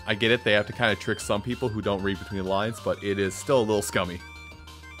 I get it, they have to kind of trick some people who don't read between the lines, but it is still a little scummy.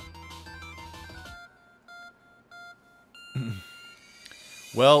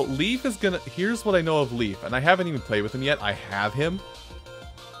 Well, Leaf is gonna... Here's what I know of Leaf, and I haven't even played with him yet. I have him.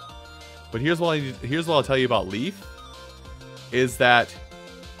 But here's what I'll tell you about Leaf, is that,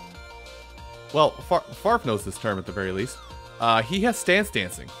 well, Farf knows this term at the very least. He has stance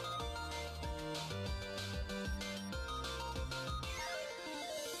dancing.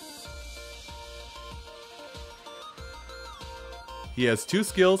 He has 2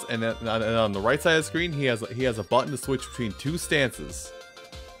 skills, and on the right side of the screen, he has a button to switch between 2 stances.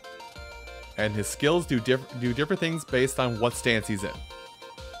 And his skills do different things based on what stance he's in.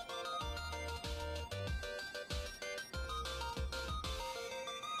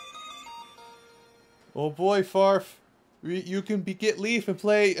 Oh boy, Farf, you can get Leaf and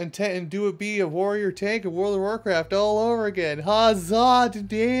play and be a warrior tank in World of Warcraft all over again. Huzzah,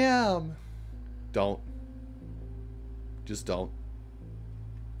 damn! Don't. Just don't.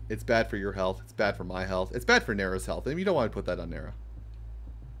 It's bad for your health. It's bad for my health. It's bad for Nara's health. And you don't want to put that on Nara.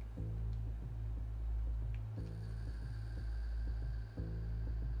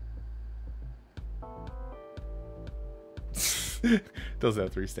 Doesn't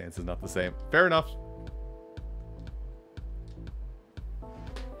have 3 stances, not the same. Fair enough.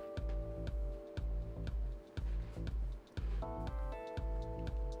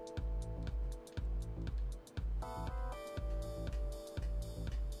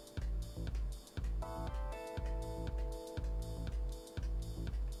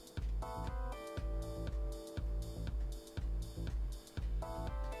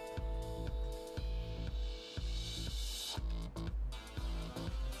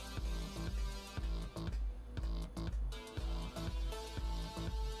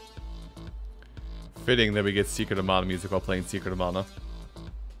 Fitting that we get Secret of Mana music while playing Secret of Mana.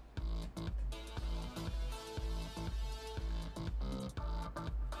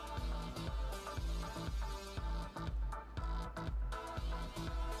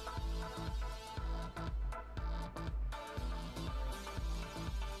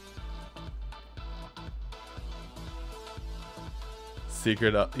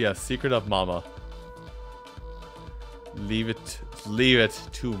 Secret of Mama. Leave it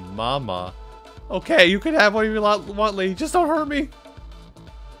to Mama. Okay, you can have whatever you want, lady. Just don't hurt me.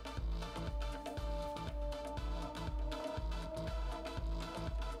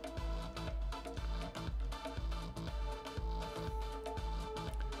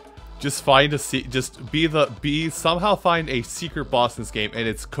 Just somehow find a secret boss in this game, and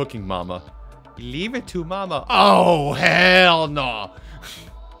it's Cooking Mama. Leave it to Mama. Oh, hell no.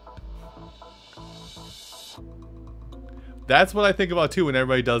 That's what I think about too when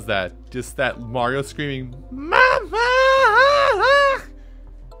everybody does that. Just that Mario screaming, Mama!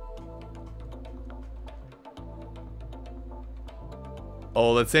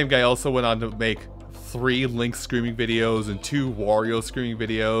 Oh, that same guy also went on to make 3 Link screaming videos and 2 Wario screaming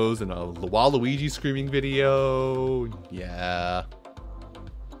videos and a Waluigi screaming video. Yeah.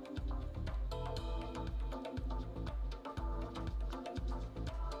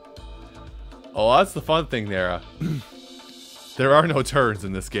 Oh, that's the fun thing there. There are no turns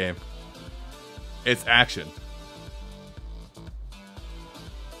in this game. It's action.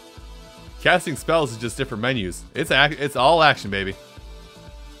 Casting spells is just different menus. It's all action, baby.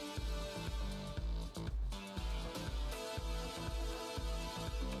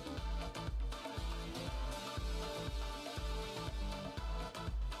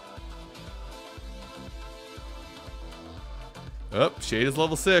 Oh, Shade is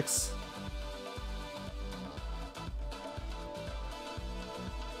level 6.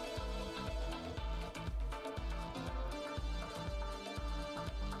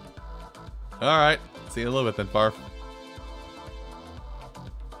 Alright, see you in a little bit then, Farf.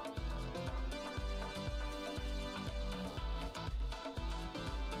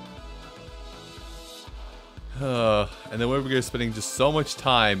 And then we're gonna spending just so much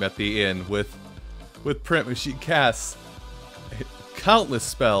time at the inn with Print when she casts countless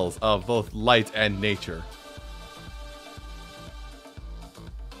spells of both light and nature.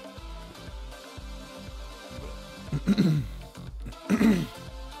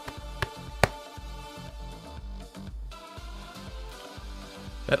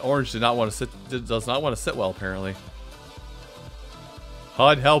 That orange does not want to sit well, apparently.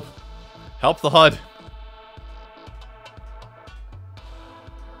 HUD, help! Help the HUD!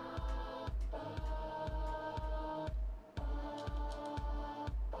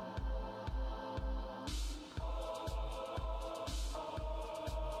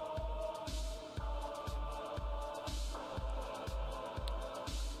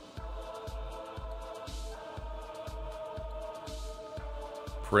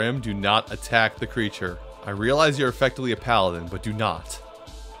 Prim, do not attack the creature. I realize you're effectively a paladin, but do not.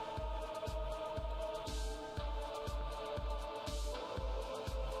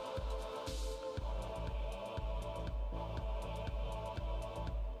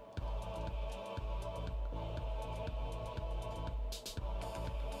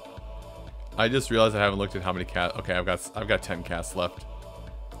 I just realized I haven't looked at how many casts. Okay, I've got 10 casts left.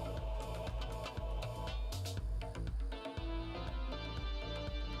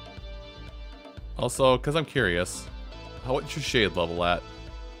 Also, because I'm curious, what's your shade level at?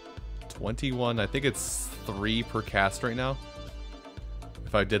 21. I think it's 3 per cast right now.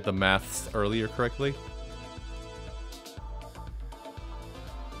 If I did the maths earlier correctly.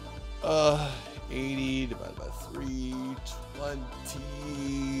 80 divided by 3,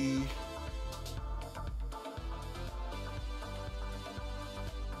 20.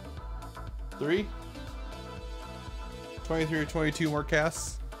 3? 23 or 22 more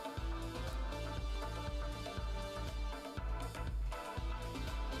casts?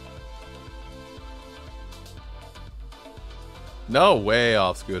 No, way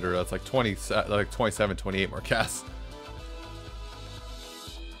off, Scooter. That's like 27, 28 more casts.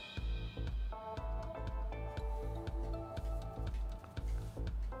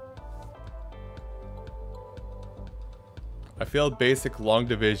 I failed basic long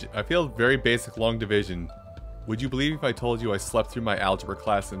division. I failed very basic long division. Would you believe if I told you I slept through my algebra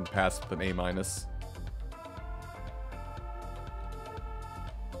class and passed with an A-?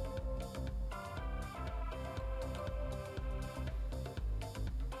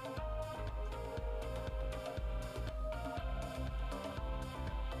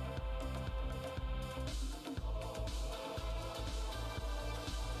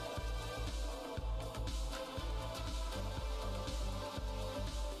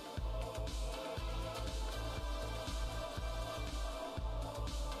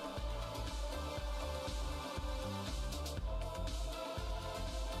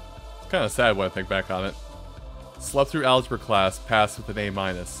 Kind of sad when I think back on it. Slept through algebra class, passed with an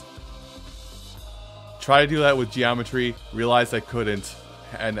A-. Tried to do that with geometry, realized I couldn't,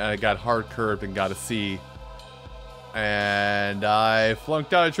 and I got hard curved and got a C. And I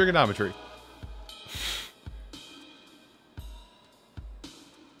flunked out of trigonometry.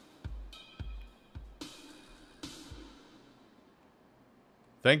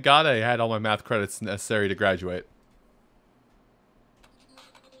 Thank God I had all my math credits necessary to graduate.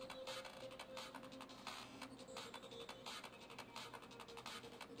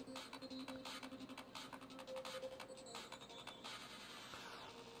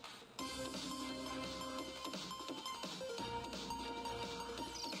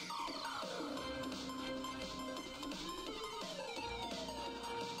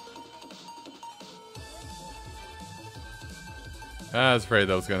 I was afraid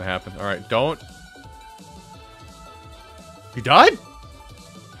that was gonna happen. Alright, don't. You died?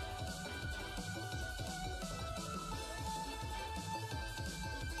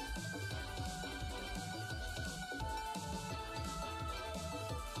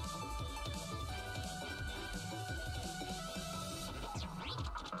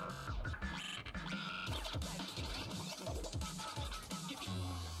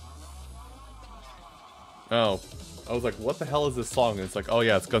 Oh. I was like, what the hell is this song? And it's like, oh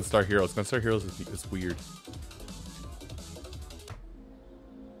yeah, it's Gunstar Heroes. Gunstar Heroes is weird.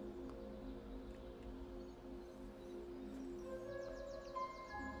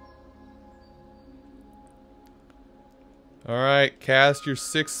 Alright, cast your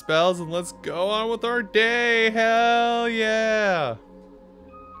 6 spells and let's go on with our day. Hell yeah!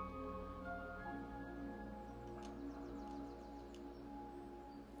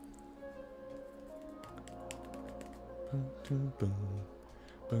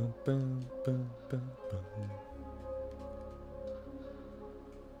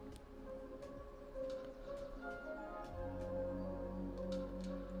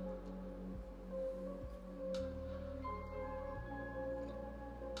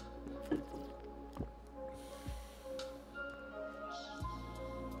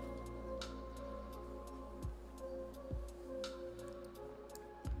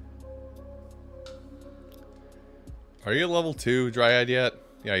 Are you level 2 Dryad yet?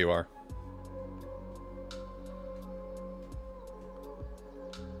 Yeah, you are.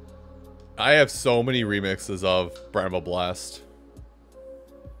 I have so many remixes of Bramble Blast.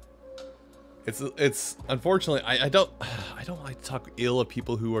 It's unfortunately I don't like to talk ill of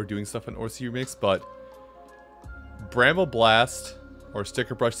people who are doing stuff on OC Remix, but Bramble Blast or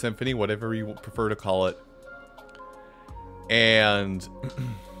Sticker Brush Symphony, whatever you prefer to call it, and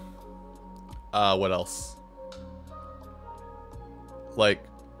what else? Like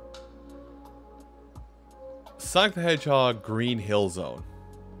Sonic the Hedgehog Green Hill Zone.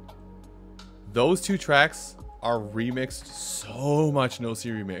 Those two tracks are remixed so much in OC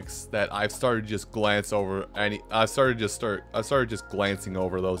Remix that I've started to just glance over I started just glancing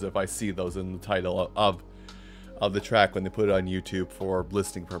over those if I see those in the title of the track when they put it on YouTube for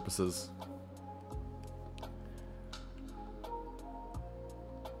listing purposes.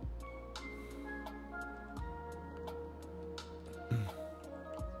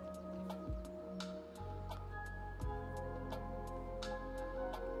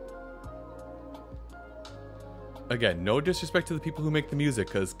 Again, no disrespect to the people who make the music,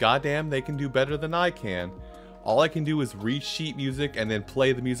 because goddamn, they can do better than I can. All I can do is read sheet music and then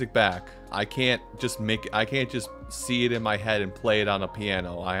play the music back. I can't just see it in my head and play it on a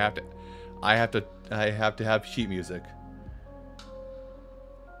piano. I have to have sheet music.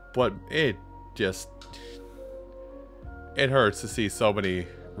 But it hurts to see so many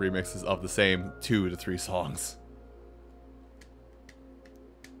remixes of the same 2 to 3 songs.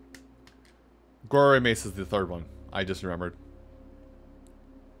 Glory Mace is the third one. I just remembered.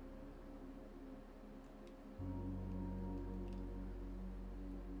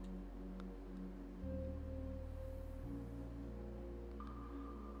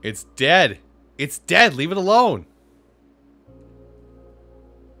 It's dead. It's dead. Leave it alone.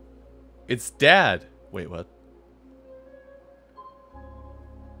 It's dead. Wait, what?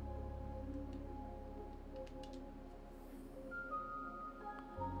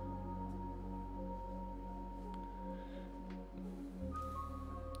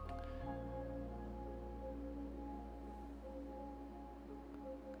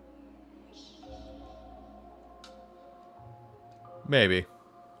 Maybe.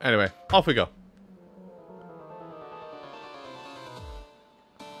 Anyway, off we go.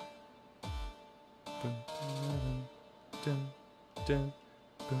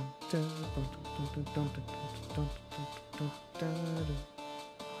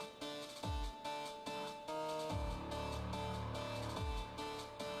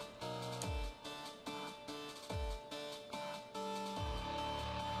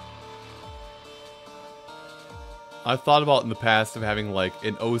 I've thought about in the past of having like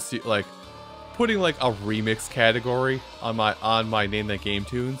an OC, like putting like a remix category on my Name That Game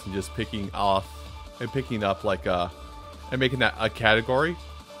tunes and just picking up like and making that a category,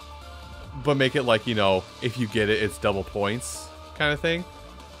 but make it like, you know, if you get it, it's double points kind of thing.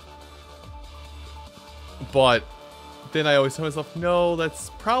 But then I always tell myself, no, that's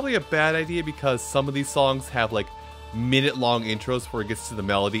probably a bad idea, because some of these songs have like minute-long intros where it gets to the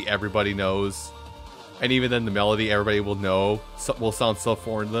melody everybody knows. And even then, the melody everybody will know will sound so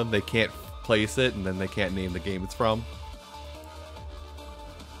foreign to them, they can't place it, and then they can't name the game it's from.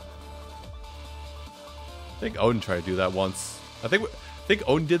 I think Odin tried to do that once. I think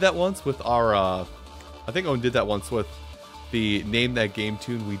Odin did that once with our. I think Odin did that once with the Name That Game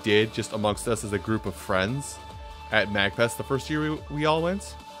tune we did just amongst us as a group of friends at MagFest the first year we all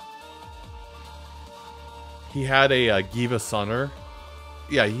went. He had a Giva Sunner.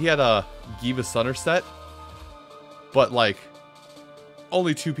 Yeah, he had a Giva Sunner set, but like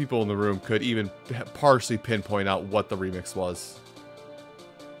only 2 people in the room could even partially pinpoint out what the remix was.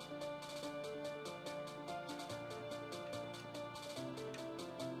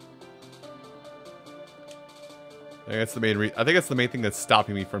 I think that's the main I think that's the main thing that's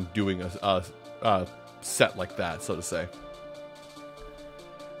stopping me from doing a set like that, so to say.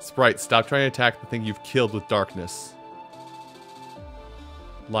 Sprite, stop trying to attack the thing you've killed with darkness.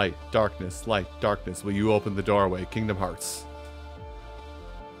 Light, darkness, will you open the doorway? Kingdom Hearts.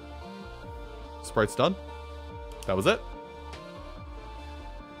 Sprite's done. That was it.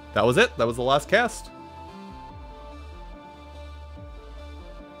 That was it. That was the last cast.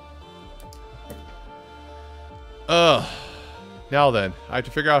 Now then, I have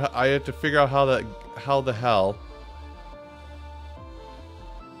to figure out how the hell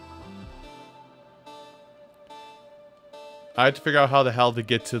I had to figure out how the hell to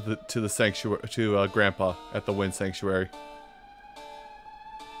get to the sanctuary, to Grandpa at the Wind Sanctuary.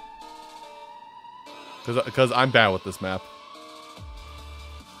 Because I'm bad with this map.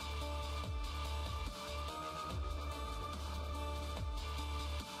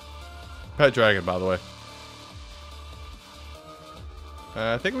 pet dragon, by the way.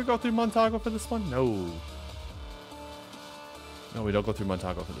 I think we go through Montago for this one? No. No, we don't go through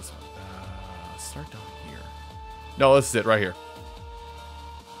Montago for this one. Start down here. No, this is it, right here.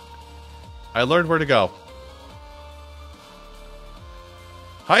 I learned where to go.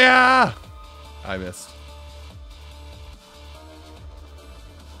 Hiya! I missed.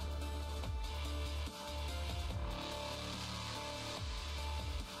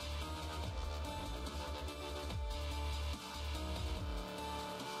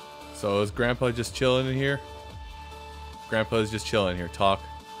 So is Grandpa just chilling in here? Grandpa's just chilling here. Talk.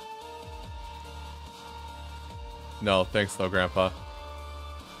 No, thanks though, Grandpa.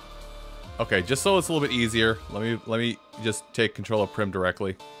 Okay, just so it's a little bit easier, let me just take control of Prim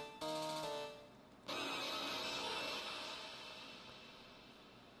directly.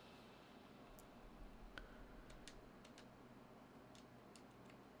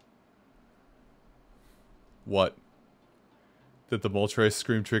 What? Did the Moltres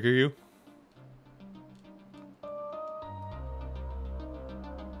scream trigger you?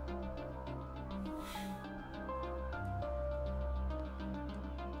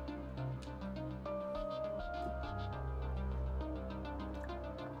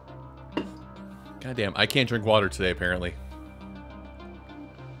 Goddamn, I can't drink water today, apparently.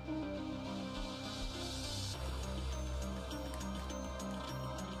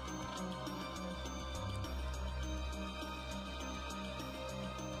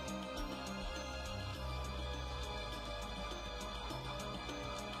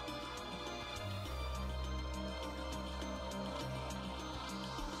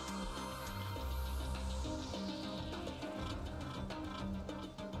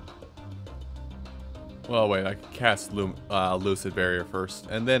 Well, wait, I can cast Lucid Barrier first,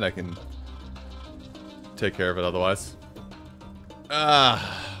 and then I can take care of it otherwise.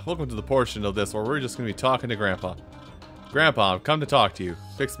 Welcome to the portion of this where we're just going to be talking to Grandpa. Grandpa, I've come to talk to you.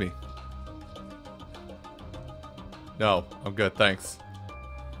 Fix me. No, I'm good, thanks.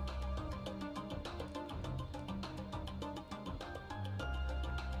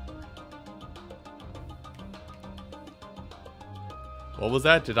 What was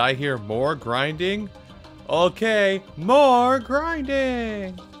that? Did I hear more grinding? Okay, more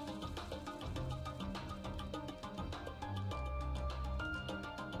grinding!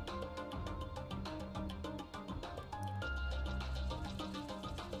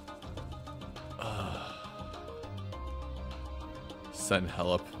 Send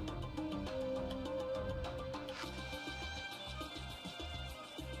help.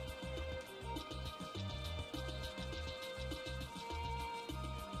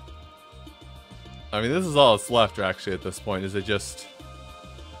 I mean, this is all that's left, actually, at this point. Is it just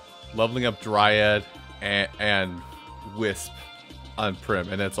leveling up Dryad and Wisp on Prim,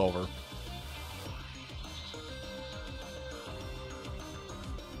 and it's over.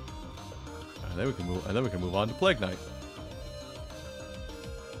 And then we can move on to Plague Knight.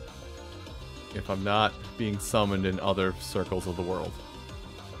 If I'm not being summoned in other circles of the world.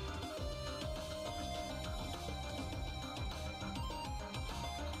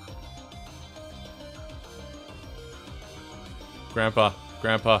 Grandpa,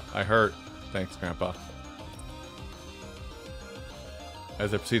 I hurt. Thanks, Grandpa.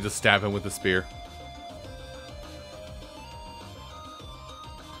 As I proceed to stab him with the spear.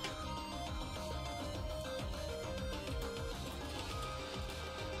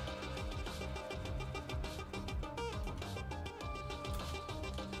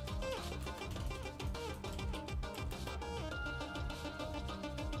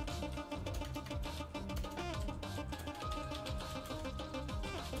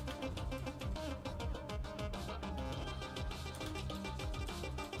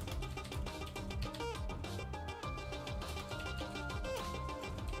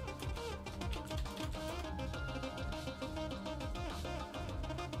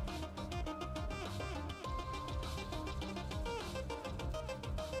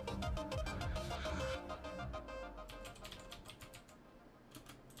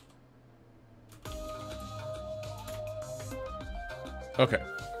 Okay.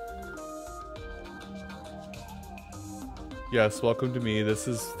 Yes, welcome to me. This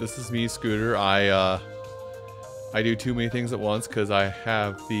is me, Scooter. I do too many things at once because I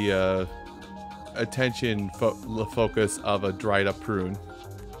have the attention focus of a dried up prune.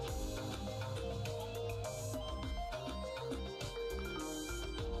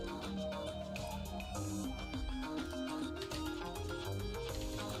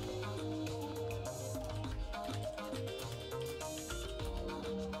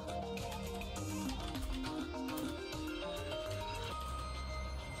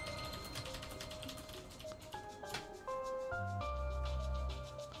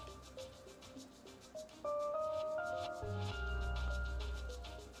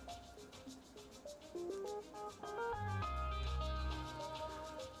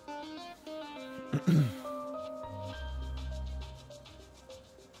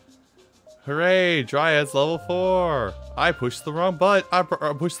 Hooray! Dryads level 4! I pushed the wrong I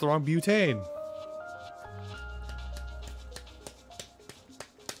pushed the wrong butane.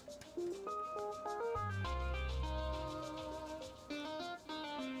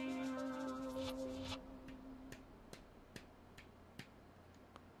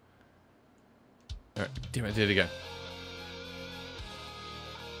 Alright, damn it, I did it again.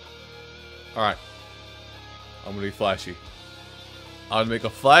 Alright. I'm gonna be flashy. I'm gonna make a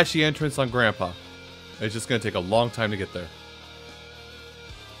flashy entrance on Grandpa. It's just gonna take a long time to get there.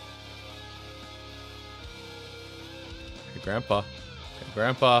 Hey, Grandpa. Hey,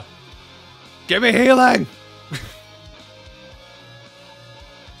 Grandpa. Give me healing!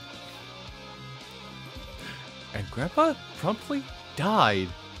 And Grandpa promptly died.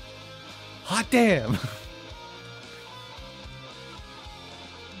 Hot damn!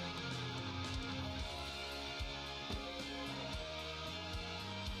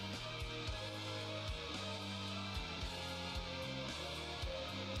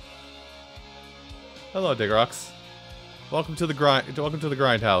 Hello, Digrox. Welcome to the grind. Welcome to the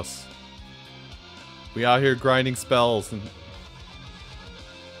grindhouse. We out here grinding spells, and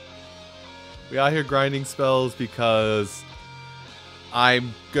we out here grinding spells because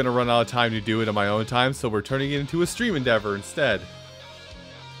I'm gonna run out of time to do it on my own time. So we're turning it into a stream endeavor instead.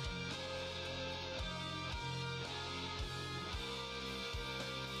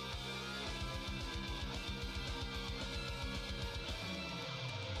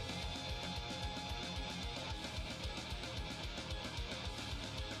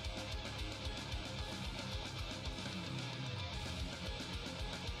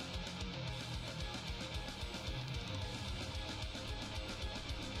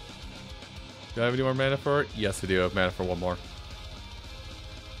 Do I have any more mana for it? Yes, I do have mana for one more.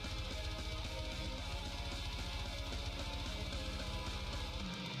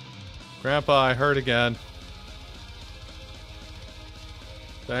 Grandpa, I hurt again.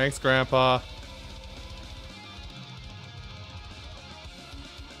 Thanks, Grandpa.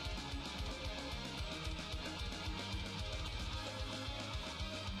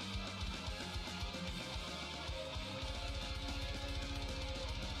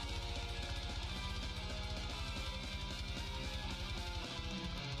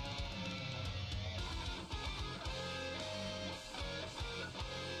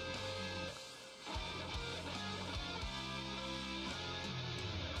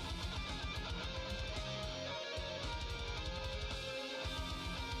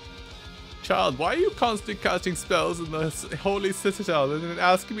 Child, why are you constantly casting spells in the Holy Citadel and then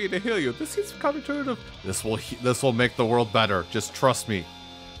asking me to heal you? This seems counterintuitive. This will make the world better. Just trust me.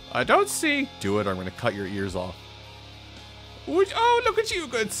 I don't see. Do it or I'm going to cut your ears off. Oh, look at you,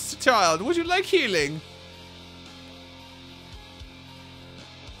 good child. Would you like healing?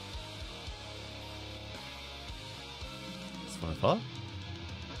 That's what I thought.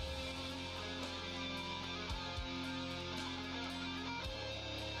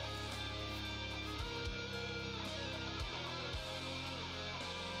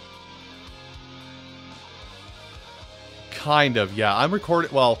 Kind of, yeah. I'm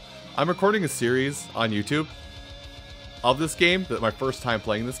recording a series on YouTube of this game, my first time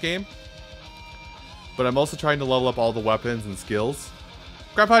playing this game. But I'm also trying to level up all the weapons and skills.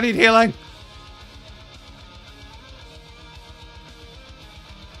 Grandpa, I need healing!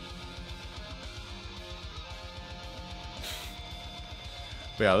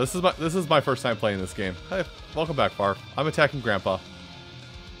 But yeah, this is my first time playing this game. Hey, welcome back, Barf. I'm attacking Grandpa.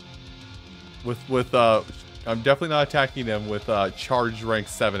 I'm definitely not attacking him with charge rank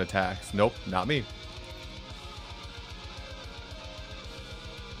 7 attacks. Nope, not me.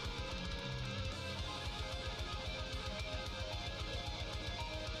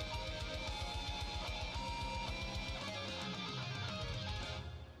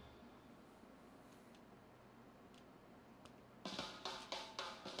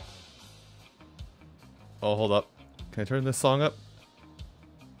 Oh, hold up. Can I turn this song up?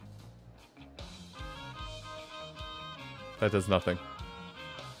 That does nothing.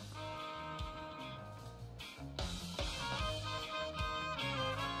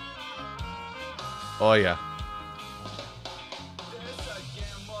 Oh yeah.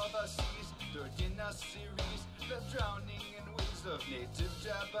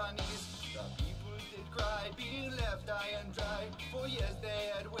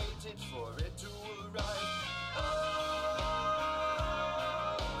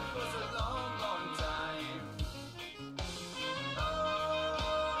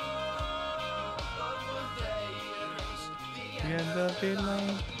 End of the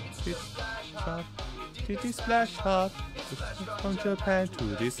line. Titty splash hot. From Japan to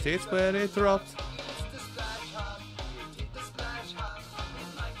the States where it dropped.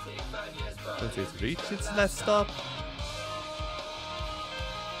 Once it's reached its last stop.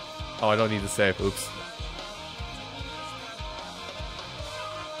 Oh, I don't need to save. Oops.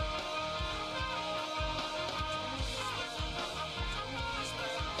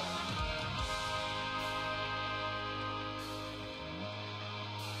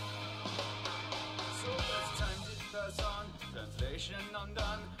 Translation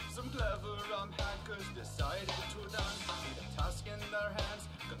undone. Some clever hackers decided to done. See the task in their hands,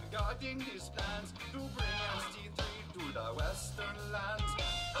 concocting these plans to bring ST3 to the western lands.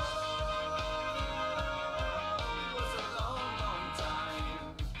 Oh, it was a long, long time.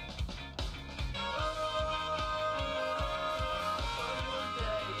 Oh,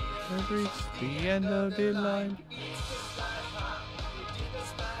 I've reached the end of the line.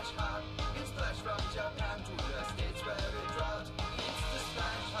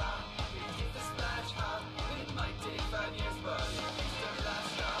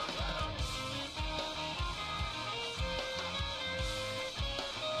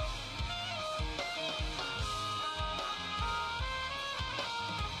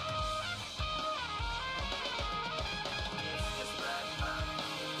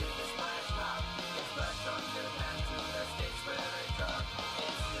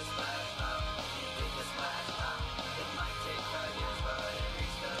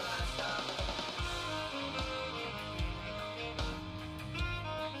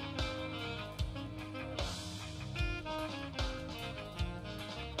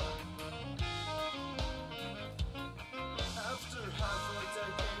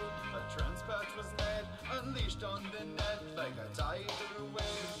 unleashed on the net like a tidal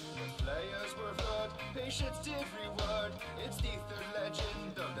wave. The players were flood, patience did reward. It's the third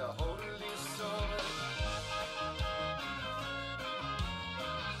legend of the Holy Sword.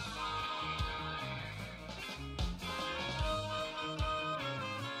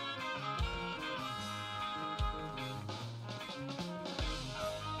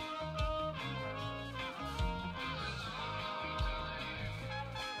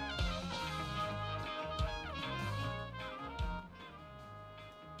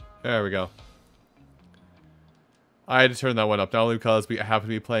 There we go. I had to turn that one up, not only because we happen to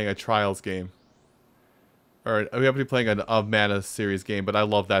be playing a Trials game. Or we happen to be playing an Of Mana series game, but I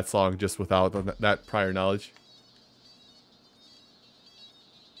love that song just without that prior knowledge.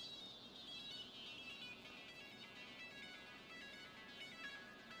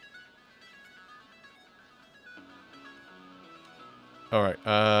 Alright,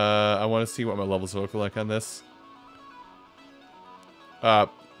 I want to see what my levels look like on this.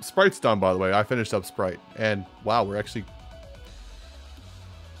 Sprite's done, by the way. I finished up Sprite. And, wow, we're actually...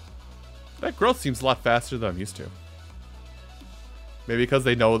 That growth seems a lot faster than I'm used to. Maybe because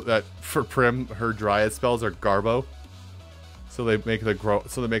they know that for Prim, her Dryad spells are Garbo. So they make the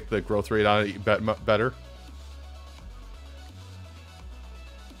growth rate on it better.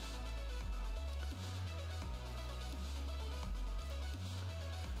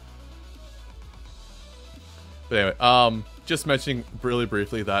 But anyway, just mentioning really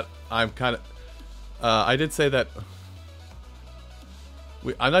briefly that I'm kind of, I did say that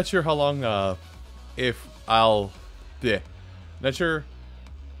I'm not sure how long, if I'll, not sure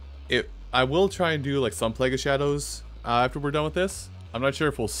if I will try and do like some Plague of Shadows after we're done with this. I'm not sure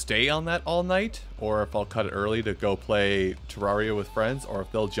if we'll stay on that all night or if I'll cut it early to go play Terraria with friends, or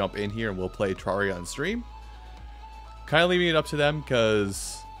if they'll jump in here and we'll play Terraria on stream. Kind of leaving it up to them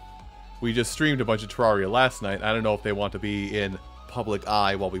because we just streamed a bunch of Terraria last night. I don't know if they want to be in public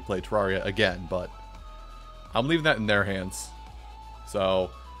eye while we play Terraria again, but I'm leaving that in their hands.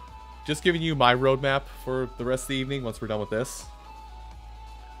 So, just giving you my roadmap for the rest of the evening once we're done with this.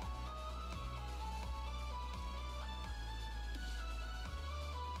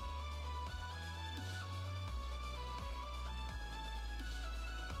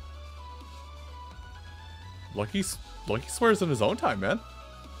 Lucky swears in his own time, man.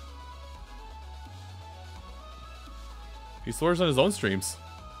 He swears on his own streams.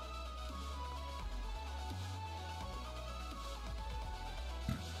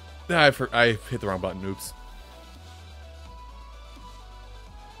 I hit the wrong button, oops.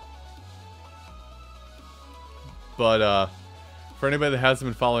 But, for anybody that hasn't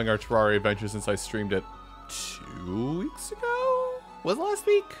been following our Terraria adventure since I streamed it 2 weeks ago? Was it last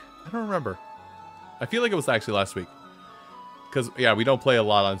week? I don't remember. I feel like it was actually last week. Because, yeah, we don't play a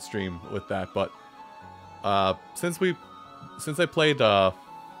lot on stream with that, but, since I played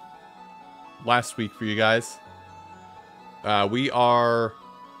last week for you guys, we are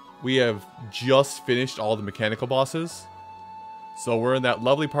we have just finished all the mechanical bosses. So we're in that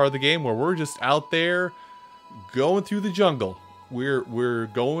lovely part of the game where we're just out there going through the jungle. We're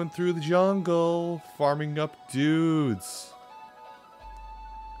going through the jungle, farming up dudes.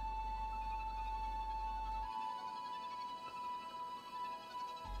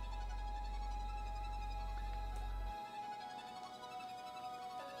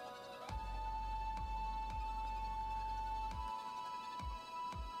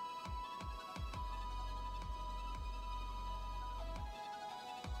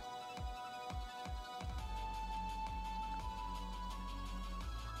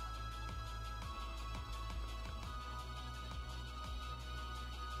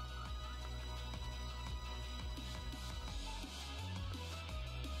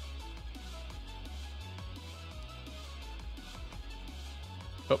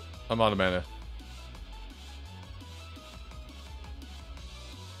 Oh, I'm out of mana.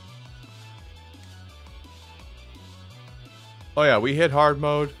 Oh yeah, we hit hard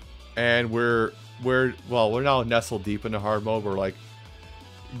mode, and we're now nestled deep into hard mode. We're like,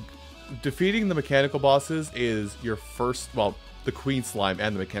 defeating the mechanical bosses is your first, well, the Queen Slime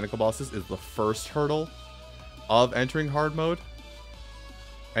and the mechanical bosses is the first hurdle of entering hard mode.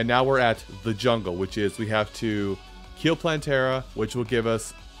 And now we're at the jungle, which is we have to kill Plantera, which will give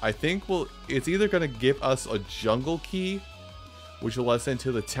us, I think it's either going to give us a jungle key, which will let us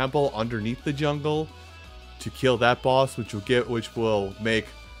into the temple underneath the jungle to kill that boss, which will make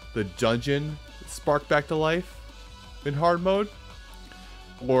the dungeon spark back to life in hard mode.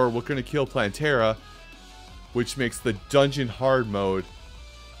 Or we're going to kill Plantera, which makes the dungeon hard mode.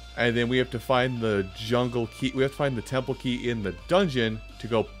 And then we have to find the jungle key. We have to find the temple key in the dungeon to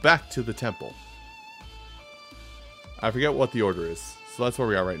go back to the temple. I forget what the order is. So that's where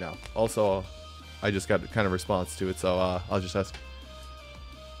we are right now. Also, I just got kind of response to it, so I'll just ask.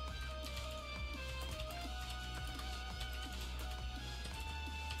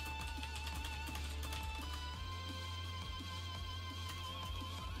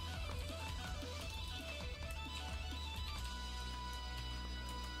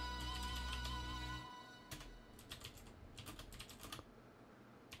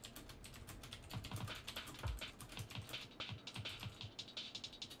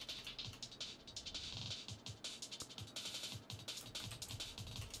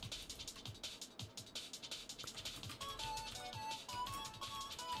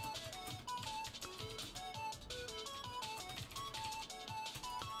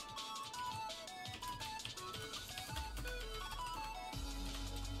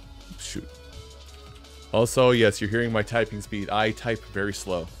 Shoot. Also, yes, you're hearing my typing speed. I type very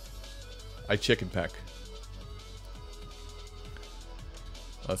slow. I chicken peck.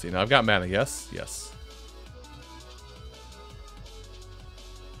 Let's see. Now I've got mana. Yes? Yes.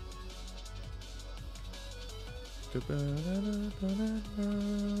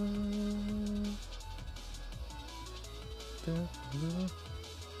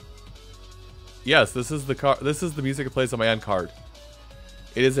 Yes, this is the music that plays on my end card.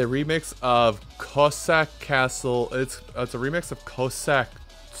 It is a remix of Cossack Castle. It's a remix of Cossack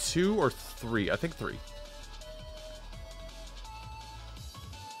 2 or 3. I think 3.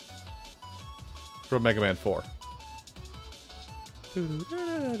 From Mega Man 4.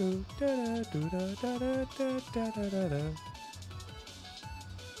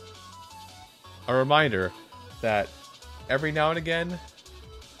 A reminder that every now and again,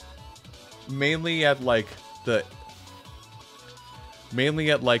 mainly at like the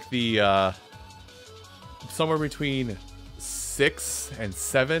somewhere between 6 and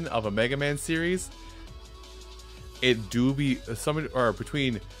 7 of a Mega Man series, it do be somewhere, or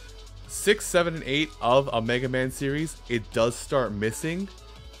between 6, 7, and 8 of a Mega Man series, it does start missing,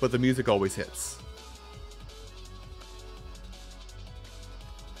 but the music always hits.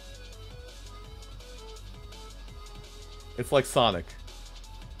 It's like Sonic.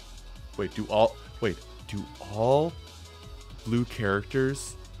 Wait, do all blue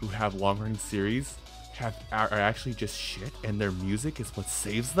characters who have long-running series are actually just shit, and their music is what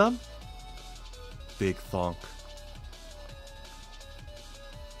saves them? Big thonk.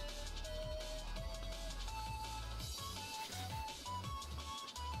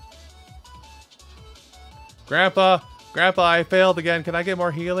 Grandpa, I failed again. Can I get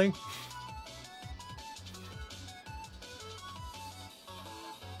more healing?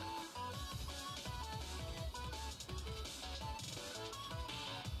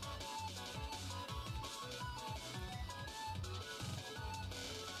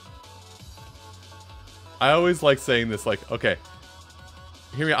 I always like saying this, like, okay,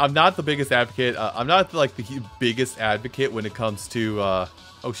 hear me. I'm not the biggest advocate. I'm not like the biggest advocate when it comes to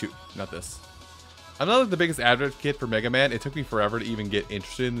Oh shoot, not this. I'm not like the biggest advocate for Mega Man. It took me forever to even get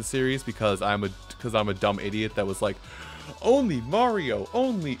interested in the series because I'm a dumb idiot that was like, only Mario,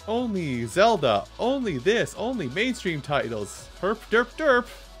 only Zelda, only this, only mainstream titles. Herp derp derp.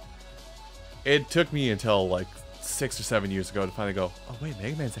 It took me until like 6 or 7 years ago to finally go, oh wait,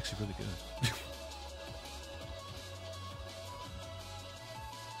 Mega Man's actually really good.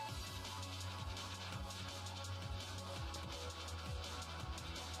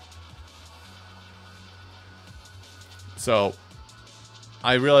 So,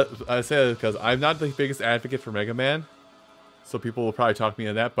 I say that because I'm not the biggest advocate for Mega Man, so people will probably talk me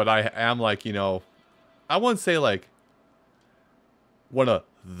into that, but I am like, you know, I wouldn't say like one of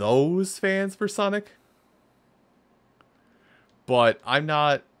those fans for Sonic, but I'm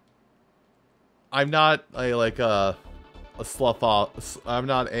not a like a slough off. I'm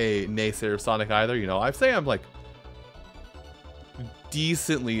not a naysayer of Sonic either. You know, I say I'm like a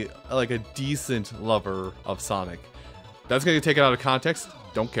decent lover of Sonic. That's gonna get taken out of context.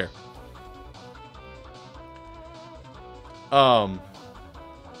 Don't care. But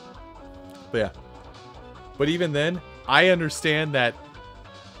yeah. But even then, I understand that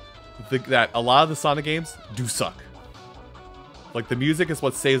that a lot of the Sonic games do suck. Like the music is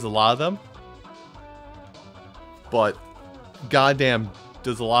what saves a lot of them. But goddamn,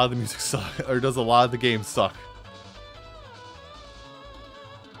 does a lot of the music suck, or does a lot of the games suck?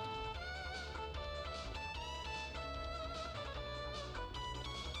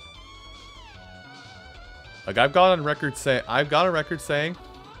 Like I've gone on record saying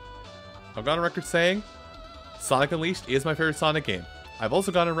Sonic Unleashed is my favorite Sonic game. I've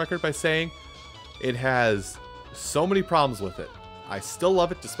also gone on record by saying it has so many problems with it. I still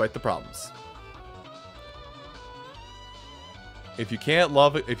love it despite the problems. If you can't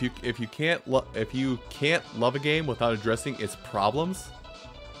love it, if you can't love a game without addressing its problems,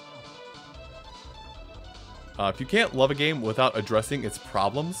 if you can't love a game without addressing its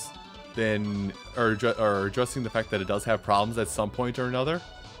problems, then or addressing the fact that it does have problems at some point or another,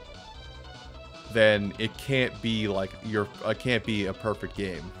 then it can't be like it can't be a perfect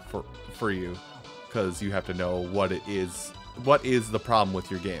game for you, because you have to know what is the problem with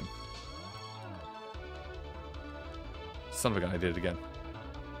your game. Son of a gun, I did it again.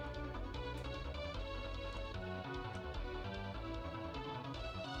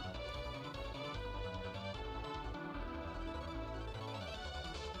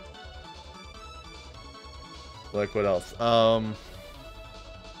 Like what else? I'm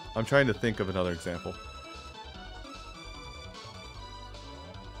trying to think of another example.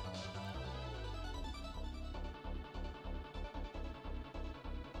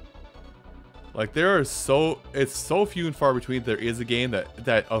 Like it's so few and far between there is a game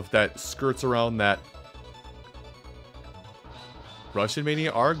that skirts around that. Russian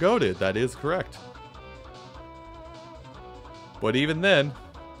Mania are goated, that is correct. But even then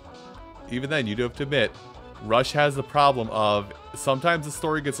you do have to admit, Rush has the problem of sometimes the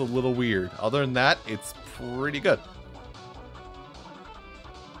story gets a little weird. Other than that, it's pretty good.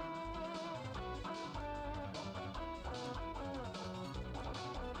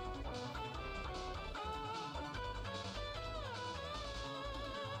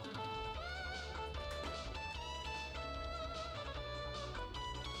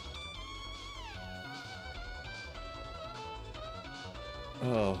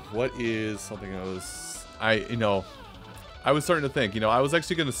 Oh, what is something I was starting to think, I was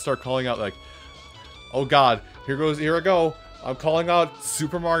actually going to start calling out like, oh god, here I go. I'm calling out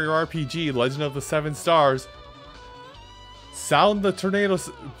Super Mario RPG, Legend of the Seven Stars. Sound the tornado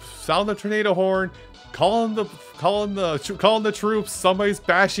horn. Calling the troops. Somebody's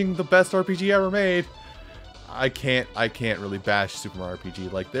bashing the best RPG ever made. I can't really bash Super Mario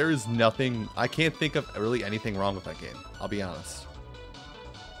RPG. Like there is nothing, I can't think of really anything wrong with that game. I'll be honest.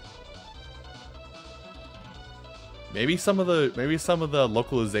 Maybe some of the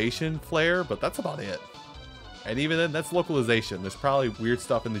localization flair, but that's about it. And even then, that's localization. There's probably weird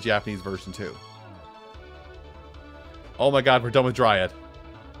stuff in the Japanese version too. Oh my god, we're done with Dryad.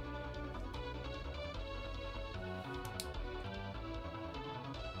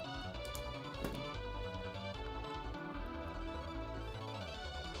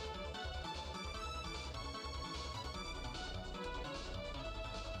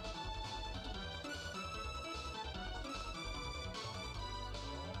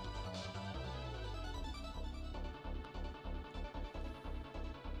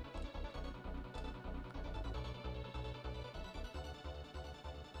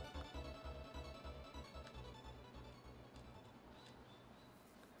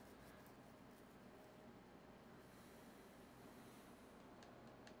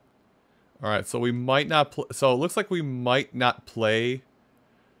 Alright, so we might not so it looks like we might not play.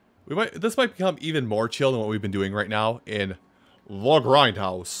 This might become even more chill than what we've been doing right now in the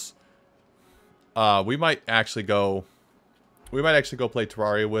Grindhouse. We might actually go play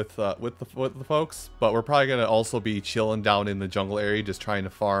Terraria with the folks, but we're probably gonna also be chilling down in the jungle area, just trying to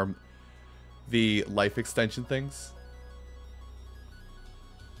farm the life extension things.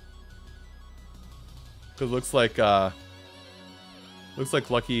 Because looks like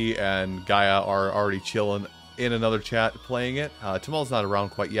Lucky and Gaia are already chilling in another chat playing it. Tamal's not around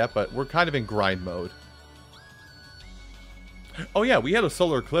quite yet, but we're kind of in grind mode. Oh yeah, we had a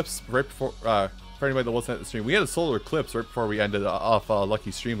solar eclipse right before. For anybody that wasn't at the stream, we had a solar eclipse right before we ended off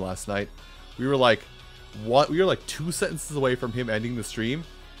Lucky's stream last night. We were like, what? We were like 2 sentences away from him ending the stream,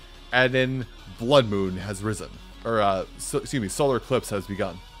 and then Blood Moon has risen, or excuse me, solar eclipse has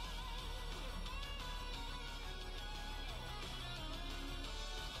begun.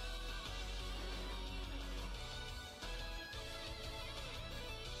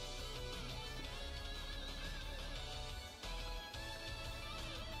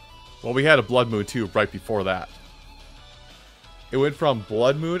 Well, we had a Blood Moon too right before that. It went from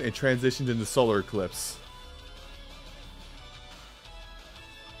Blood Moon and transitioned into Solar Eclipse.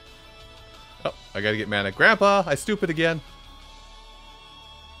 Oh, I gotta get mana. Grandpa, I stupid again.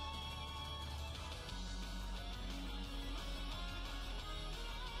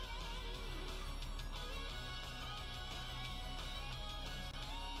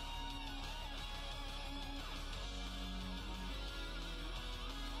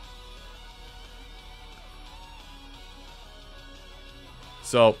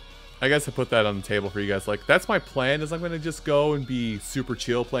 So, I guess I put that on the table for you guys. Like, that's my plan, is I'm going to just go and be super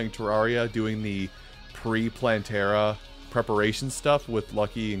chill playing Terraria, doing the pre-Plantera preparation stuff with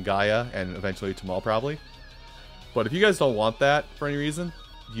Lucky and Gaia, and eventually Tamal probably. But if you guys don't want that for any reason,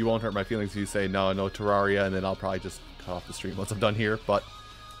 you won't hurt my feelings if you say, no Terraria, and then I'll probably just cut off the stream once I'm done here. But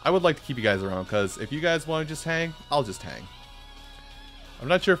I would like to keep you guys around, because if you guys want to just hang, I'll just hang. I'm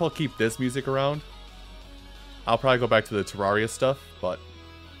not sure if I'll keep this music around. I'll probably go back to the Terraria stuff, but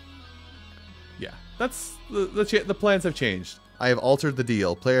yeah, that's the plans have changed. I have altered the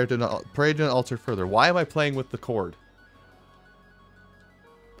deal. Pray do not alter further. Why am I playing with the cord?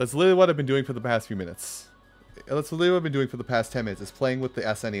 That's literally what I've been doing for the past few minutes. That's literally what I've been doing for the past 10 minutes, is playing with the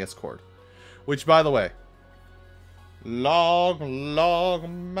SNES cord. Which, by the way,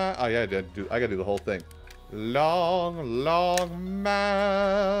 long man. Oh yeah, I gotta do the whole thing. Long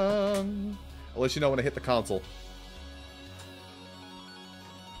man. I'll let you know when I hit the console.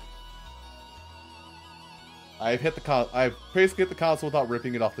 I've basically hit the console without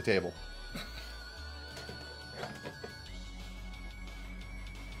ripping it off the table.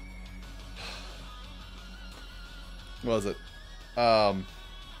 What was it? I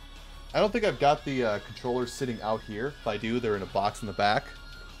don't think I've got the controllers sitting out here. If I do, they're in a box in the back.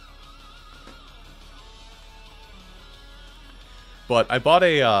 But I bought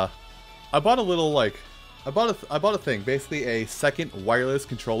a thing, basically a second wireless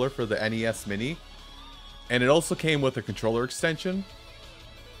controller for the NES Mini. And it also came with a controller extension.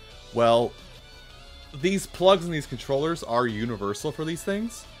 Well, these plugs and these controllers are universal for these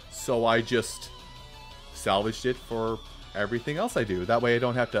things, so I just salvaged it for everything else I do. That way I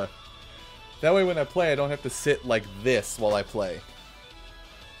don't have to... That way when I play, I don't have to sit like this while I play.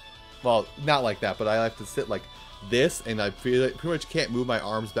 Well, not like that, but I have to sit like this, and I pretty much can't move my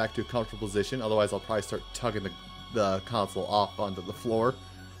arms back to a comfortable position, otherwise I'll probably start tugging the console off onto the floor.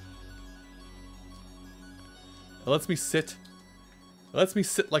 It lets me sit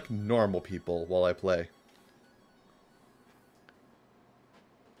like normal people while I play.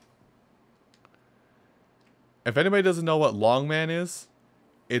 If anybody doesn't know what Longman is,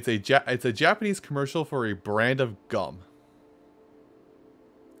 it's a Japanese commercial for a brand of gum.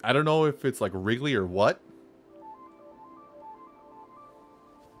 I don't know if it's like Wrigley or what.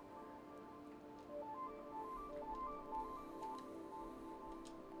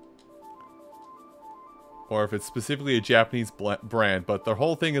 Or if it's specifically a Japanese brand, but their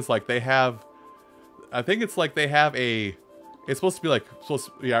whole thing is like they have, I think it's like they have a, it's supposed to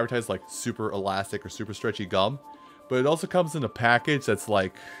be advertised like super elastic or super stretchy gum, but it also comes in a package that's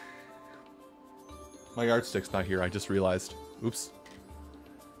like, my yardstick's not here, I just realized. Oops.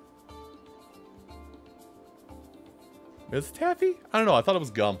 Is it taffy? I don't know, I thought it was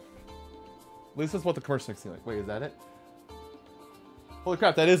gum. At least that's what the commercial makes me like. Wait, is that it? Holy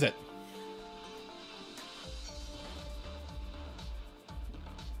crap, that is it.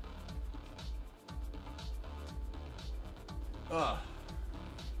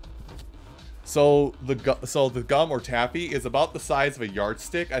 So the gum or taffy is about the size of a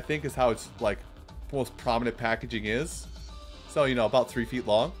yardstick, I think is how it's like most prominent packaging is. So, you know, about 3 feet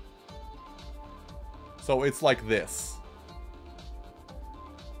long. So it's like this.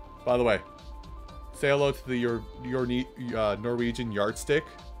 By the way, say hello to your Norwegian yardstick.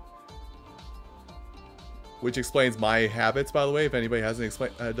 Which explains my habits, by the way. If anybody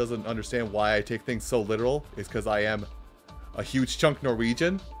doesn't understand why I take things so literal, it's because I am a huge chunk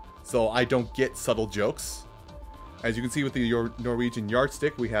Norwegian. So I don't get subtle jokes. As you can see with the Norwegian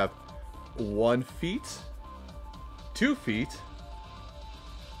yardstick, we have 1 feet, 2 feet,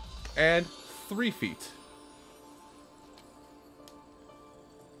 and 3 feet.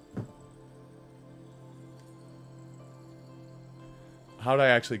 How did I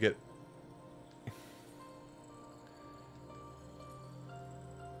actually get...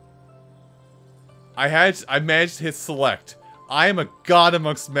 I managed to hit select. I am a god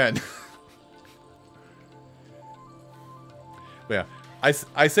amongst men. But yeah,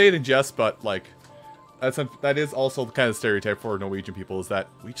 I say it in jest, but like, that is also the kind of stereotype for Norwegian people, is that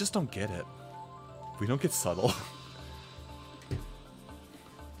we just don't get it. We don't get subtle.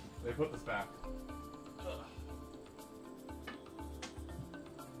 They put this back.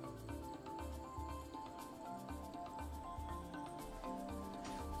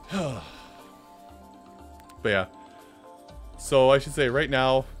 But yeah. So I should say right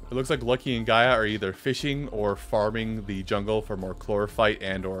now, it looks like Lucky and Gaia are either fishing or farming the jungle for more chlorophyte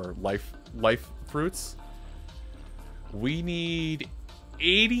and or life fruits. We need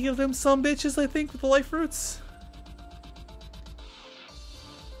 80 of them some bitches, I think, with the life fruits.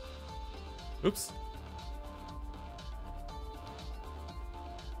 Oops.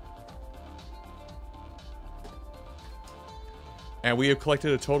 And we have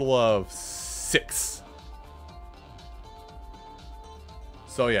collected a total of 6.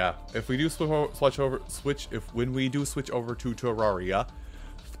 So yeah, if we do when we do switch over to Terraria,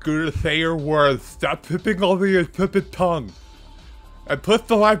 good say your words, stop pipping over your pippin' tongue, and push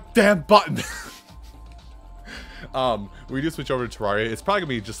the right damn button. We do switch over to Terraria. It's probably gonna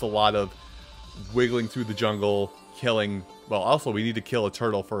be just a lot of wiggling through the jungle, killing. Well, also we need to kill a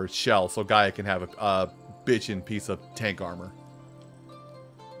turtle for its shell, so Gaia can have a bitchin' piece of tank armor.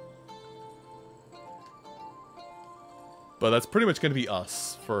 But that's pretty much going to be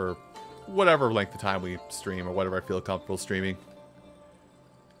us for whatever length of time we stream or whatever I feel comfortable streaming.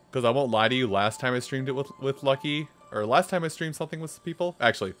 Because I won't lie to you, last time I streamed it with Lucky, or last time I streamed something with people,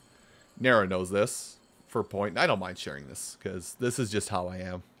 actually, Nara knows this for a point. I don't mind sharing this because this is just how I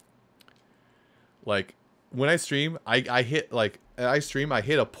am. Like, when I stream, I hit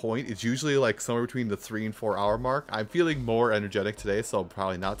a point. It's usually like somewhere between the 3 and 4 hour mark. I'm feeling more energetic today, so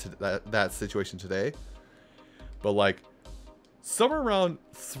probably not to that situation today. But like, somewhere around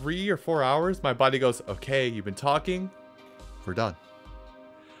 3 or 4 hours, my body goes, okay, you've been talking, we're done.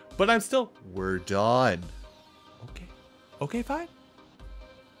 But I'm still, we're done. Okay. Okay, fine.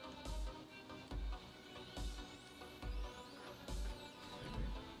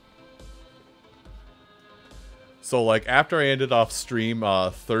 So like, after I ended off stream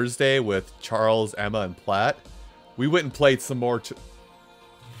Thursday with Charles, Emma, and Platt, we went and played some more...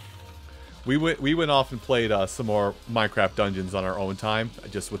 We went off and played some more Minecraft Dungeons on our own time,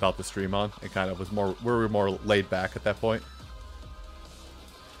 just without the stream on. It kind of was more, we were more laid back at that point.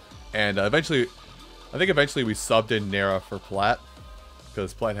 And eventually, I think eventually we subbed in Nara for Platt,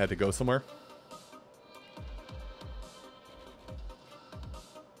 because Platt had to go somewhere.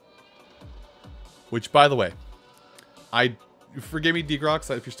 Which, by the way, forgive me,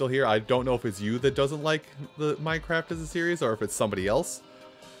 Degrox, if you're still here. I don't know if it's you that doesn't like the Minecraft as a series, or if it's somebody else.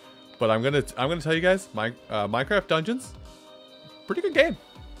 But I'm gonna tell you guys, Minecraft Dungeons, pretty good game.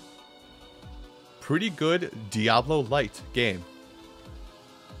 Pretty good Diablo-light game.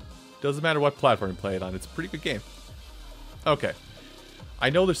 Doesn't matter what platform you play it on, it's a pretty good game. Okay,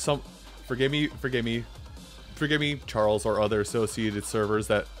 I know there's some. Forgive me, Charles, or other associated servers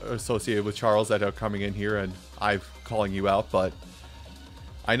that are associated with Charles that are coming in here, and I'm calling you out, but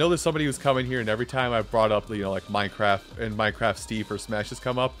I know there's somebody who's coming here, and every time I've brought up, you know, like Minecraft and Minecraft Steve or Smash has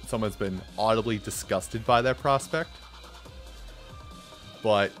come up, someone's been audibly disgusted by that prospect.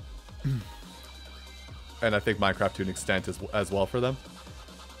 But, and I think Minecraft to an extent as well for them.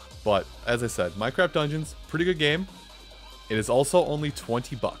 But, as I said, Minecraft Dungeons, pretty good game. It is also only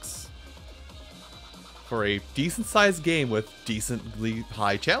 20 bucks. For a decent sized game with decently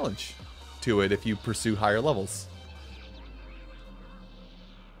high challenge to it if you pursue higher levels.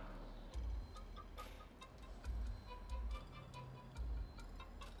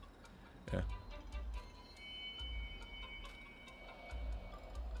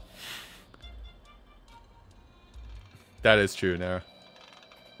 That is true, Nara.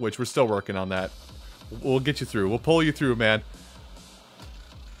 Which we're still working on that. We'll get you through. We'll pull you through, man.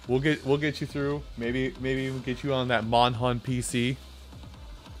 We'll get you through. Maybe we'll get you on that Monhun PC.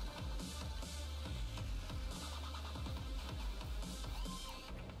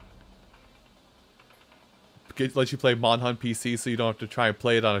 Let you play Monhun PC so you don't have to try and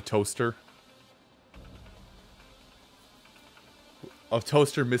play it on a toaster. A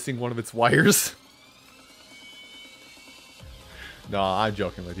toaster missing one of its wires. No, I'm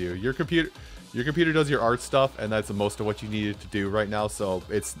joking with you. Your computer does your art stuff, and that's the most of what you needed to do right now, so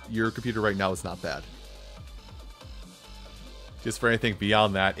your computer right now is not bad. Just for anything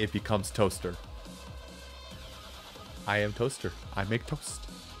beyond that, it becomes toaster. I am toaster. I make toast.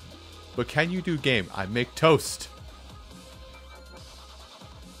 But can you do game? I make toast.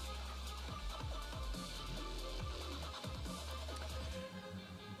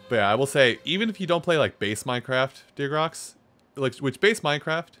 But yeah, I will say, even if you don't play like base Minecraft, Digrox, like which base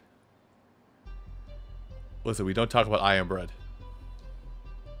Minecraft? Listen, we don't talk about I Am Bread.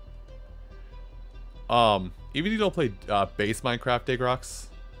 Even if you don't play base Minecraft, Digrox,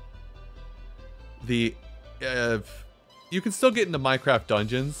 you can still get into Minecraft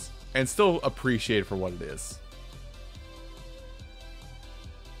dungeons and still appreciate it for what it is.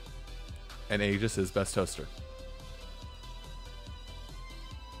 And Aegis is best toaster.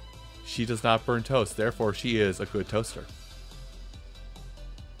 She does not burn toast, therefore she is a good toaster.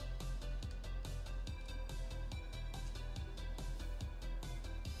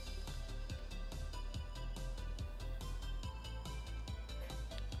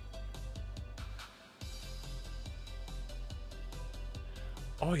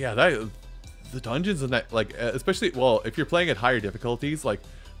 Oh yeah, the dungeons in that, like, especially, well, if you're playing at higher difficulties, like,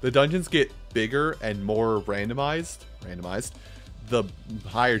 the dungeons get bigger and more randomized, the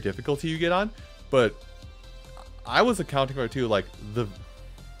higher difficulty you get on. But I was accounting for it too, like,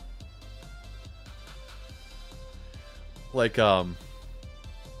 like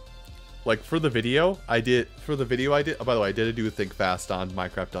for the video I did, oh, by the way, I did do a Think Fast on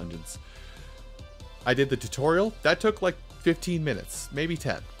Minecraft Dungeons. I did the tutorial, that took like 15 minutes, maybe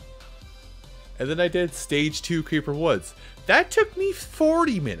 10. And then I did Stage 2 Creeper Woods. That took me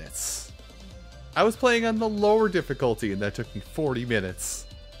 40 minutes. I was playing on the lower difficulty and that took me 40 minutes.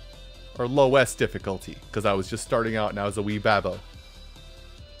 Or lowest difficulty, because I was just starting out and I was a wee babbo.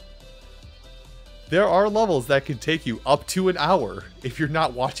 There are levels that can take you up to an hour if you're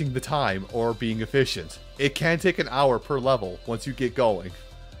not watching the time or being efficient. It can take an hour per level once you get going,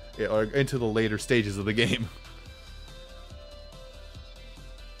 or into the later stages of the game.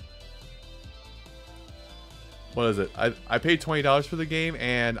 What is it? I paid $20 for the game,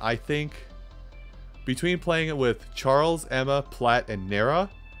 and I think between playing it with Charles, Emma, Platt, and Nara,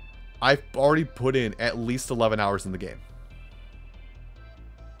 I've already put in at least 11 hours in the game.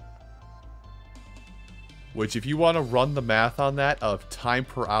 Which, if you want to run the math on that of time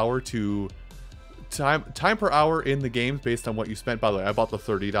per hour to time per hour in the game based on what you spent. By the way, I bought the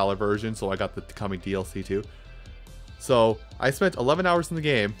 $30 version, so I got the coming DLC too. So I spent 11 hours in the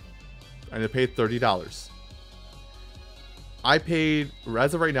game, and I paid $30. I paid,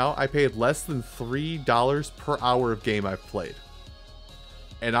 as of right now, I paid less than $3 per hour of game I've played.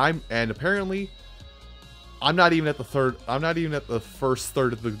 And apparently, I'm not even at the first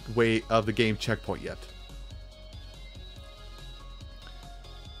third of the way of the game checkpoint yet.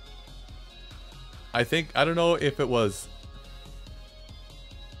 I don't know if it was,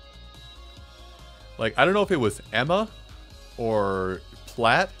 like, I don't know if it was Emma or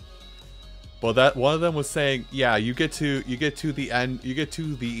Platt, but that one of them was saying, yeah, you get to the end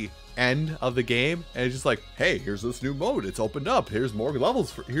of the game, and it's just like, hey, here's this new mode, it's opened up, here's more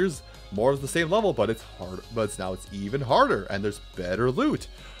levels, here's more of the same level, but it's hard, but now it's even harder, and there's better loot.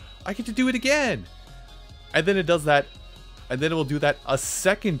 I get to do it again, and then it does that, and then it will do that a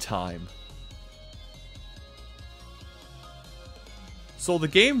second time. So the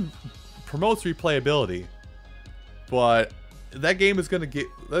game promotes replayability, but that game is going to get,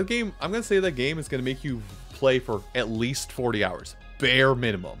 I'm going to say that game is going to make you play for at least 40 hours. Bare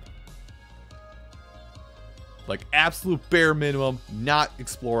minimum. Like, absolute bare minimum, not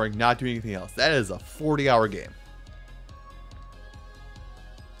exploring, not doing anything else. That is a 40-hour game.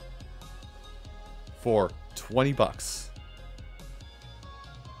 For $20.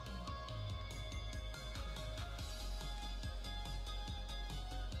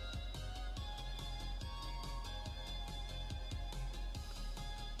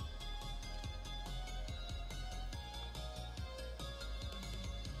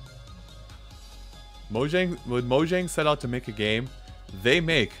 When Mojang set out to make a game, they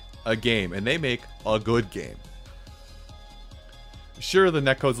make a game, and they make a good game. sure, the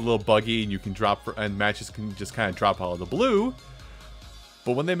netcode's a little buggy and you can drop and matches can just kind of drop out of the blue.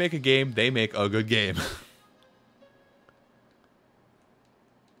 But when they make a game, they make a good game.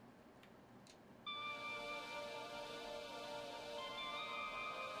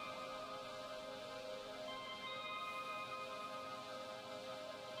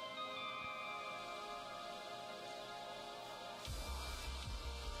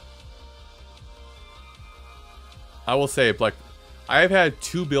 I will say, like, I've had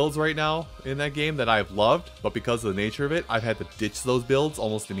 2 builds right now in that game that I've loved, but because of the nature of it, I've had to ditch those builds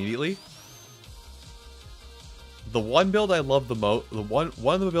almost immediately. The one build I loved the most, one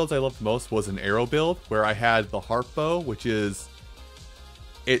of the builds I loved the most was an arrow build, where I had the harp bow, which is,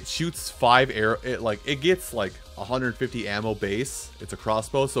 it shoots 5 arrow, it gets like 150 ammo base. It's a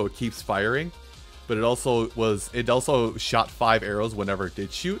crossbow, so it keeps firing, but it also shot 5 arrows whenever it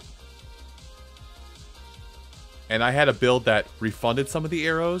did shoot. And I had a build that refunded some of the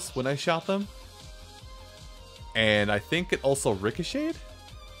arrows when I shot them. And I think it also ricocheted?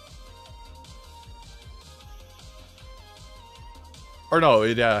 Or no,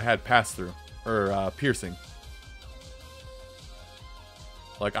 it had pass-through. Or piercing.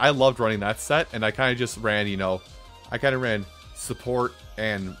 Like, I loved running that set, and I kind of just ran, you know, I kind of ran support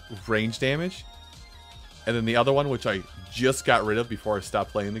and range damage. And then the other one, which I just got rid of before I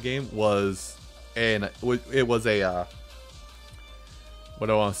stopped playing the game, was... And it was a, what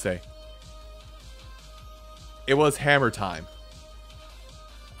do I want to say? It was hammer time.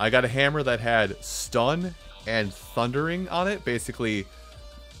 I got a hammer that had stun and thundering on it. Basically,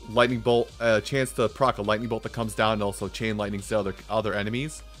 lightning bolt, a chance to proc a lightning bolt that comes down, and also chain lightning to other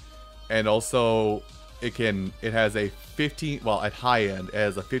enemies. And also, it has a 15, well, at high end, it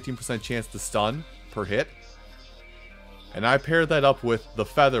has a 15% chance to stun per hit. And I paired that up with the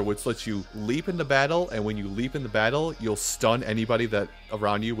feather, which lets you leap into battle, and when you leap into battle, you'll stun anybody that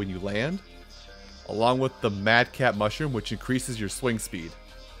around you when you land. Along with the madcap mushroom, which increases your swing speed.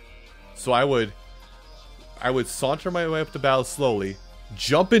 So I would saunter my way up to battle slowly,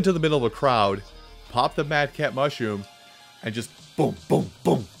 jump into the middle of a crowd, pop the madcap mushroom, and just boom, boom,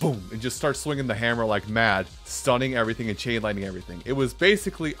 boom, boom, and just start swinging the hammer like mad, stunning everything and chain lightning everything. It was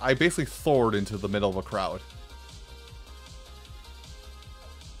basically, I basically Thored into the middle of a crowd.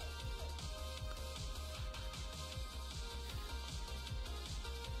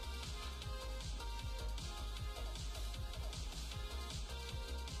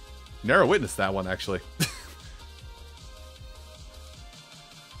 Never witnessed that one, actually.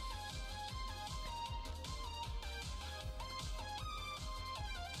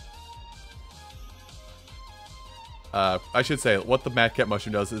 I should say, what the madcap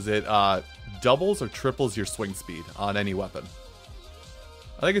mushroom does is it doubles or triples your swing speed on any weapon.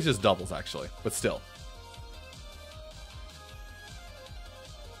 I think it's just doubles, actually, but still.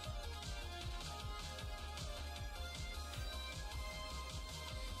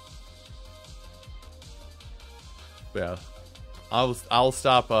 Yeah, I'll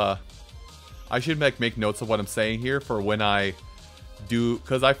stop. I should make notes of what I'm saying here for when I do,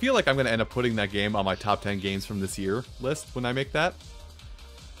 because I feel like I'm gonna end up putting that game on my top 10 games from this year list when I make that.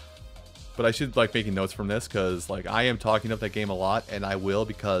 But I should like making notes from this, because like I am talking up that game a lot, and I will,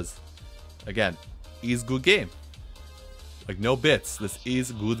 because again, is good game. Like no bits, this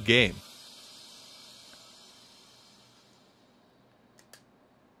is good game.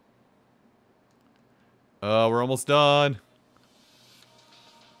 We're almost done.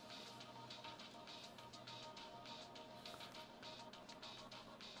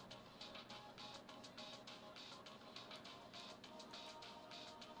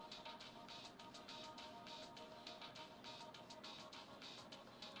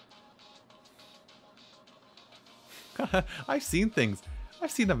 I've seen things.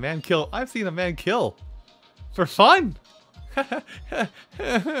 I've seen a man kill. I've seen a man kill. For fun.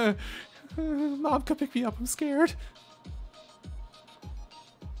 Mom, come pick me up. I'm scared.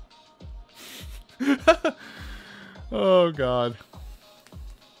 Oh, God.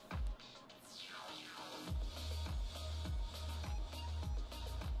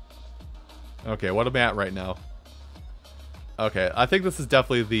 Okay, what am I at right now? Okay, I think this is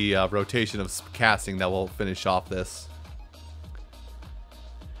definitely the rotation of casting that will finish off this.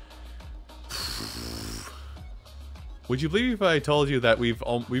 Would you believe if I told you that we've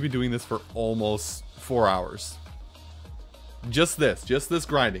been doing this for almost 4 hours? Just this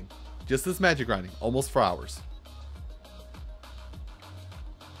grinding. Just this magic grinding. Almost 4 hours.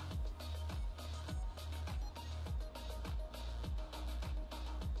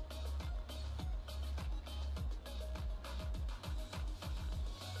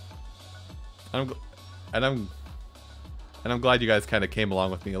 And I'm glad you guys kind of came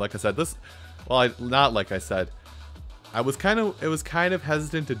along with me. Like I said, this... Well, not like I said. It was kind of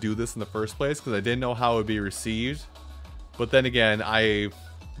hesitant to do this in the first place because I didn't know how it would be received. But then again,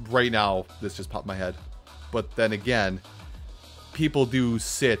 right now, this just popped in my head. But then again, people do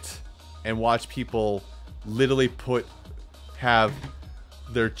sit and watch people literally have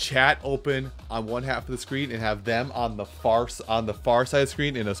their chat open on one half of the screen and have them on the far side of the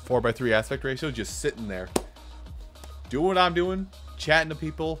screen in a 4:3 aspect ratio, just sitting there, doing what I'm doing, chatting to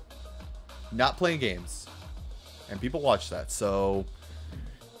people, not playing games, and people watch that. So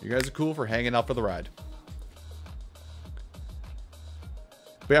you guys are cool for hanging out for the ride.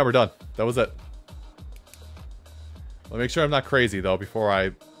 But yeah, we're done. That was it. Let me make sure I'm not crazy though before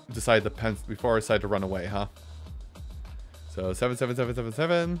I decide to run away, huh? So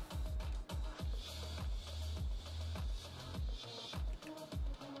 77777.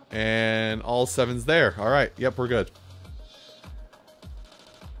 And all 7's there. All right. Yep, we're good.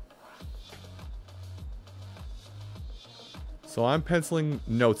 So I'm penciling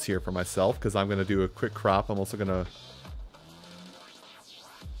notes here for myself because I'm going to do a quick crop. I'm also going to...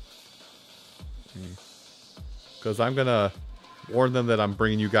 Because I'm going to warn them that I'm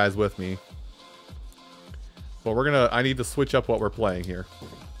bringing you guys with me. But I need to switch up what we're playing here.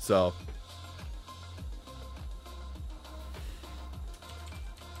 So...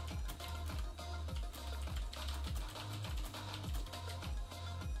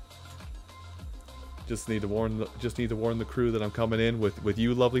 Just need to warn the crew that I'm coming in with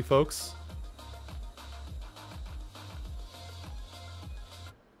you lovely folks.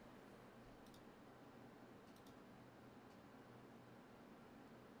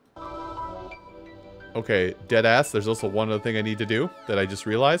 Okay, deadass, there's also one other thing I need to do that I just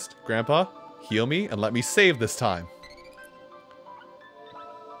realized. Grandpa, heal me and let me save this time.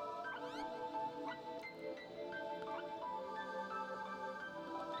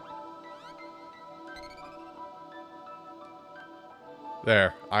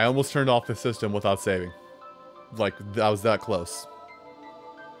 There. I almost turned off the system without saving. Like, I was that close.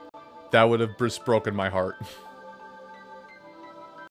 That would have just broken my heart.